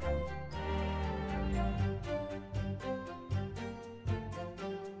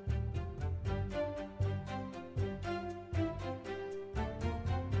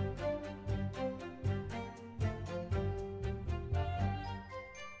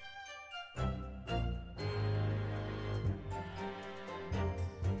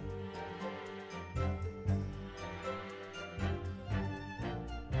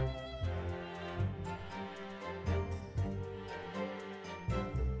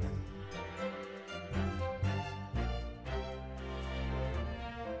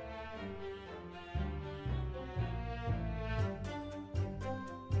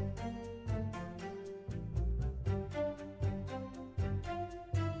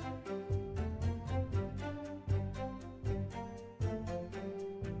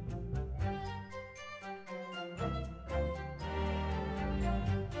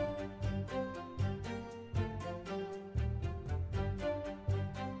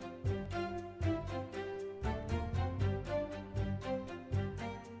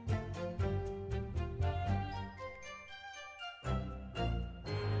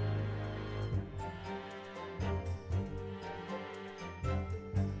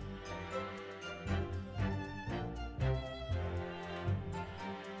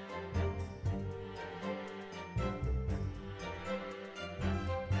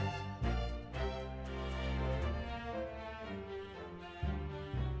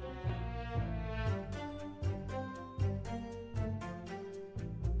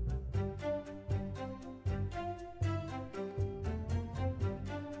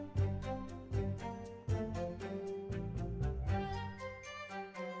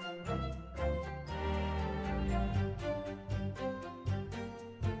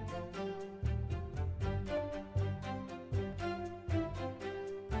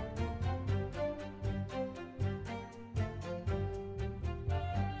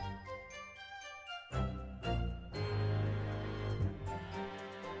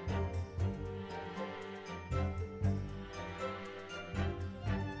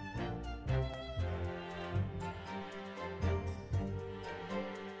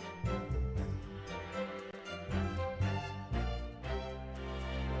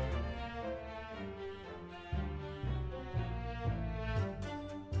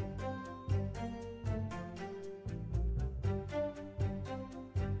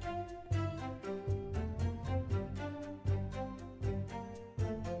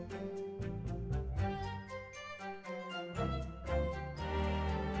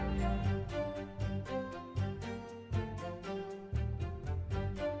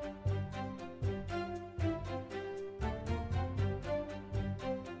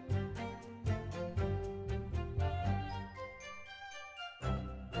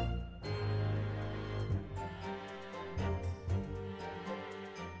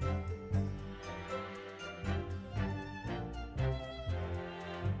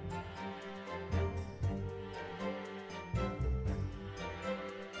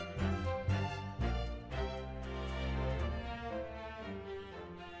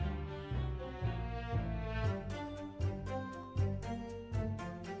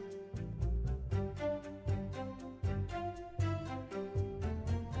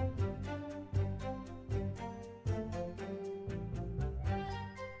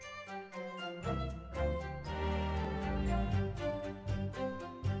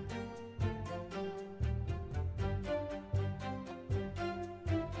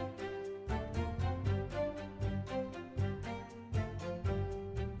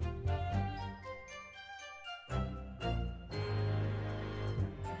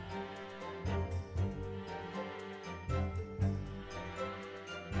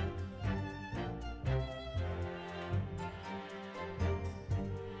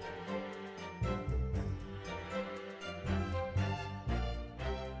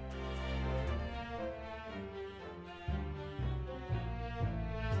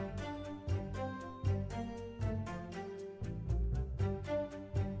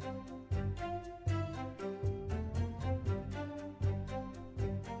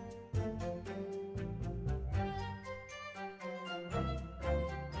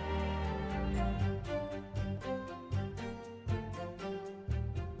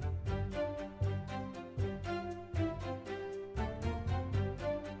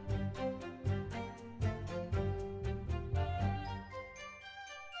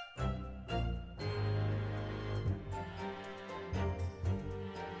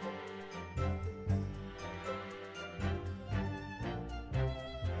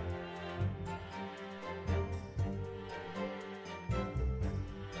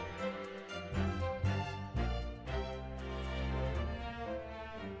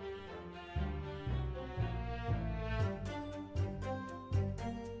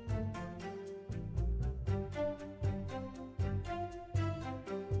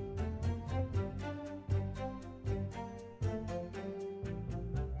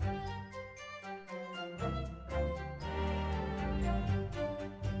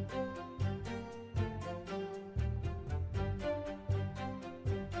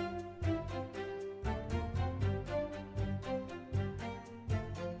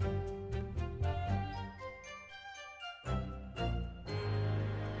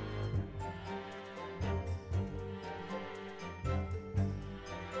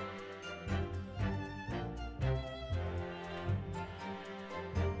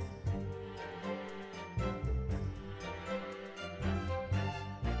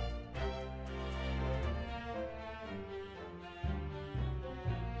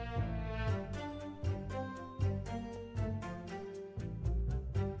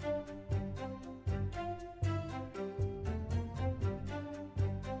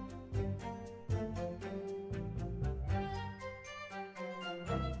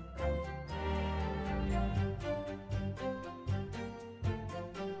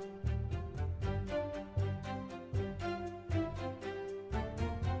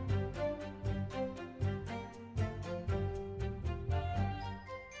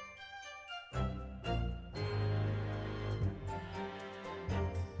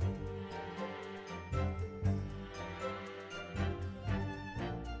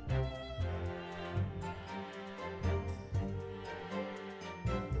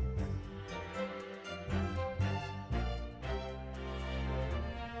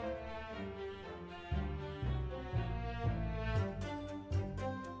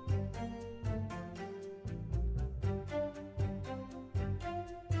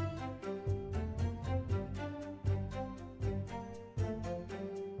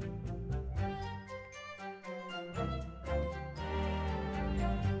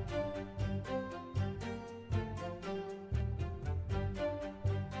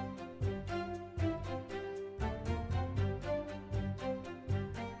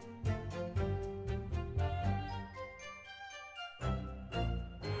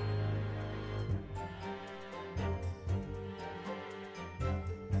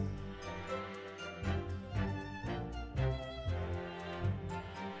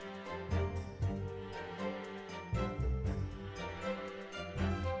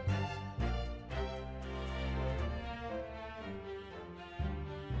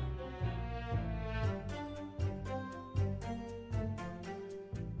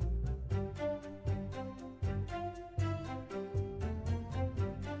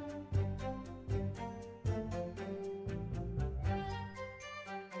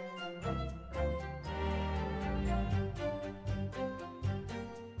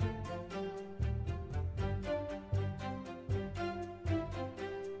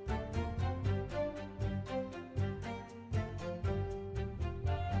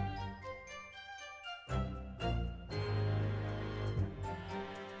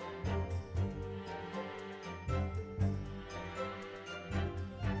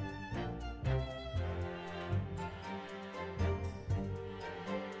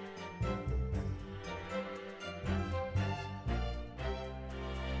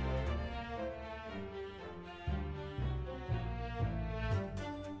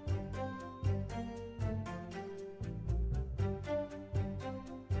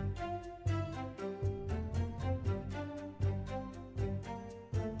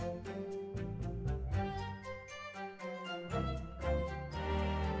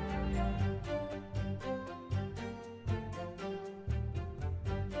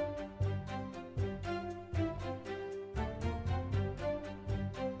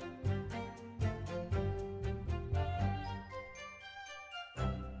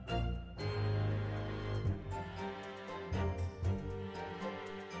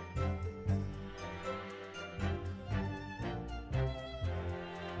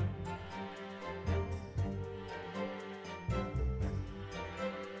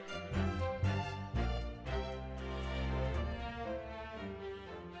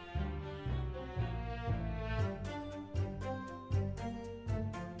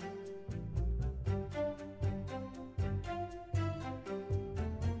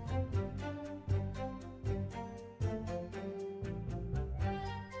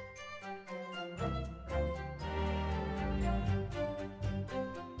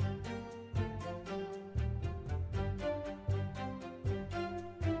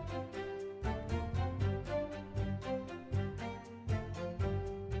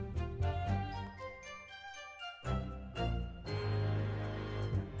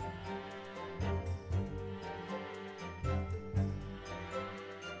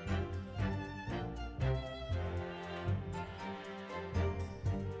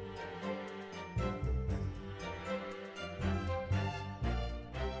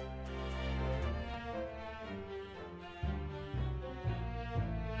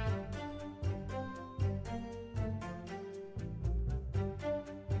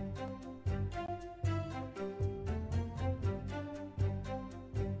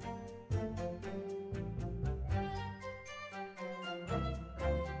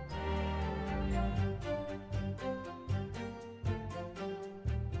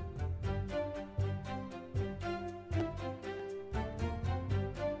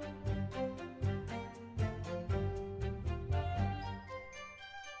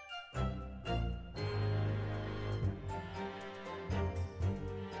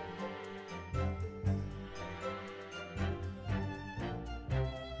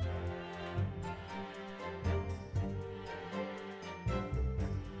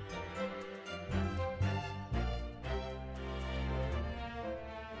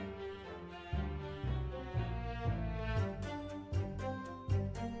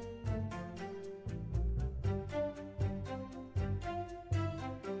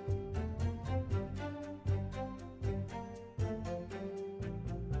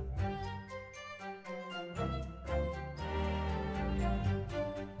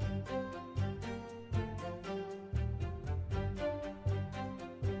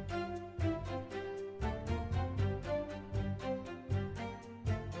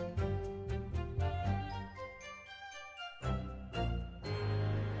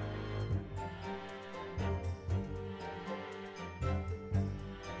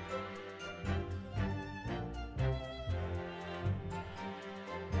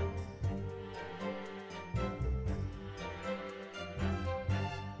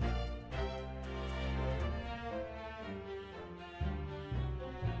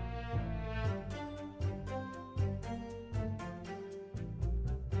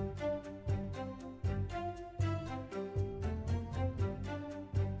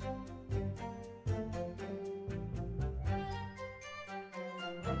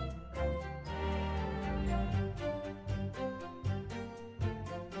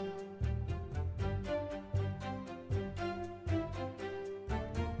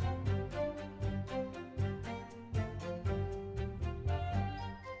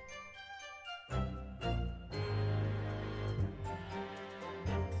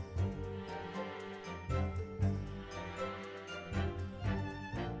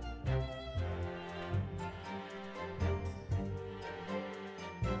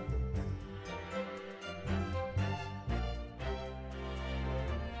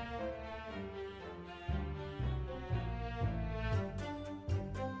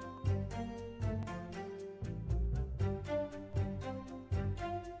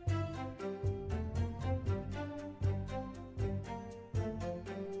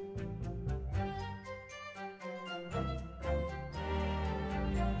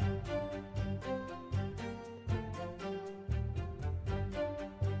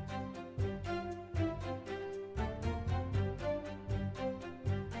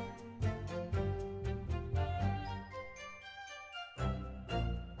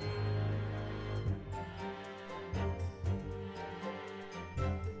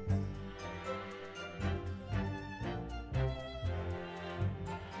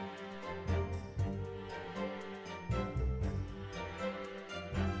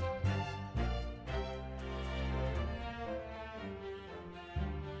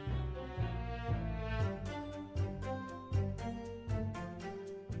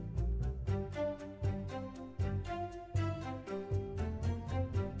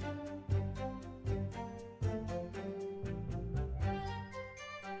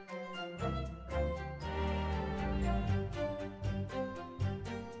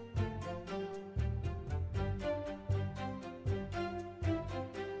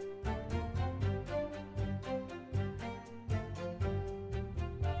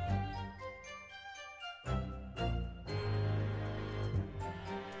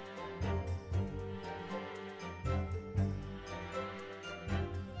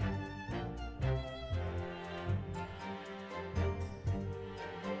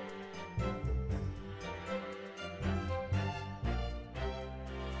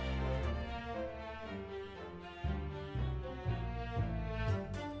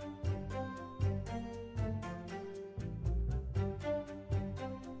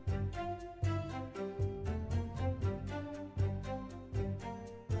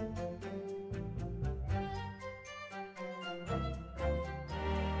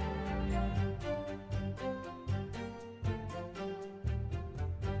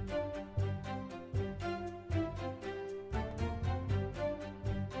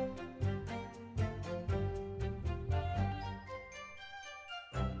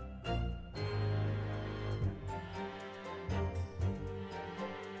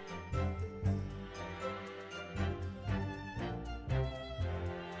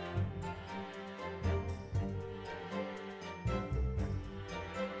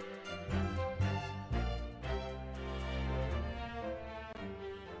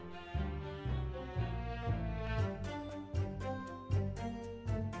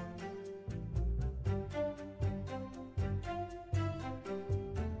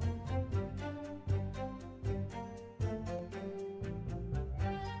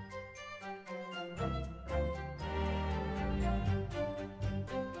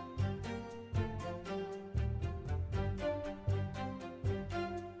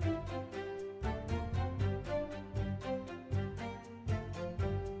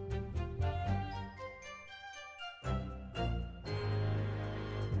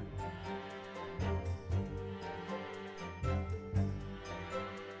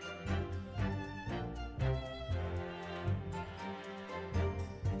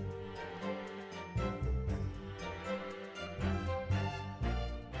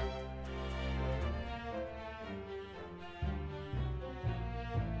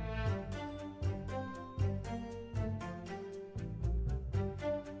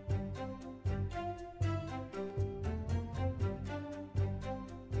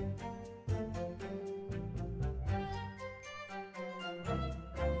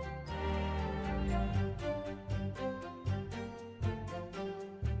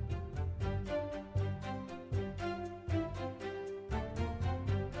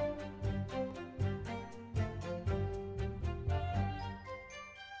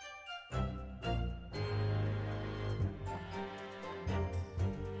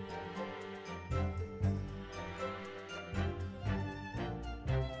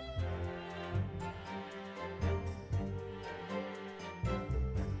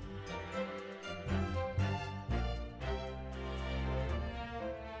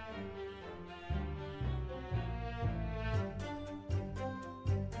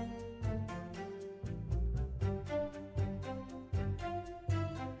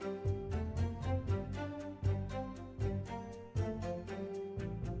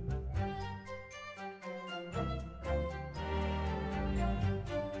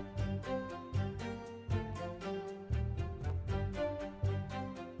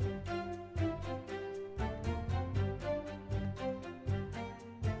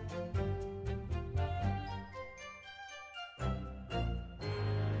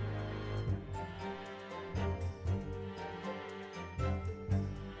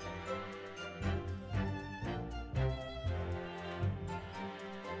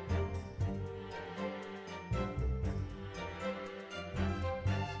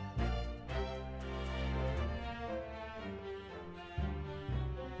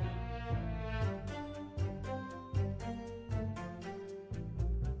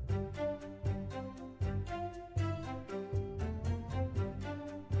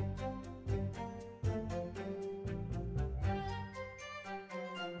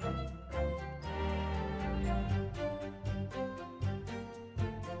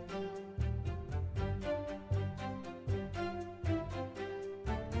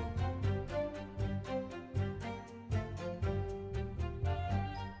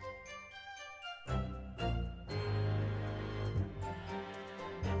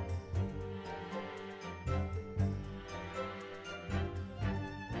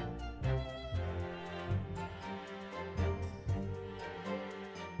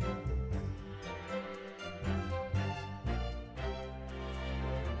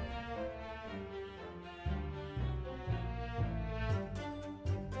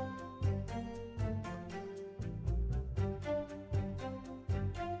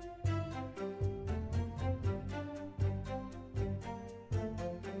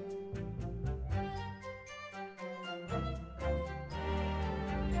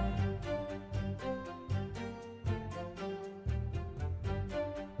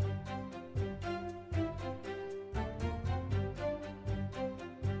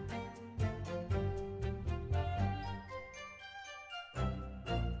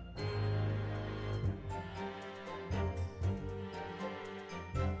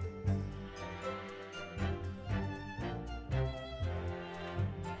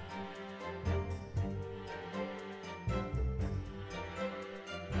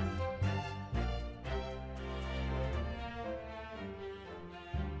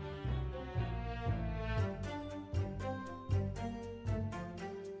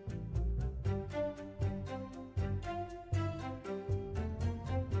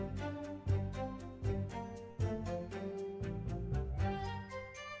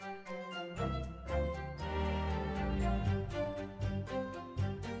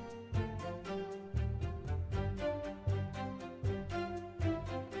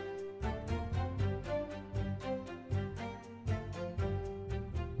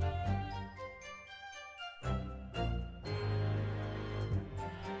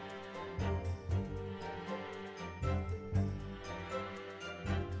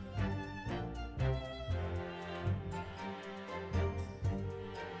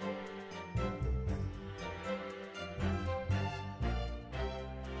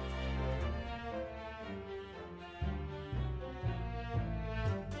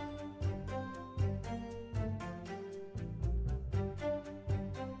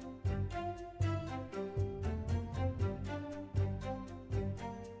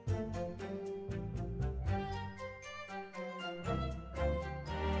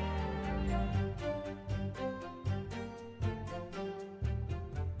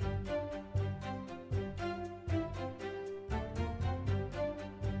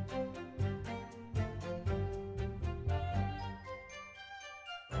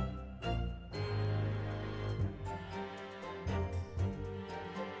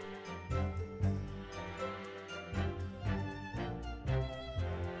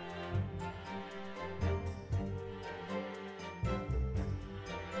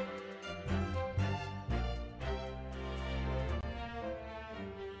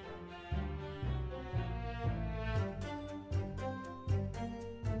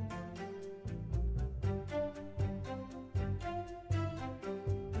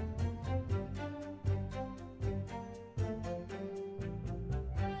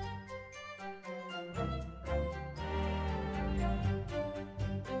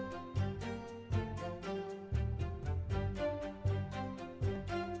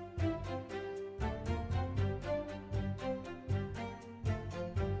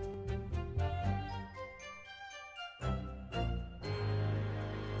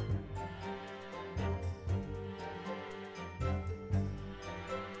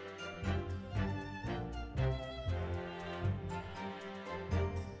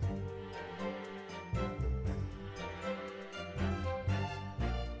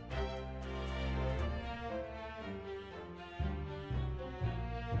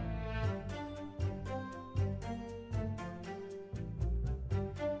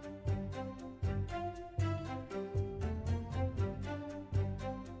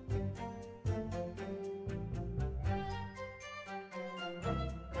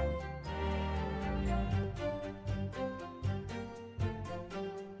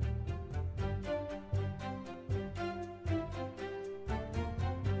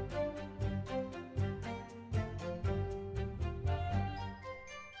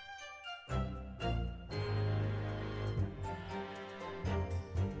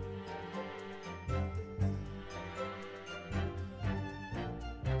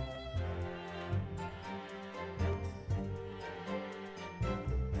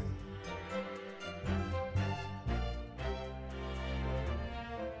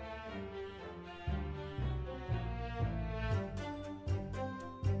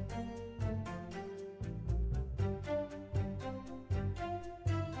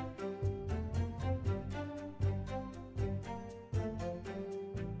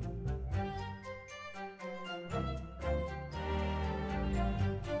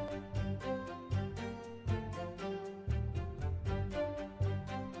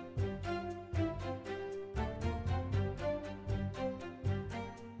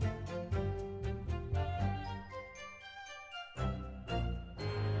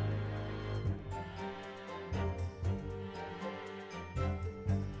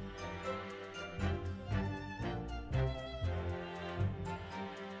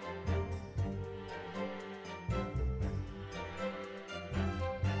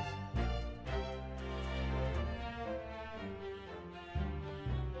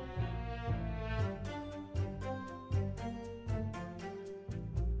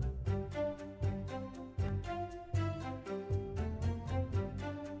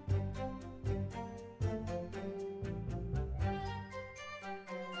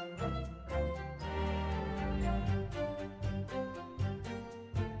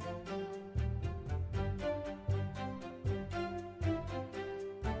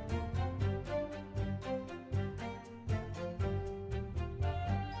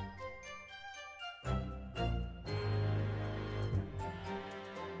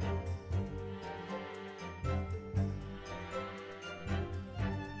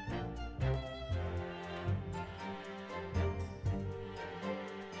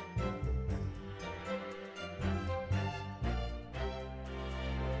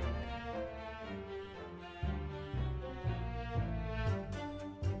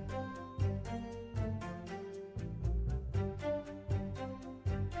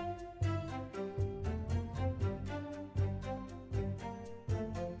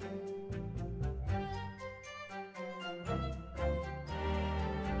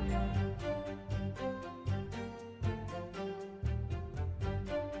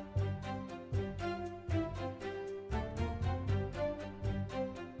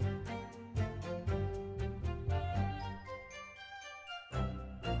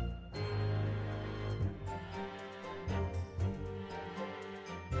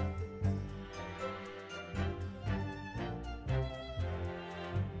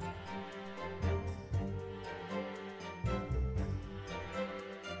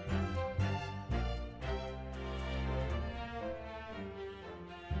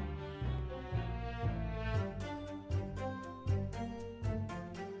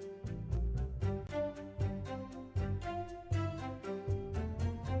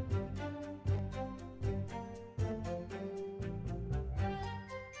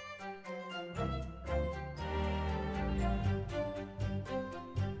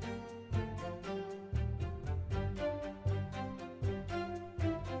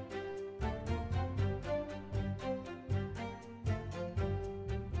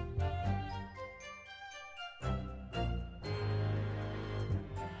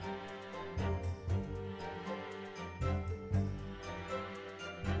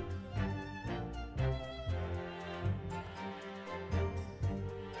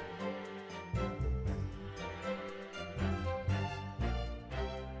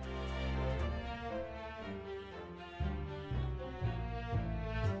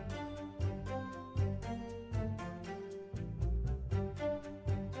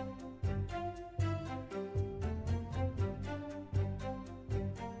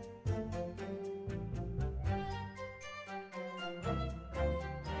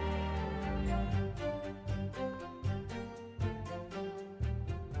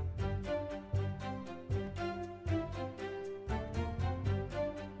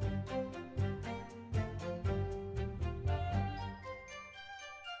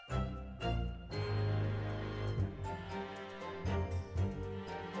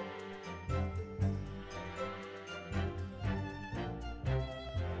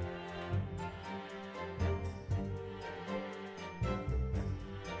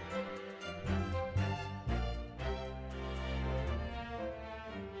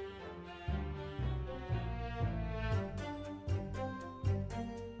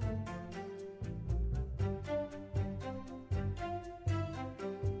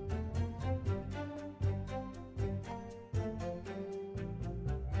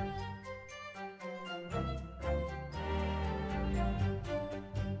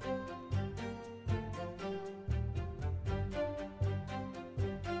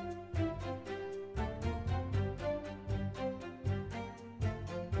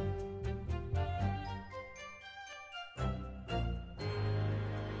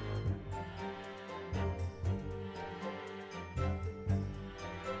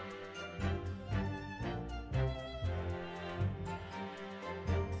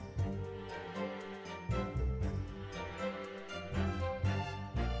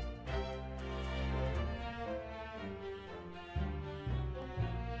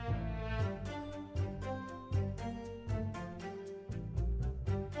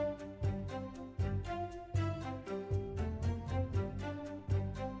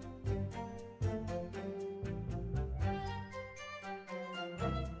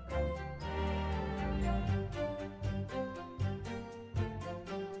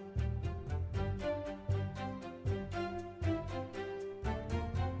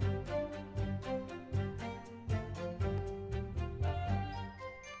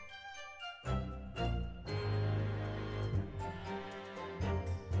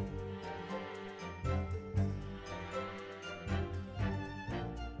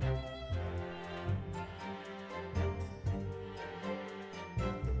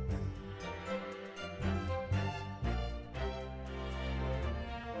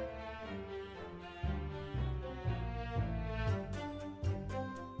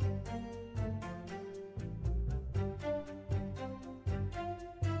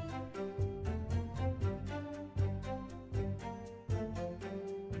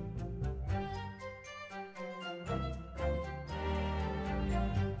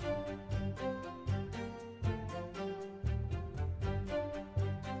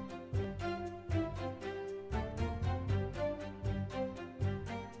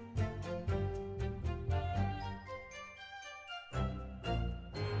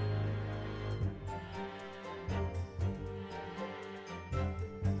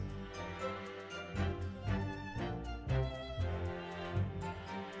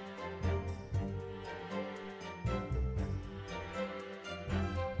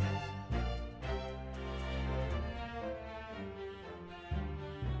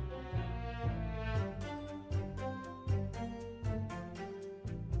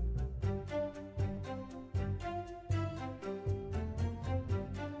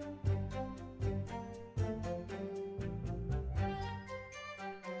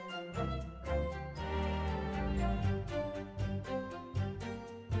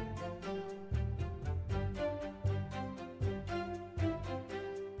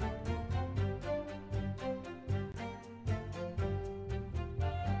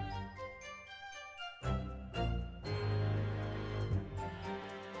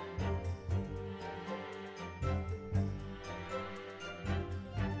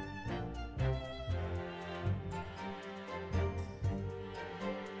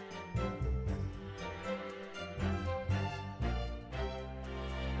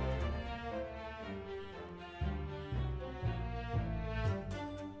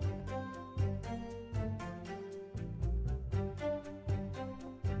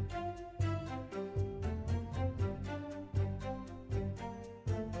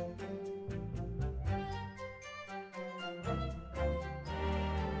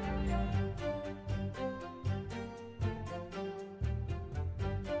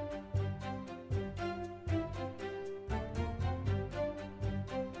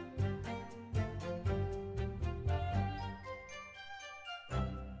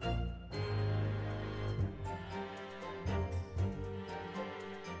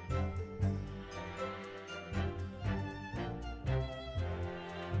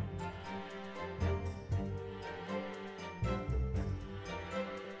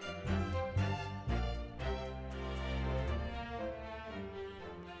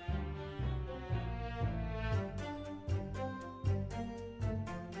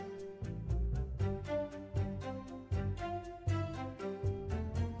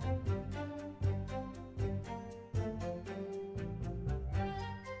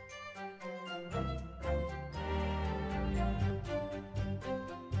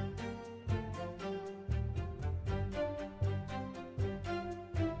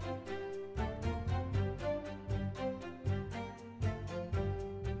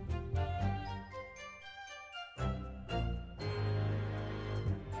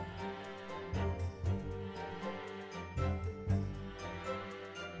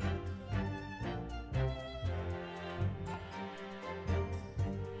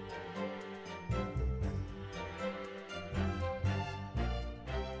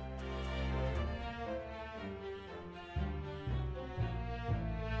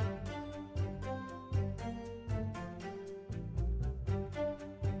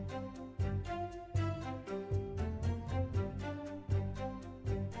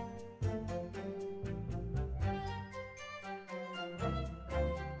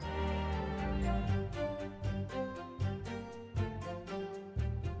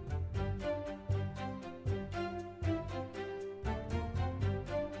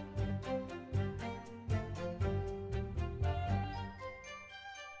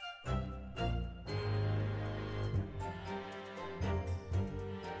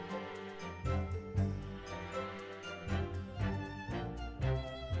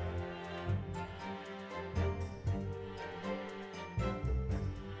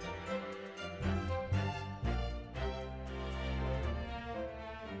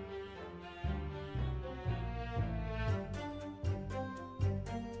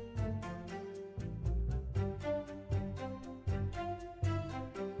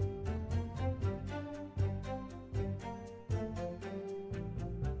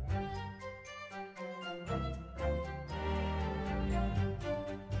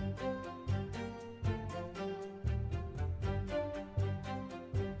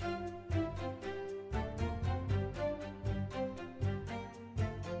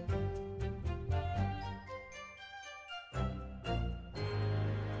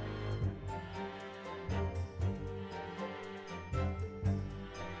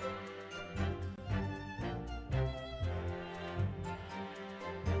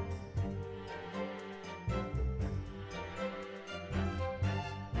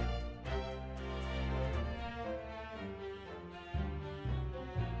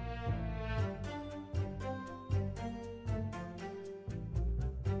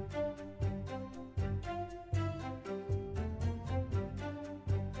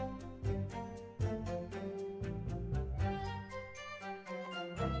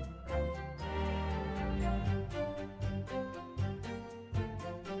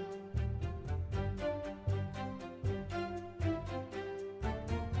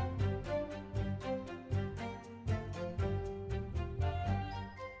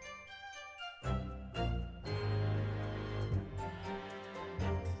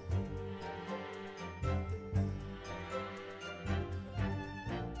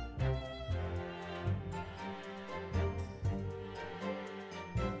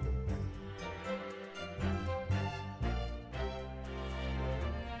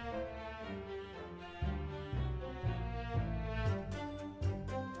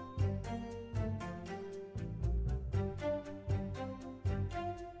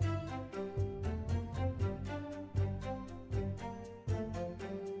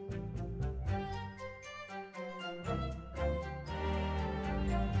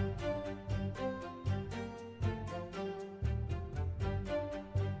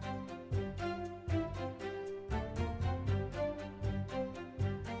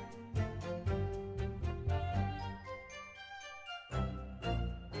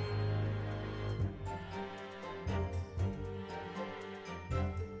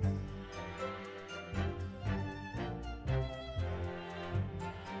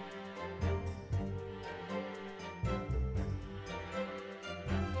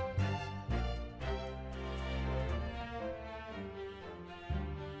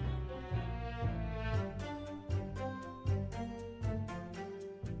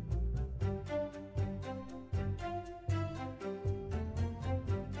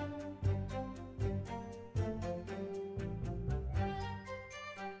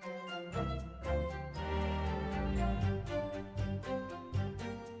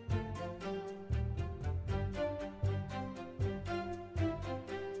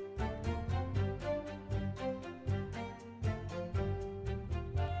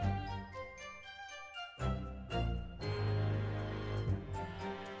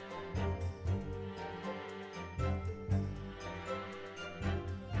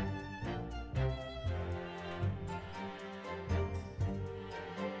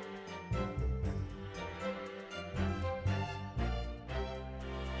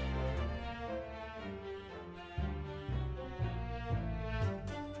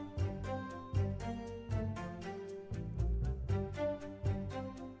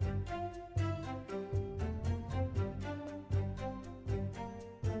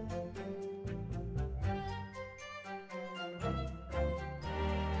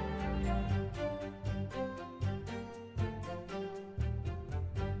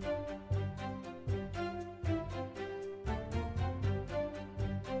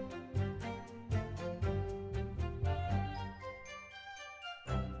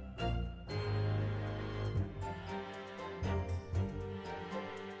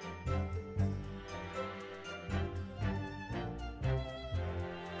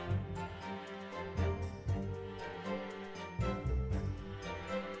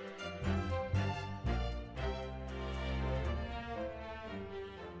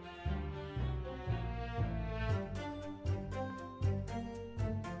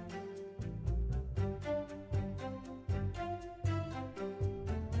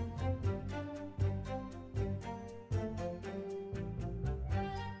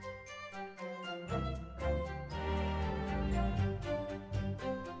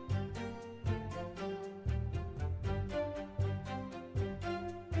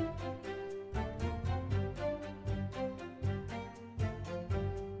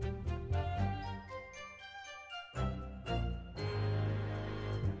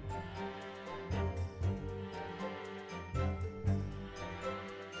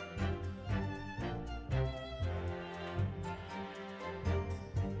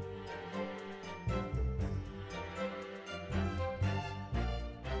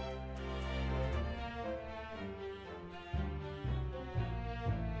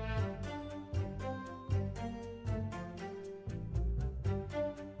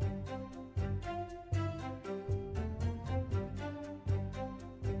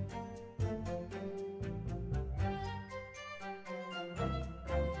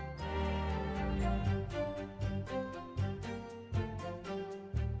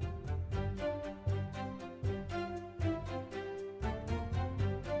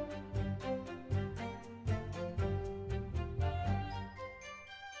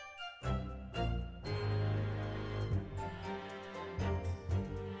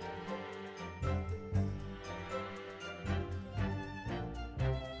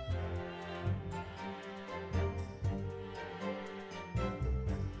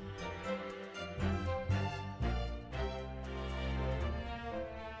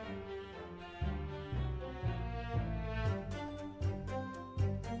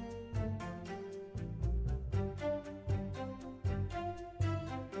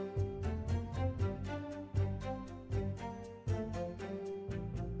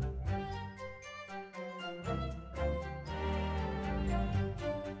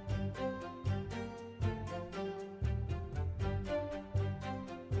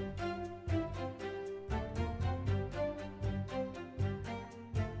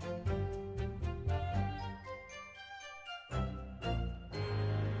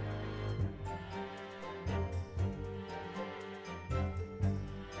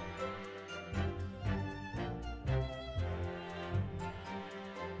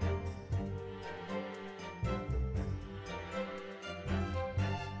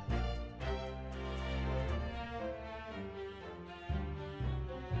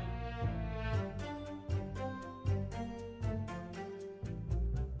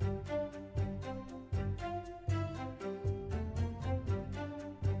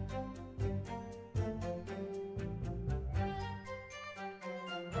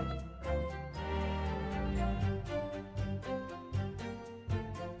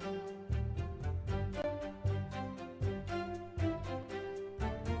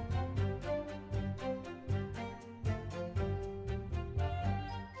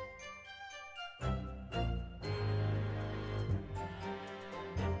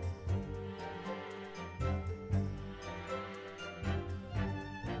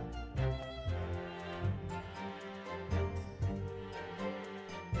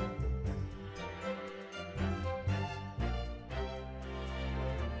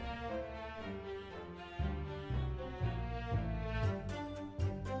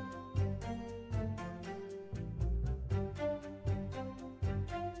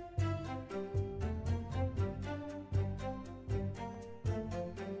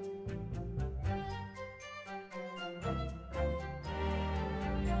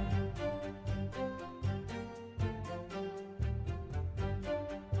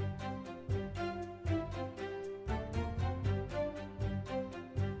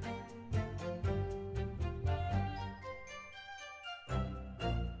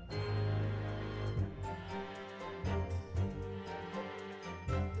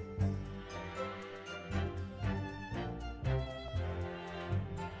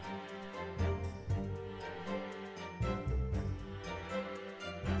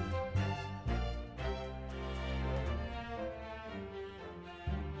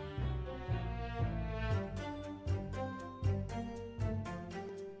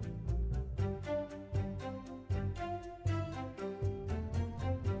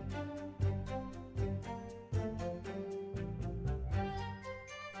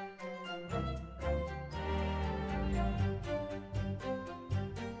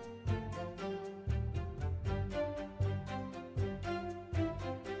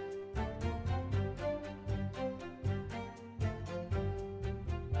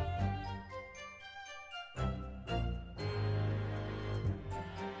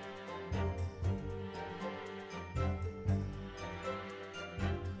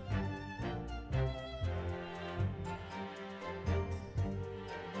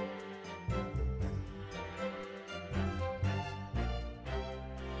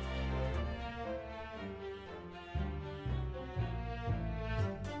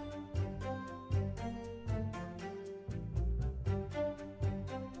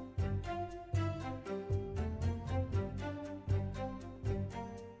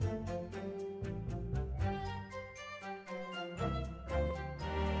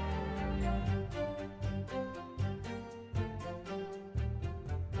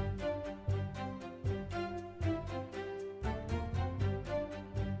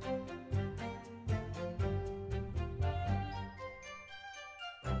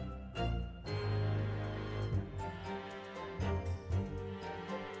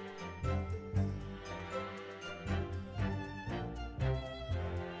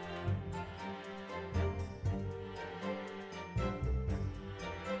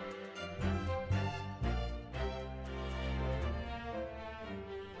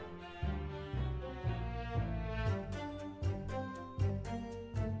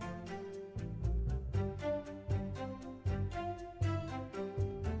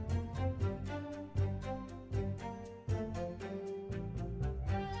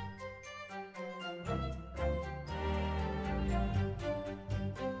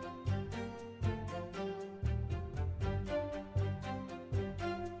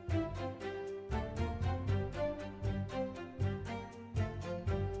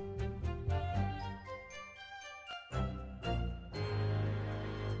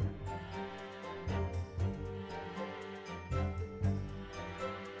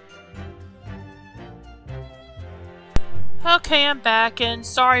 Okay, I'm back, and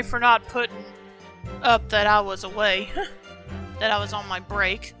sorry for not putting up that I was away. That I was on my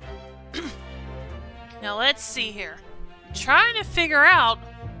break. Now let's see here. I'm trying to figure out...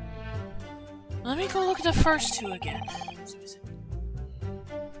 Let me go look at the first two again.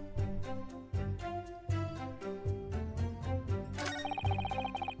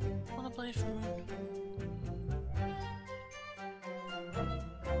 On the blade from moon.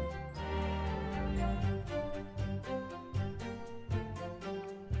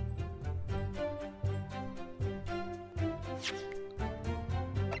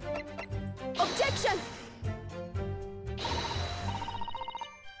 Objection!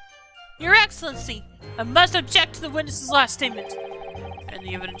 Your Excellency, I must object to the witness's last statement. And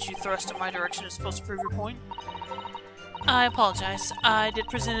the evidence you thrust in my direction is supposed to prove your point? I apologize. I did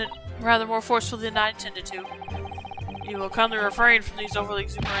present it rather more forcefully than I intended to. You will kindly refrain from these overly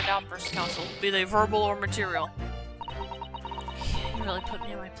exuberant outbursts, Counsel, be they verbal or material. You really put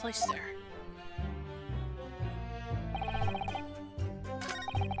me in my place there.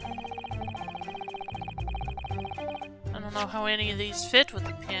 I don't know how any of these fit with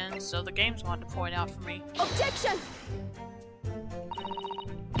the pins, so the game's wanted to point out for me. Objection!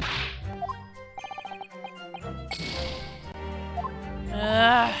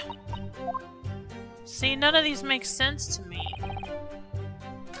 See, none of these make sense to me.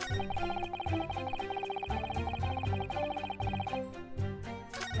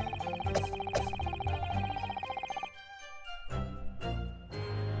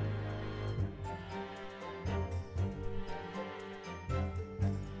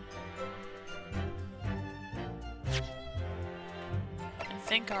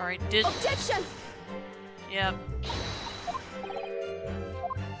 I think I already did. Objection! Yep.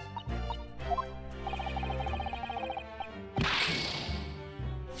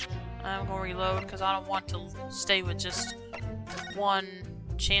 I'm gonna reload because I don't want to stay with just one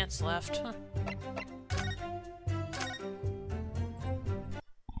chance left.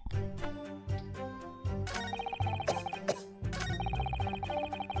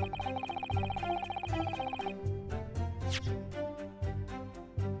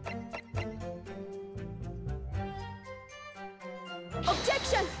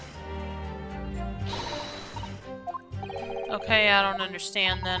 Objection! Okay, I don't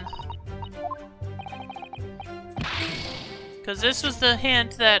understand then. Because this was the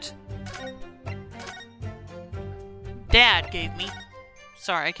hint that Dad gave me.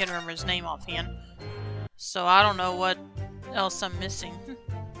 Sorry, I can't remember his name offhand. So I don't know what else I'm missing.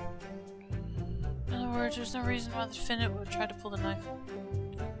 In other words, there's no reason why the defendant would try to pull the knife.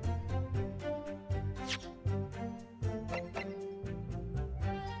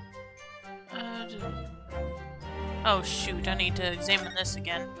 Oh shoot, I need to examine this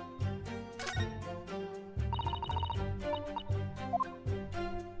again.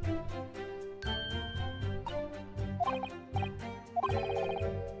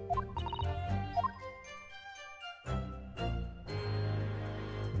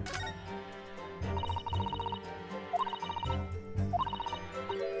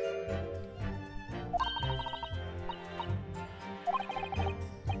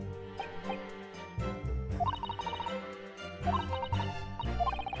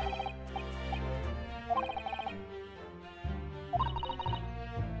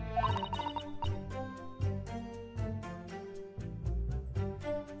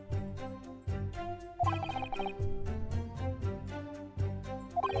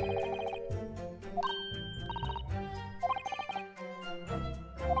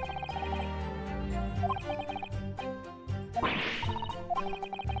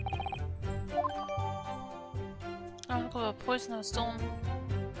 Article of poison that was stolen.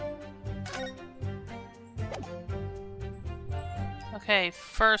 Okay,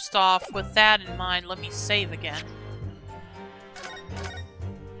 first off, with that in mind, let me save again.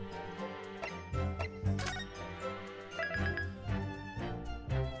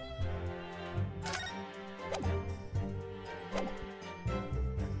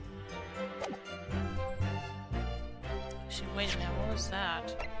 Actually, wait a minute, what was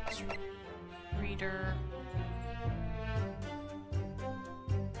that? Reader...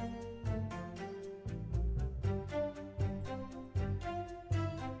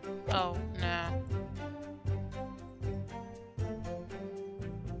 Oh, no.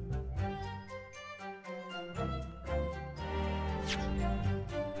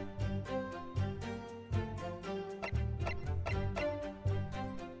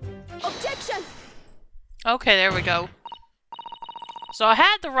 Objection! Okay, there we go. So I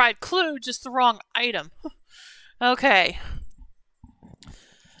had the right clue, just the wrong item. Okay.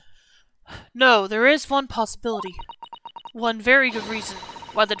 No, there is one possibility. One very good reason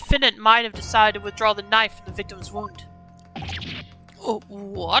why the defendant might have decided to withdraw the knife from the victim's wound. Oh,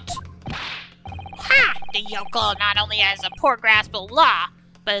 what? Ha! The yokel not only has a poor grasp of law,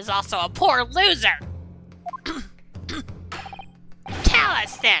 but is also a poor loser. Tell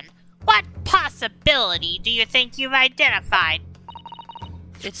us then, what possibility do you think you've identified?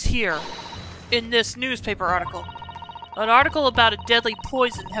 It's here, in this newspaper article. An article about a deadly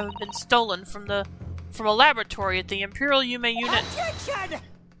poison having been stolen from a laboratory at the Imperial Yume unit. Attention!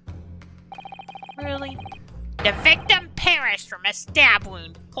 Really? The victim perished from a stab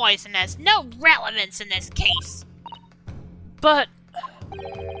wound. Poison has no relevance in this case. But...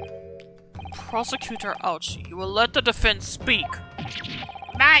 Prosecutor Ouchie, you will let the defense speak.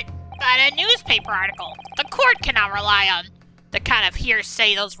 But a newspaper article. The court cannot rely on the kind of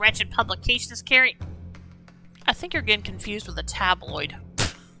hearsay those wretched publications carry. I think you're getting confused with a tabloid.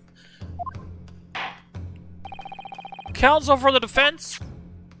 Counsel for the defense?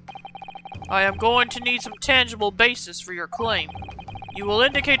 I am going to need some tangible basis for your claim. You will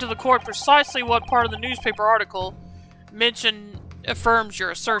indicate to the court precisely what part of the newspaper article mentioned affirms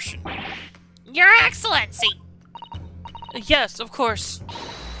your assertion. Your Excellency! Yes, of course.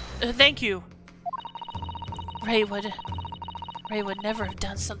 Thank you. Ray would never have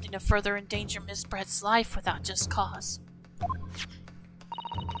done something to further endanger Miss Brett's life without just cause.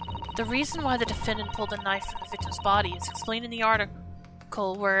 The reason why the defendant pulled the knife from the victim's body is explained in the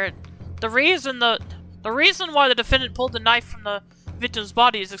article where the reason why the defendant pulled the knife from the victim's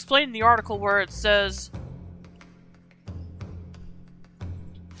body is explained in the article where it says...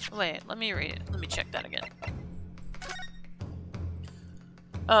 Wait, let me read it. Let me check that again.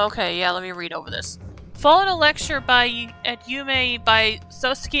 Oh, okay, yeah, let me read over this. Following a lecture at Yume by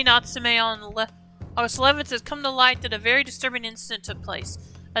Sosuke Natsume on August 11th, it has come to light that a very disturbing incident took place.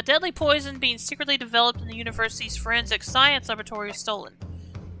 A deadly poison being secretly developed in the university's forensic science laboratory was stolen.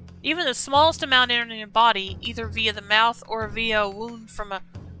 Even the smallest amount entering your body, either via the mouth or via a wound from a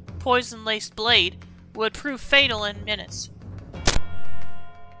poison-laced blade, would prove fatal in minutes.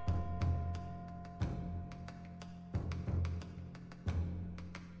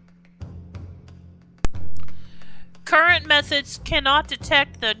 Current methods cannot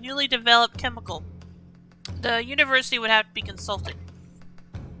detect the newly developed chemical. The university would have to be consulted.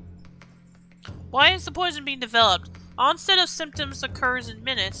 Why is the poison being developed? Onset of symptoms occurs in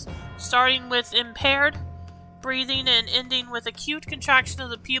minutes, starting with impaired breathing and ending with acute contraction of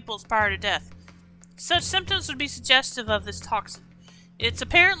the pupils prior to death. Such symptoms would be suggestive of this toxin. It's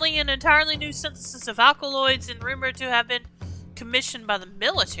apparently an entirely new synthesis of alkaloids and rumored to have been commissioned by the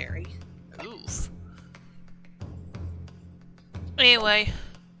military. Oof. Anyway,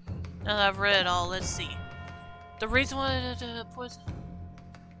 now that I've read it all, let's see. The reason why the poison...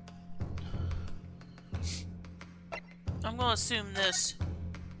 I'm gonna assume this.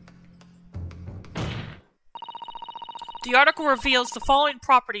 The article reveals the following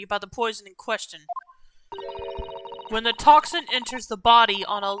property about the poison in question. When the toxin enters the body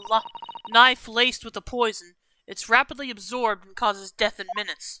on a knife laced with the poison, it's rapidly absorbed and causes death in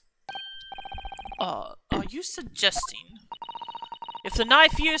minutes. Are you suggesting... If the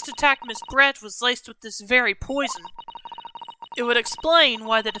knife used to attack Miss Brett was laced with this very poison, it would explain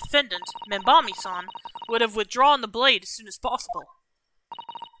why the defendant, Membami-san, would have withdrawn the blade as soon as possible.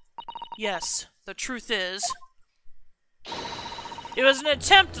 Yes, the truth is... It was an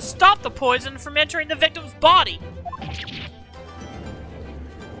attempt to stop the poison from entering the victim's body!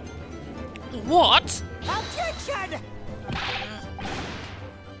 What? Attention!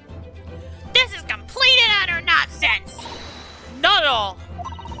 This is complete and utter nonsense! Not at all!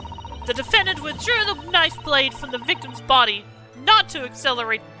 The defendant withdrew the knife blade from the victim's body not to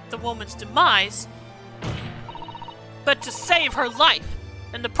accelerate the woman's demise, but to save her life,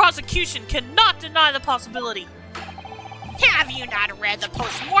 and the prosecution cannot deny the possibility. Have you not read the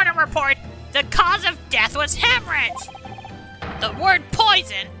post-mortem report? The cause of death was hemorrhage! The word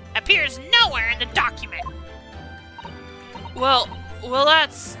poison appears nowhere in the document. Well,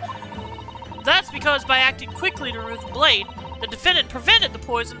 that's because by acting quickly to remove the blade, the defendant prevented the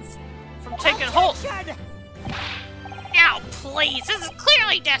poison from taking hold. Now, please, this is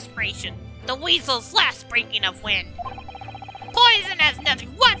clearly desperation. The weasel's last breaking of wind. Poison has nothing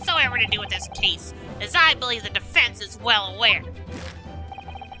whatsoever to do with this case, as I believe the defense is well aware.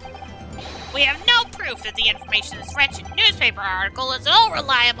 We have no proof that the information in this wretched newspaper article is at all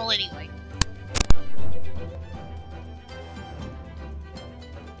reliable anyway.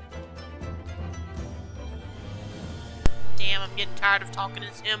 Damn, I'm getting tired of talking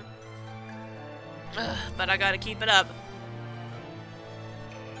as him. But I gotta keep it up.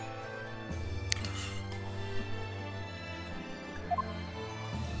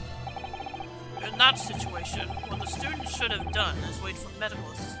 that situation, what the student should have done is wait for medical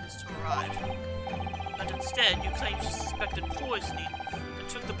assistance to arrive. But instead, you claim she suspected poisoning and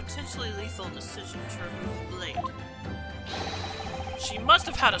took the potentially lethal decision to remove the blade. She must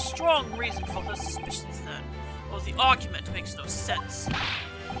have had a strong reason for her suspicions then, or the argument makes no sense.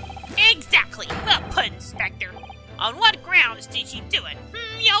 Exactly! Well put, Inspector. On what grounds did she do it,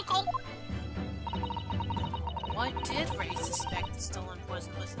 yokel? Why did Ray suspect the stolen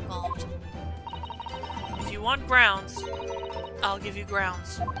poison was involved? If you want grounds, I'll give you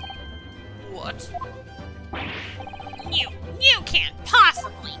grounds. What? You can't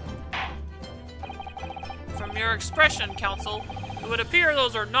possibly. From your expression, Counsel, it would appear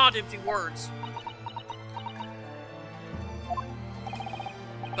those are not empty words.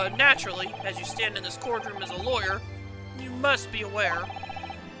 But naturally, as you stand in this courtroom as a lawyer, you must be aware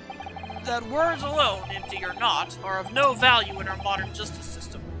that words alone, empty or not, are of no value in our modern justice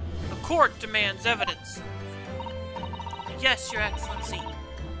system. The court demands evidence. Yes, Your Excellency.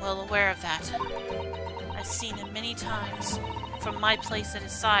 Well aware of that. I've seen him many times, from my place at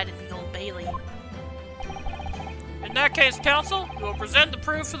his side in the Old Bailey. In that case, Counsel, you will present the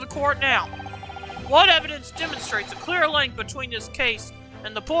proof to the court now. What evidence demonstrates a clear link between this case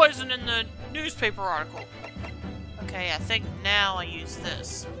and the poison in the newspaper article? Okay, I think now I use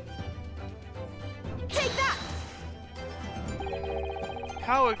this. Take that!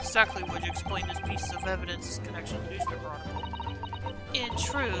 How exactly would you explain this piece of evidence's connection to the newspaper article? In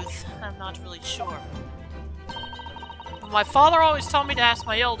truth, I'm not really sure. My father always told me to ask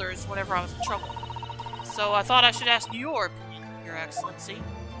my elders whenever I was in trouble. So I thought I should ask your opinion, Your Excellency.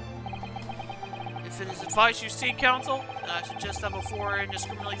 If it is advice you seek, Counsel, then I suggest that before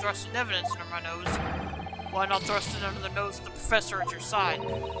indiscriminately thrusting evidence under my nose, why not thrust it under the nose of the professor at your side?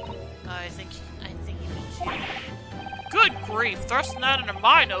 I think he means you. Good grief, thrusting that under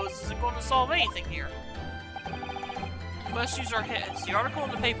my nose isn't going to solve anything here. We must use our heads. The article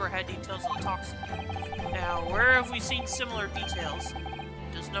in the paper had details of the toxin. Now, where have we seen similar details?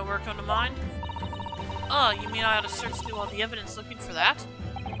 Does nowhere come to mind? Oh, you mean I ought to search through all the evidence looking for that?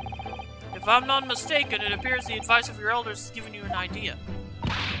 If I'm not mistaken, it appears the advice of your elders has given you an idea.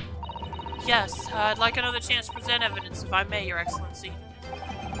 Yes, I'd like another chance to present evidence, if I may, Your Excellency.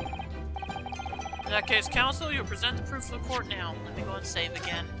 In that case, Counsel, you'll present the proof to the court now. Let me go and save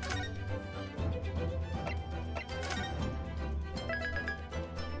again.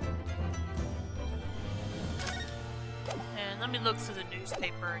 And let me look through the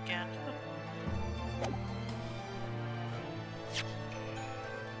newspaper again.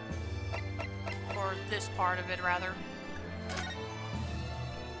 Or this part of it, rather.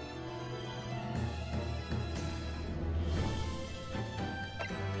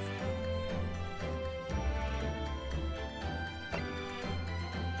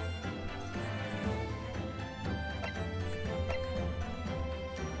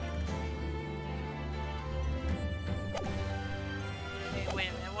 Okay, wait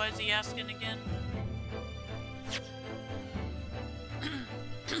a minute, what is he asking again?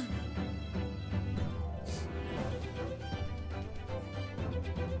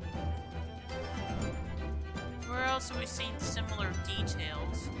 Where else have we seen similar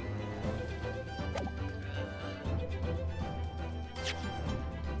details?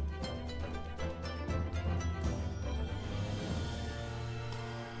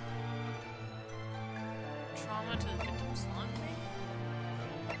 Trauma to the victim's lung, maybe?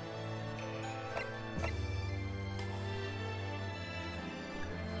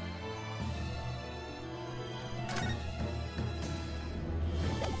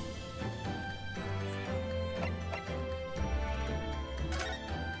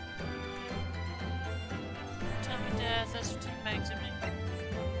 Ascertained by examining.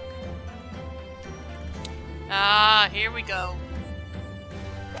 Ah, here we go.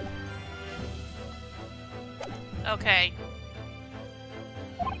 Okay.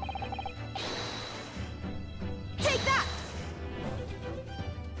 Take that!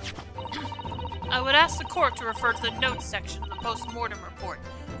 I would ask the court to refer to the notes section of the post-mortem report,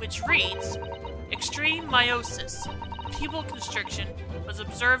 which reads, extreme meiosis, pupil constriction, was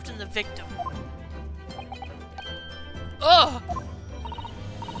observed in the victim. Ugh!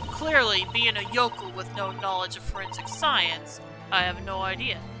 Clearly, being a yokel with no knowledge of forensic science, I have no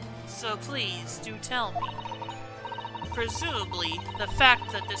idea. So please, do tell me. Presumably, the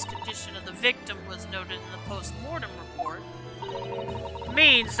fact that this condition of the victim was noted in the post-mortem report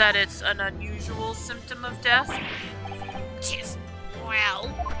means that it's an unusual symptom of death? Tis, well...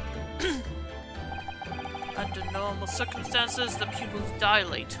 Under normal circumstances, the pupils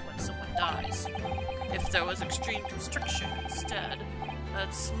dilate when someone dies. If there was extreme constriction instead,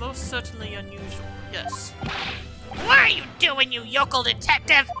 That's most certainly unusual, yes. What are you doing, you yokel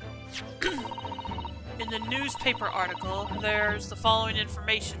detective? In the newspaper article, there's the following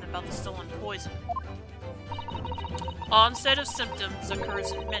information about the stolen poison. Onset of symptoms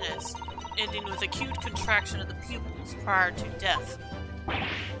occurs in minutes, ending with acute contraction of the pupils prior to death.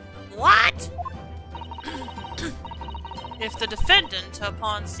 What? If the defendant,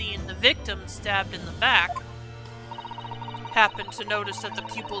 upon seeing the victim stabbed in the back, happened to notice that the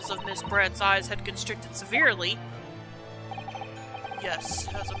pupils of Miss Brett's eyes had constricted severely, yes,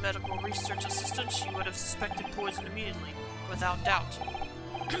 as a medical research assistant, she would have suspected poison immediately, without doubt.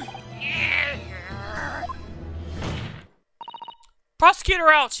 Prosecutor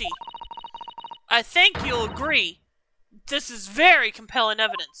Alchi, I think you'll agree, this is very compelling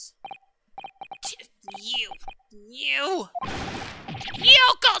evidence. You yokel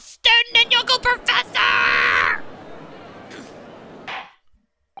student and yokel professor!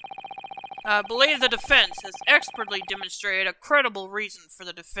 I believe the defense has expertly demonstrated a credible reason for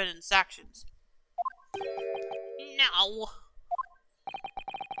the defendant's actions. No.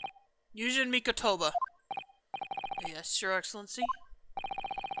 Yujin Mikotoba. Yes, Your Excellency.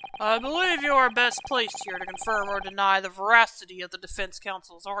 I believe you are best placed here to confirm or deny the veracity of the defense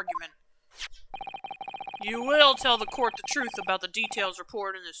counsel's argument. You will tell the court the truth about the details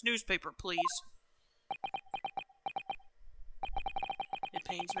reported in this newspaper, please. It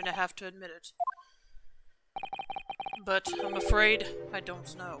pains me to have to admit it. But I'm afraid I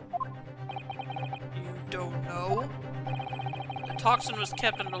don't know. You don't know? The toxin was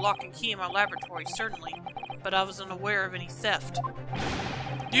kept under lock and key in my laboratory, certainly, but I was unaware of any theft.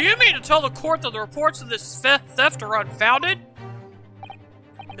 Do you mean to tell the court that the reports of this theft are unfounded?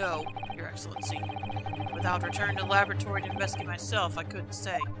 No, Your Excellency. Without returning to the laboratory to investigate myself, I couldn't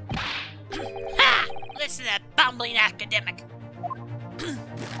say. Ha! Listen to that bumbling academic.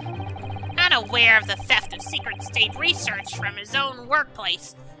 Unaware of the theft of secret state research from his own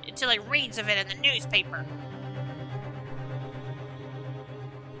workplace until he reads of it in the newspaper.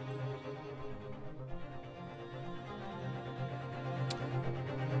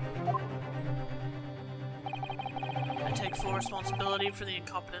 I take full responsibility for the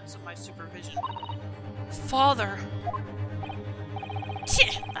incompetence of my supervision. Father!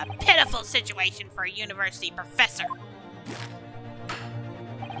 A pitiful situation for a university professor.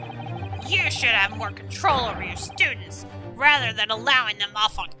 You should have more control over your students, rather than allowing them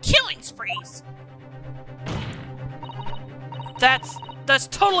off on killing sprees. That's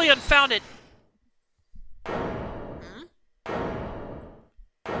totally unfounded.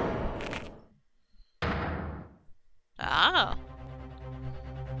 Ah.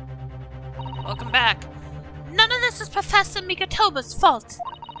 Welcome back. None of this is Professor Mikotoba's fault.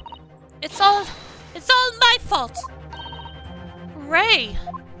 It's all my fault. Ray.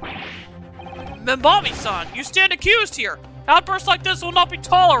 Mbami-san, you stand accused here. Outbursts like this will not be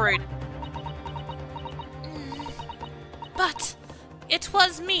tolerated. But it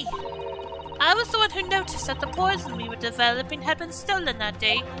was me. I was the one who noticed that the poison we were developing had been stolen that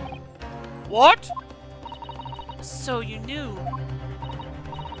day. What? So you knew.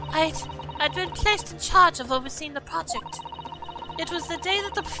 I'd been placed in charge of overseeing the project. It was the day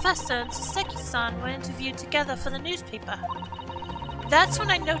that the professor and Saseki-san were interviewed together for the newspaper. That's when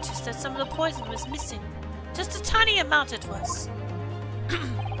I noticed that some of the poison was missing. Just a tiny amount it was.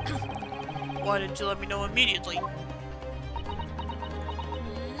 Why didn't you let me know immediately?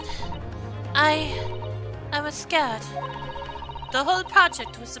 I was scared. The whole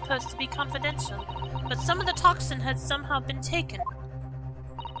project was supposed to be confidential, but some of the toxin had somehow been taken.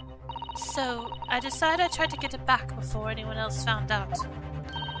 So, I decided I'd try to get it back before anyone else found out.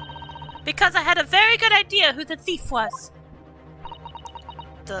 Because I had a very good idea who the thief was.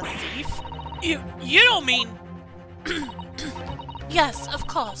 The thief? You don't mean... Yes, of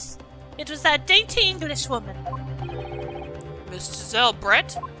course. It was that dainty English woman. Miss Giselle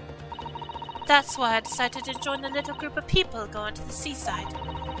Brett? That's why I decided to join the little group of people going to the seaside.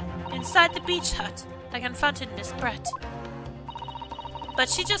 Inside the beach hut, I confronted Miss Brett. But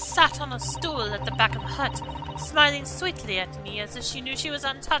she just sat on a stool at the back of the hut, smiling sweetly at me as if she knew she was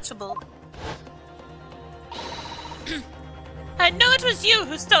untouchable. I know it was you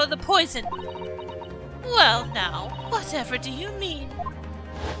who stole the poison. Well now, whatever do you mean?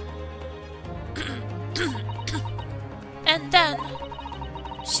 And then,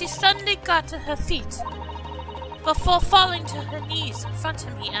 she suddenly got to her feet, before falling to her knees in front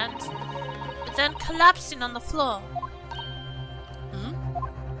of me and then collapsing on the floor.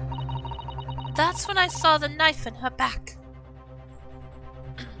 That's when I saw the knife in her back.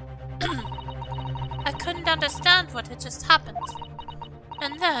 I couldn't understand what had just happened.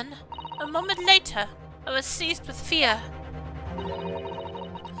 And then, a moment later, I was seized with fear.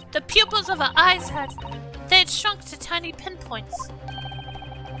 The pupils of her eyes they had shrunk to tiny pinpoints.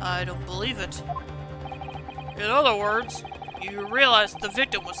 I don't believe it. In other words, you realized the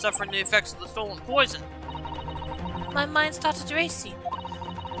victim was suffering the effects of the stolen poison. My mind started racing.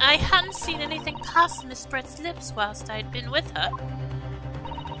 I hadn't seen anything past Miss Brett's lips whilst I had been with her,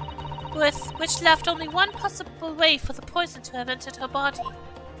 which left only one possible way for the poison to have entered her body.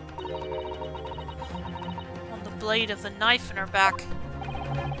 On the blade of the knife in her back.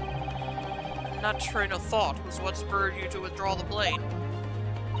 And that train of thought was what spurred you to withdraw the blade.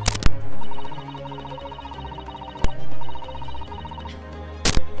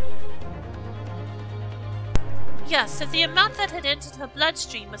 Yes, if the amount that had entered her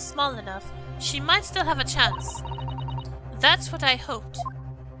bloodstream was small enough, she might still have a chance. That's what I hoped.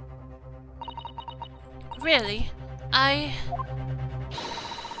 Really, I'm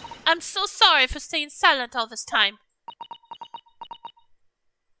so sorry for staying silent all this time.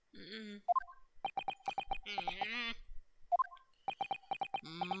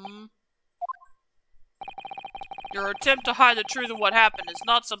 Your attempt to hide the truth of what happened is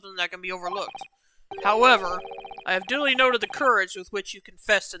not something that can be overlooked. However, I have duly noted the courage with which you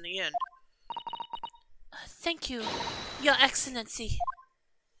confessed in the end. Thank you, Your Excellency.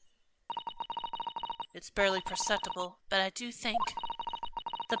 It's barely perceptible, But I do think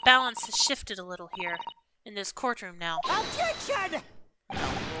the balance has shifted a little here, in this courtroom now. Objection!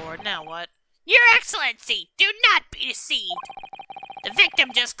 oh Lord, now what? Your Excellency, do not be deceived. The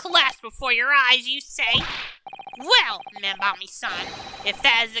victim just collapsed before your eyes, you say? Well, Membami-san, if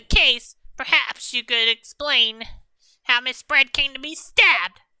that is the case, perhaps you could explain how Miss Bread came to be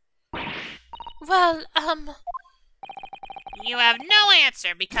stabbed. Well, You have no answer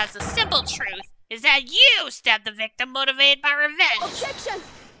because the simple truth is that you stabbed the victim motivated by revenge. Objection!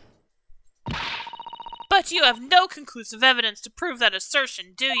 But you have no conclusive evidence to prove that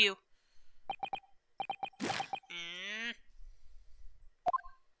assertion, do you?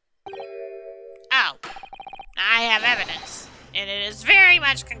 Oh, I have evidence, and it is very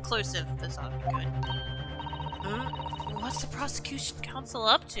much conclusive. This ought to be good. what's the prosecution counsel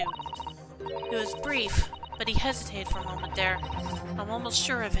up to? It was brief, but he hesitated for a moment there. I'm almost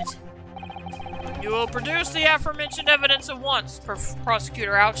sure of it. You will produce the aforementioned evidence at once,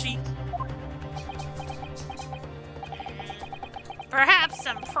 Prosecutor Ouchie. Perhaps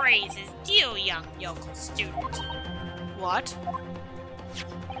some praise is due, young yokel student. What?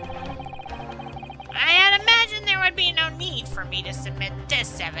 I had imagined there would be no need for me to submit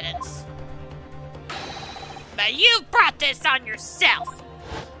this evidence. But you've brought this on yourself.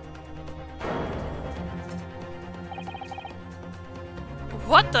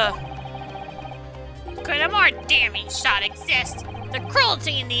 What the? Could a more damning shot exist? The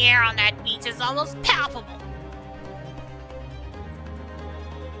cruelty in the air on that beach is almost palpable.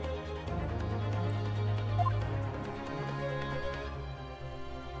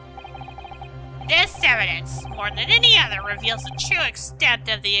 This evidence, more than any other, reveals the true extent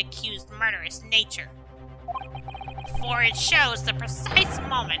of the accused's murderous nature. For it shows the precise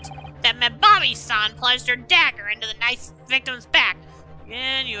moment that Mebami-san plunged her dagger into the nice victim's back.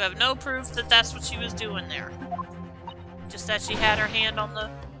 Again, you have no proof that that's what she was doing there. Just that she had her hand on the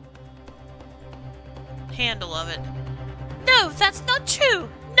handle of it. No, that's not true!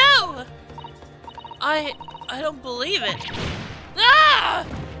 No! I don't believe it. Ah!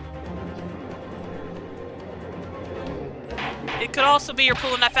 It could also be you're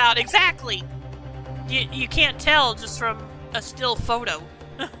pulling that out. Exactly! You can't tell just from a still photo.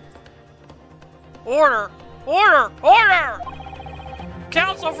 Order! Order! Order!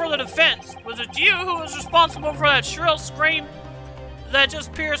 Counsel for the defense, was it you who was responsible for that shrill scream that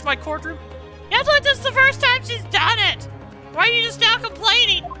just pierced my courtroom? It's like this the first time she's done it! Why are you just now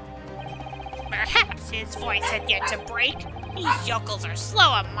complaining? Perhaps his voice had yet to break. These yokels are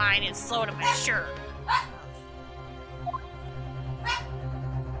slow of mind and slow to mature.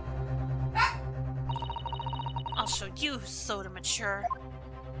 I'll show you so to mature.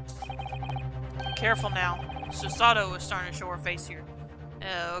 Careful now. Susato is starting to show her face here.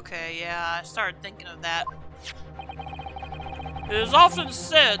 Okay, yeah, I started thinking of that. It is often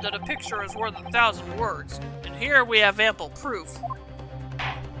said that a picture is worth 1,000 words, and here we have ample proof.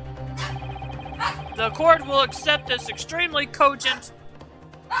 The court will accept this extremely cogent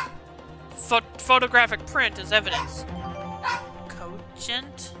photographic print as evidence.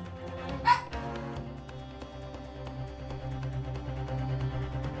 Cogent?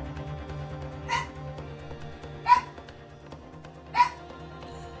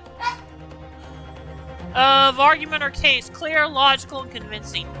 of argument or case. Clear, logical, and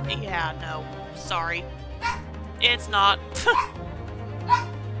convincing. Yeah, no. Sorry. It's not.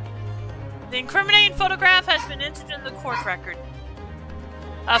 The incriminating photograph has been entered in the court record.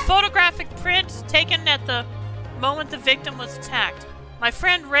 A photographic print taken at the moment the victim was attacked. My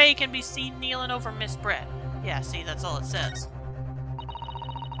friend Ray can be seen kneeling over Miss Brett. Yeah, see, that's all it says.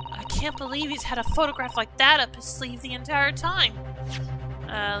 I can't believe he's had a photograph like that up his sleeve the entire time.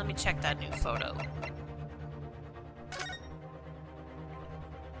 Let me check that new photo.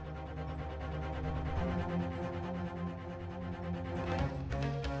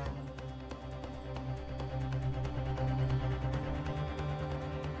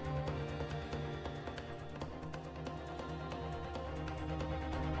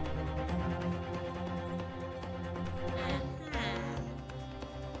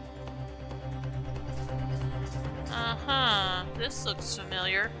 This looks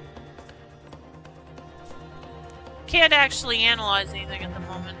familiar. Can't actually analyze anything at the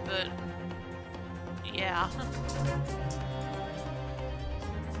moment, but yeah.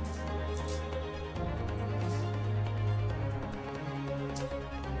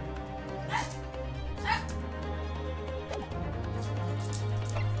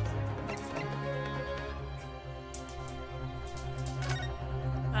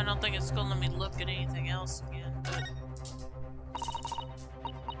 I don't think it's gonna let me look at anything else again, but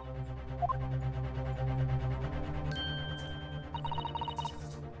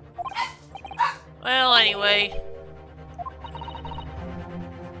well, anyway.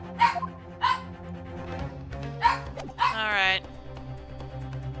 Alright.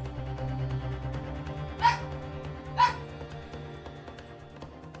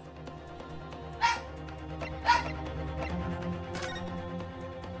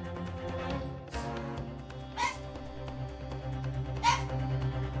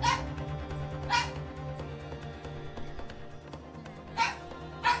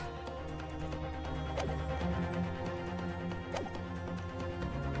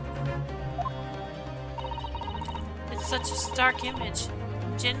 Such a stark image.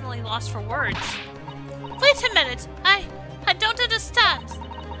 I'm genuinely lost for words. Wait a minute. I don't understand.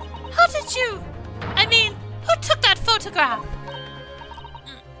 How did you... I mean, who took that photograph?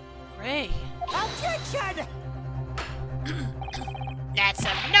 Ray. Objection! That's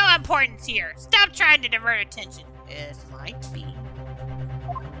of no importance here. Stop trying to divert attention. It might be.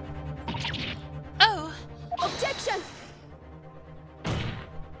 Oh! Objection!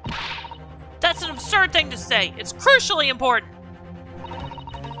 That's an absurd thing to say. It's crucially important.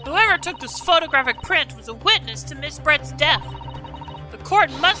 Whoever took this photographic print was a witness to Miss Brett's death. The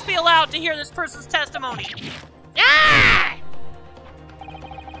court must be allowed to hear this person's testimony. Ah!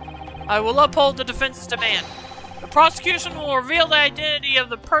 I will uphold the defense's demand. The prosecution will reveal the identity of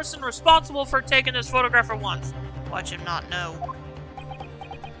the person responsible for taking this photograph at once. Watch him not know.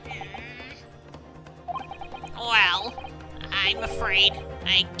 Well, I'm afraid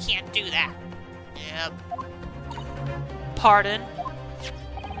I can't do that. Yep. Pardon?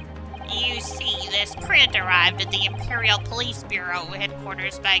 You see, this print arrived at the Imperial Police Bureau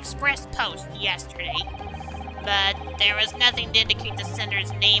headquarters by express post yesterday. But there was nothing to indicate the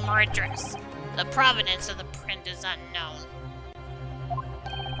sender's name or address. The provenance of the print is unknown.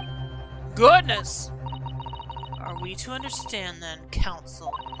 Goodness! Are we to understand then,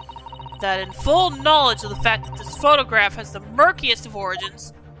 counsel, that in full knowledge of the fact that this photograph has the murkiest of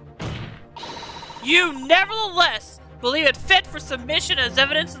origins, you nevertheless believe it fit for submission as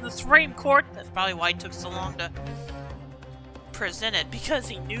evidence in the Supreme Court? That's probably why it took so long to present it, because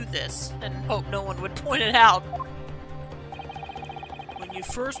he knew this and hoped no one would point it out. When you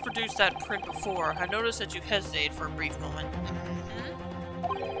first produced that print before, I noticed that you hesitated for a brief moment.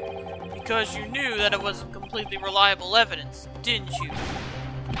 Because you knew that it wasn't completely reliable evidence, didn't you?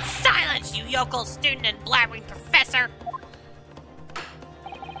 Silence, you yokel student and blabbering professor!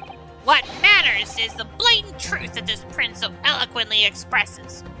 What matters is the blatant truth that this print so eloquently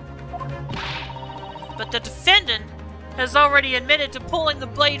expresses. But the defendant has already admitted to pulling the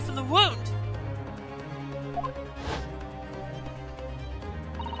blade from the wound.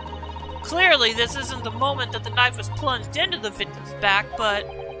 Clearly, this isn't the moment that the knife was plunged into the victim's back, but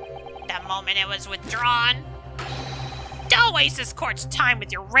the moment it was withdrawn. Don't waste this court's time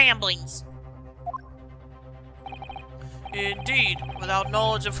with your ramblings. indeed, without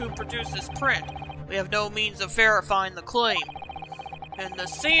knowledge of who produced this print, we have no means of verifying the claim. And the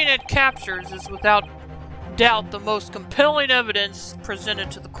scene it captures is without doubt the most compelling evidence presented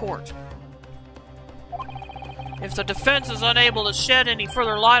to the court. If the defense is unable to shed any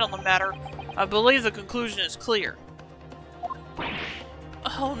further light on the matter, I believe the conclusion is clear.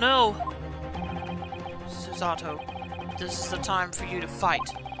 Oh no. Susato, this is the time for you to fight.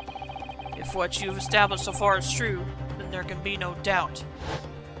 If what you've established so far is true, then there can be no doubt.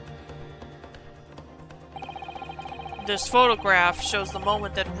 This photograph shows the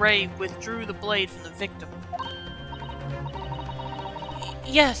moment that Ray withdrew the blade from the victim.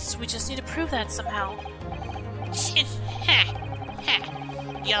 Yes, we just need to prove that somehow.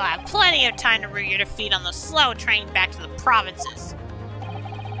 You'll have plenty of time to rue your defeat on the slow train back to the provinces.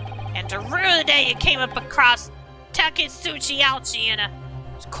 And to rue the day you came up across Taketsuchi Alchi in a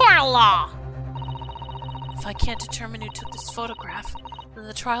court of law. If I can't determine who took this photograph, then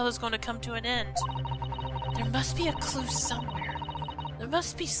the trial is going to come to an end. There must be a clue somewhere. There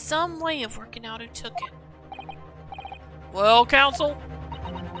must be some way of working out who took it. Well, Counsel?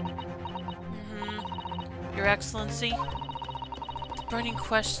 Your Excellency, the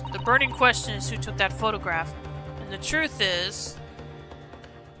burning question is who took that photograph. And the truth is...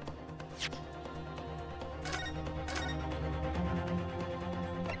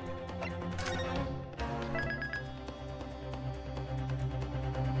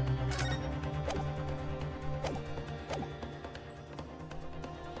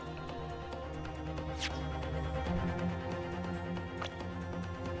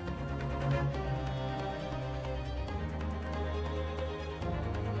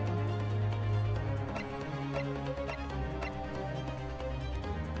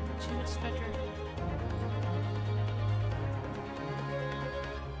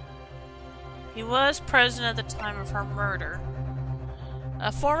 He was present at the time of her murder.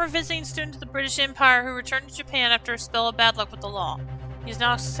 A former visiting student of the British Empire who returned to Japan after a spell of bad luck with the law. He is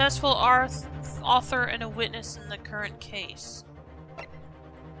now a successful author and a witness in the current case.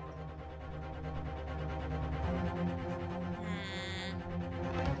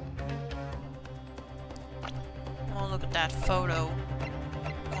 I'll look at that photo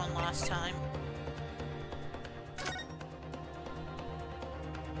one last time.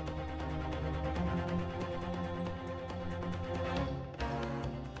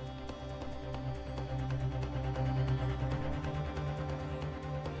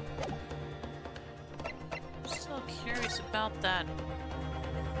 About that.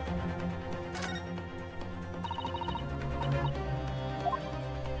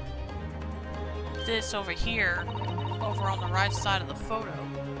 This over here, over on the right side of the photo.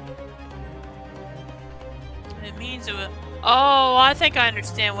 It means it was... Oh, I think I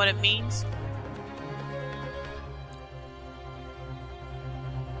understand what it means.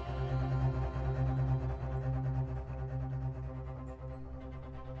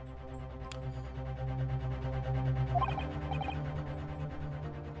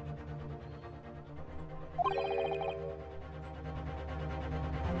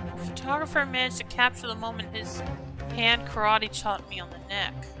 The photographer managed to capture the moment his hand karate chopped me on the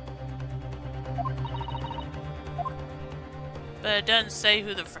neck. But it doesn't say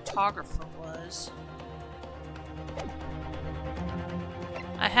who the photographer was.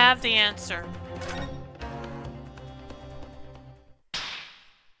 I have the answer.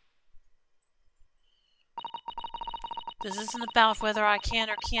 This isn't about whether I can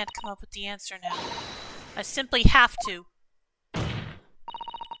or can't come up with the answer now. I simply have to.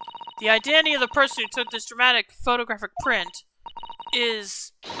 The identity of the person who took this dramatic photographic print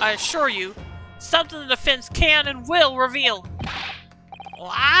is, I assure you, something the defense can and will reveal.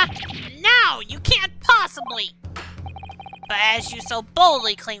 What? No, you can't possibly. But as you so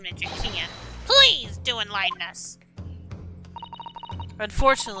boldly claim that you can, please do enlighten us.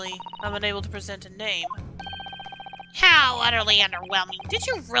 Unfortunately, I'm unable to present a name. How utterly underwhelming. Did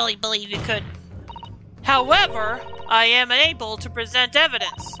you really believe you could? However, I am able to present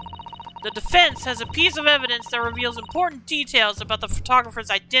evidence. The defense has a piece of evidence that reveals important details about the photographer's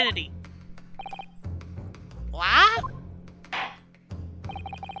identity. What?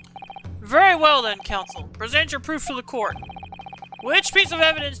 Very well then, Counsel. Present your proof to the court. Which piece of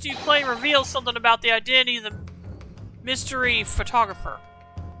evidence do you claim reveals something about the identity of the mystery photographer?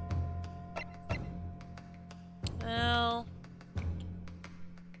 Well...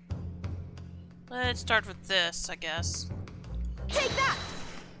 let's start with this, I guess. Take that!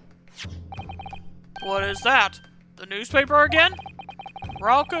 What is that? The newspaper again?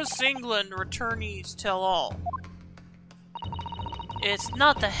 Raucous England returnees tell all. It's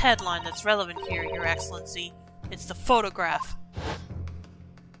not the headline that's relevant here, Your Excellency. It's the photograph.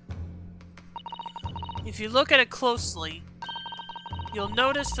 If you look at it closely, you'll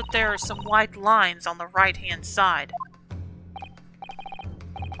notice that there are some white lines on the right-hand side.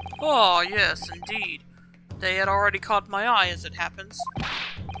 Oh, yes, indeed. They had already caught my eye, as it happens.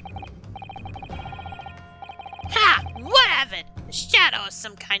 Ha! What of it? A shadow of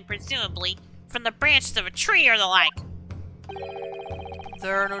some kind, presumably. from the branches of a tree or the like.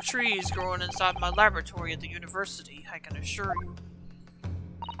 There are no trees growing inside my laboratory at the university, I can assure you.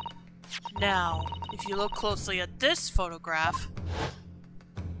 Now, if you look closely at this photograph...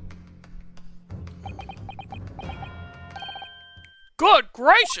 Good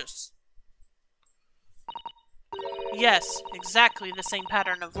gracious! Yes, exactly the same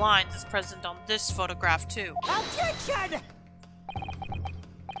pattern of lines is present on this photograph too. Objection!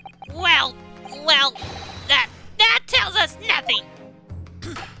 Well, that tells us nothing.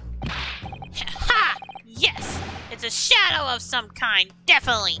 Ha! Yes, it's a shadow of some kind,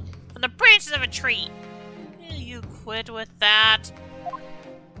 definitely, from the branches of a tree. You quit with that?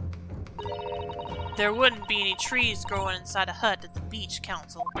 There wouldn't be any trees growing inside a hut at the beach,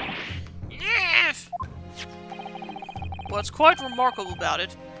 Council. What's quite remarkable about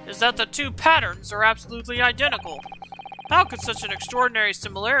it is that the two patterns are absolutely identical. How could such an extraordinary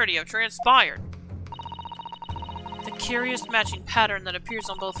similarity have transpired? The curious matching pattern that appears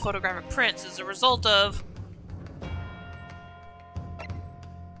on both photographic prints is a result of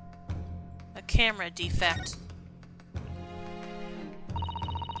a camera defect.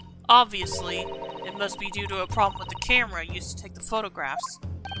 Obviously, it must be due to a problem with the camera used to take the photographs.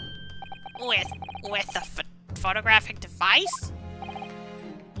 With the photographic device?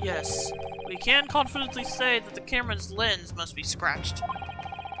 Yes, we can confidently say that the camera's lens must be scratched,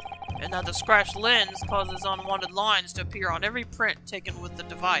 and that the scratched lens causes unwanted lines to appear on every print taken with the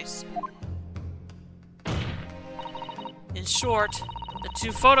device. In short, the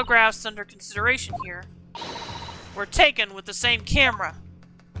two photographs under consideration here were taken with the same camera.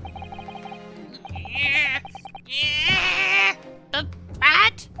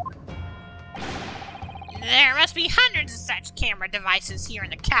 What? There must be hundreds of such camera devices here in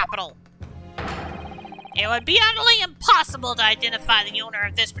the capital. It would be utterly impossible to identify the owner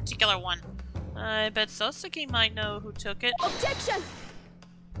of this particular one. I bet Soseki might know who took it. Objection!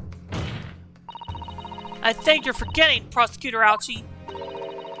 I think you're forgetting, Prosecutor Ouchie,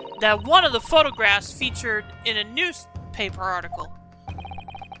 that one of the photographs featured in a newspaper article.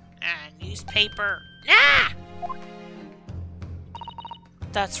 A newspaper? Ah!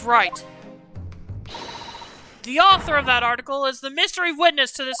 That's right. The author of that article is the mystery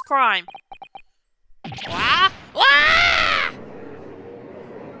witness to this crime. What? What?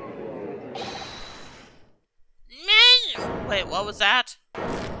 Wait, what was that?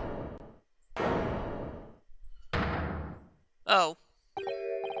 Oh.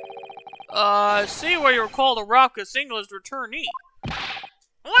 I see why you're called a raucous English returnee.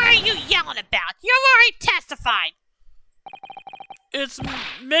 What are you yelling about? You've already testified. It's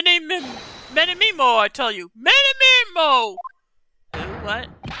Mini-Mimo, I tell you. Mini-Mimo! What?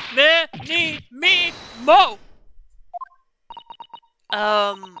 Mini-Mimo!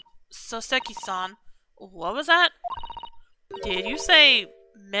 Soseki-san, what was that? Did you say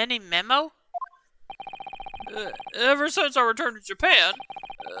Mini-Memo? Ever since I returned to Japan,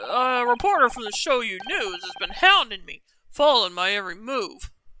 a reporter from the Shoyu News has been hounding me, following my every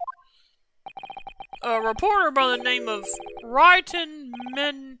move. A reporter by the name of Raiten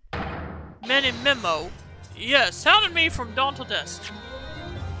Menimemo, yes, hounded me from dawn till dusk.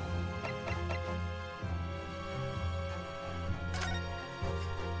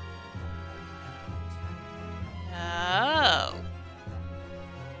 Oh.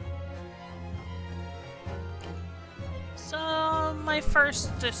 So my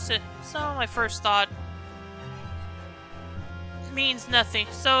first thought means nothing.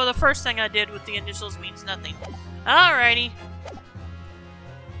 So the first thing I did with the initials means nothing. Alrighty.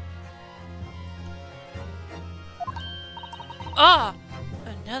 Ah!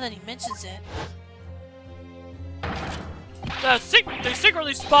 Now that he mentions it. They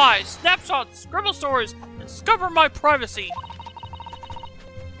secretly spy, snapshots, scribble stories, and discover my privacy.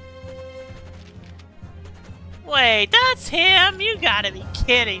 Wait, that's him? You gotta be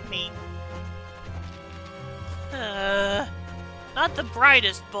kidding me. Not the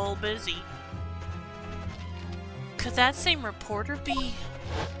brightest bulb, is he? Could that same reporter be?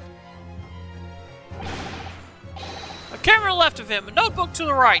 A camera left of him, a notebook to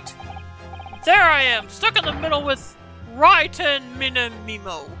the right. There I am, stuck in the middle with Raiten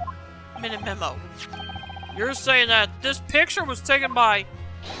Minamimo. You're saying that this picture was taken by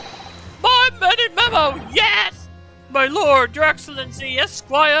my Minamimo? Yes! My lord, your excellency,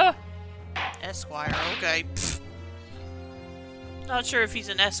 Esquire. Esquire, okay. Pfft. Not sure if he's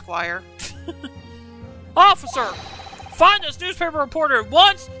an esquire. Officer! Find this newspaper reporter at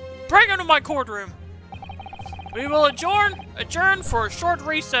once! Bring him to my courtroom! We will adjourn for a short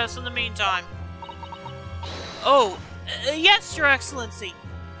recess in the meantime. Oh, yes, your excellency.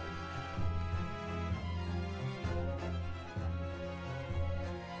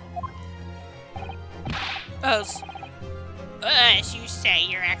 As As you say,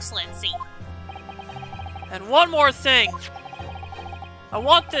 Your Excellency. And one more thing. I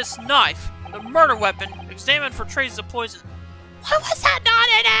want this knife, the murder weapon, examined for traces of poison. Why was that not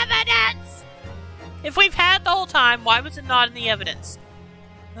in evidence? If we've had the whole time, why was it not in the evidence?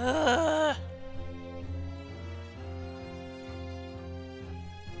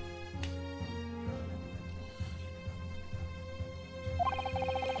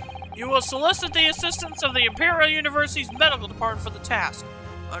 You will solicit the assistance of the Imperial University's medical department for the task.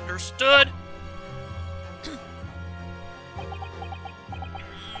 Understood?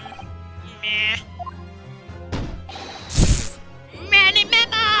 Meh. Many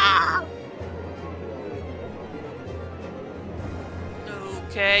memo!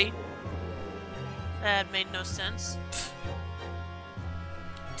 Okay. That made no sense.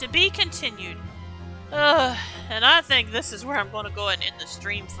 To be continued. And I think this is where I'm going to go ahead and end the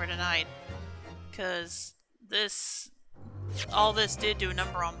stream for tonight. Because all this did do a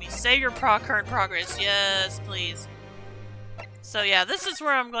number on me. Save your current progress. Yes, please. So yeah, this is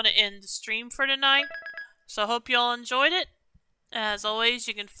where I'm going to end the stream for tonight. So I hope you all enjoyed it. As always,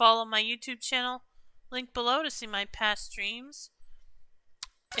 you can follow my YouTube channel. Link below to see my past streams.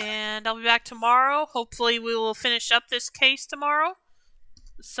 And I'll be back tomorrow. Hopefully we will finish up this case tomorrow.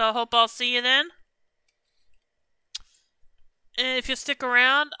 So I hope I'll see you then. And if you stick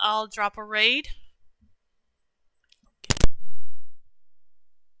around, I'll drop a raid.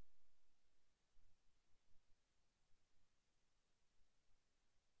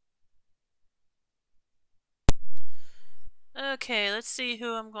 Okay, let's see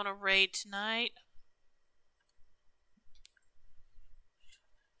who I'm gonna raid tonight.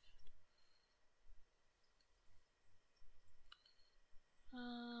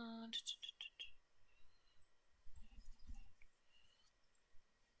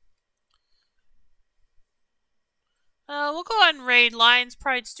 We'll go ahead and raid Lion's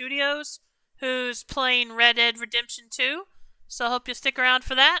Pride Studios, who's playing Red Dead Redemption 2. So I hope you stick around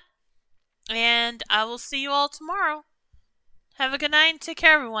for that. And I will see you all tomorrow. Have a good night and take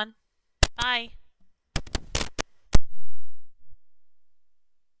care, everyone. Bye.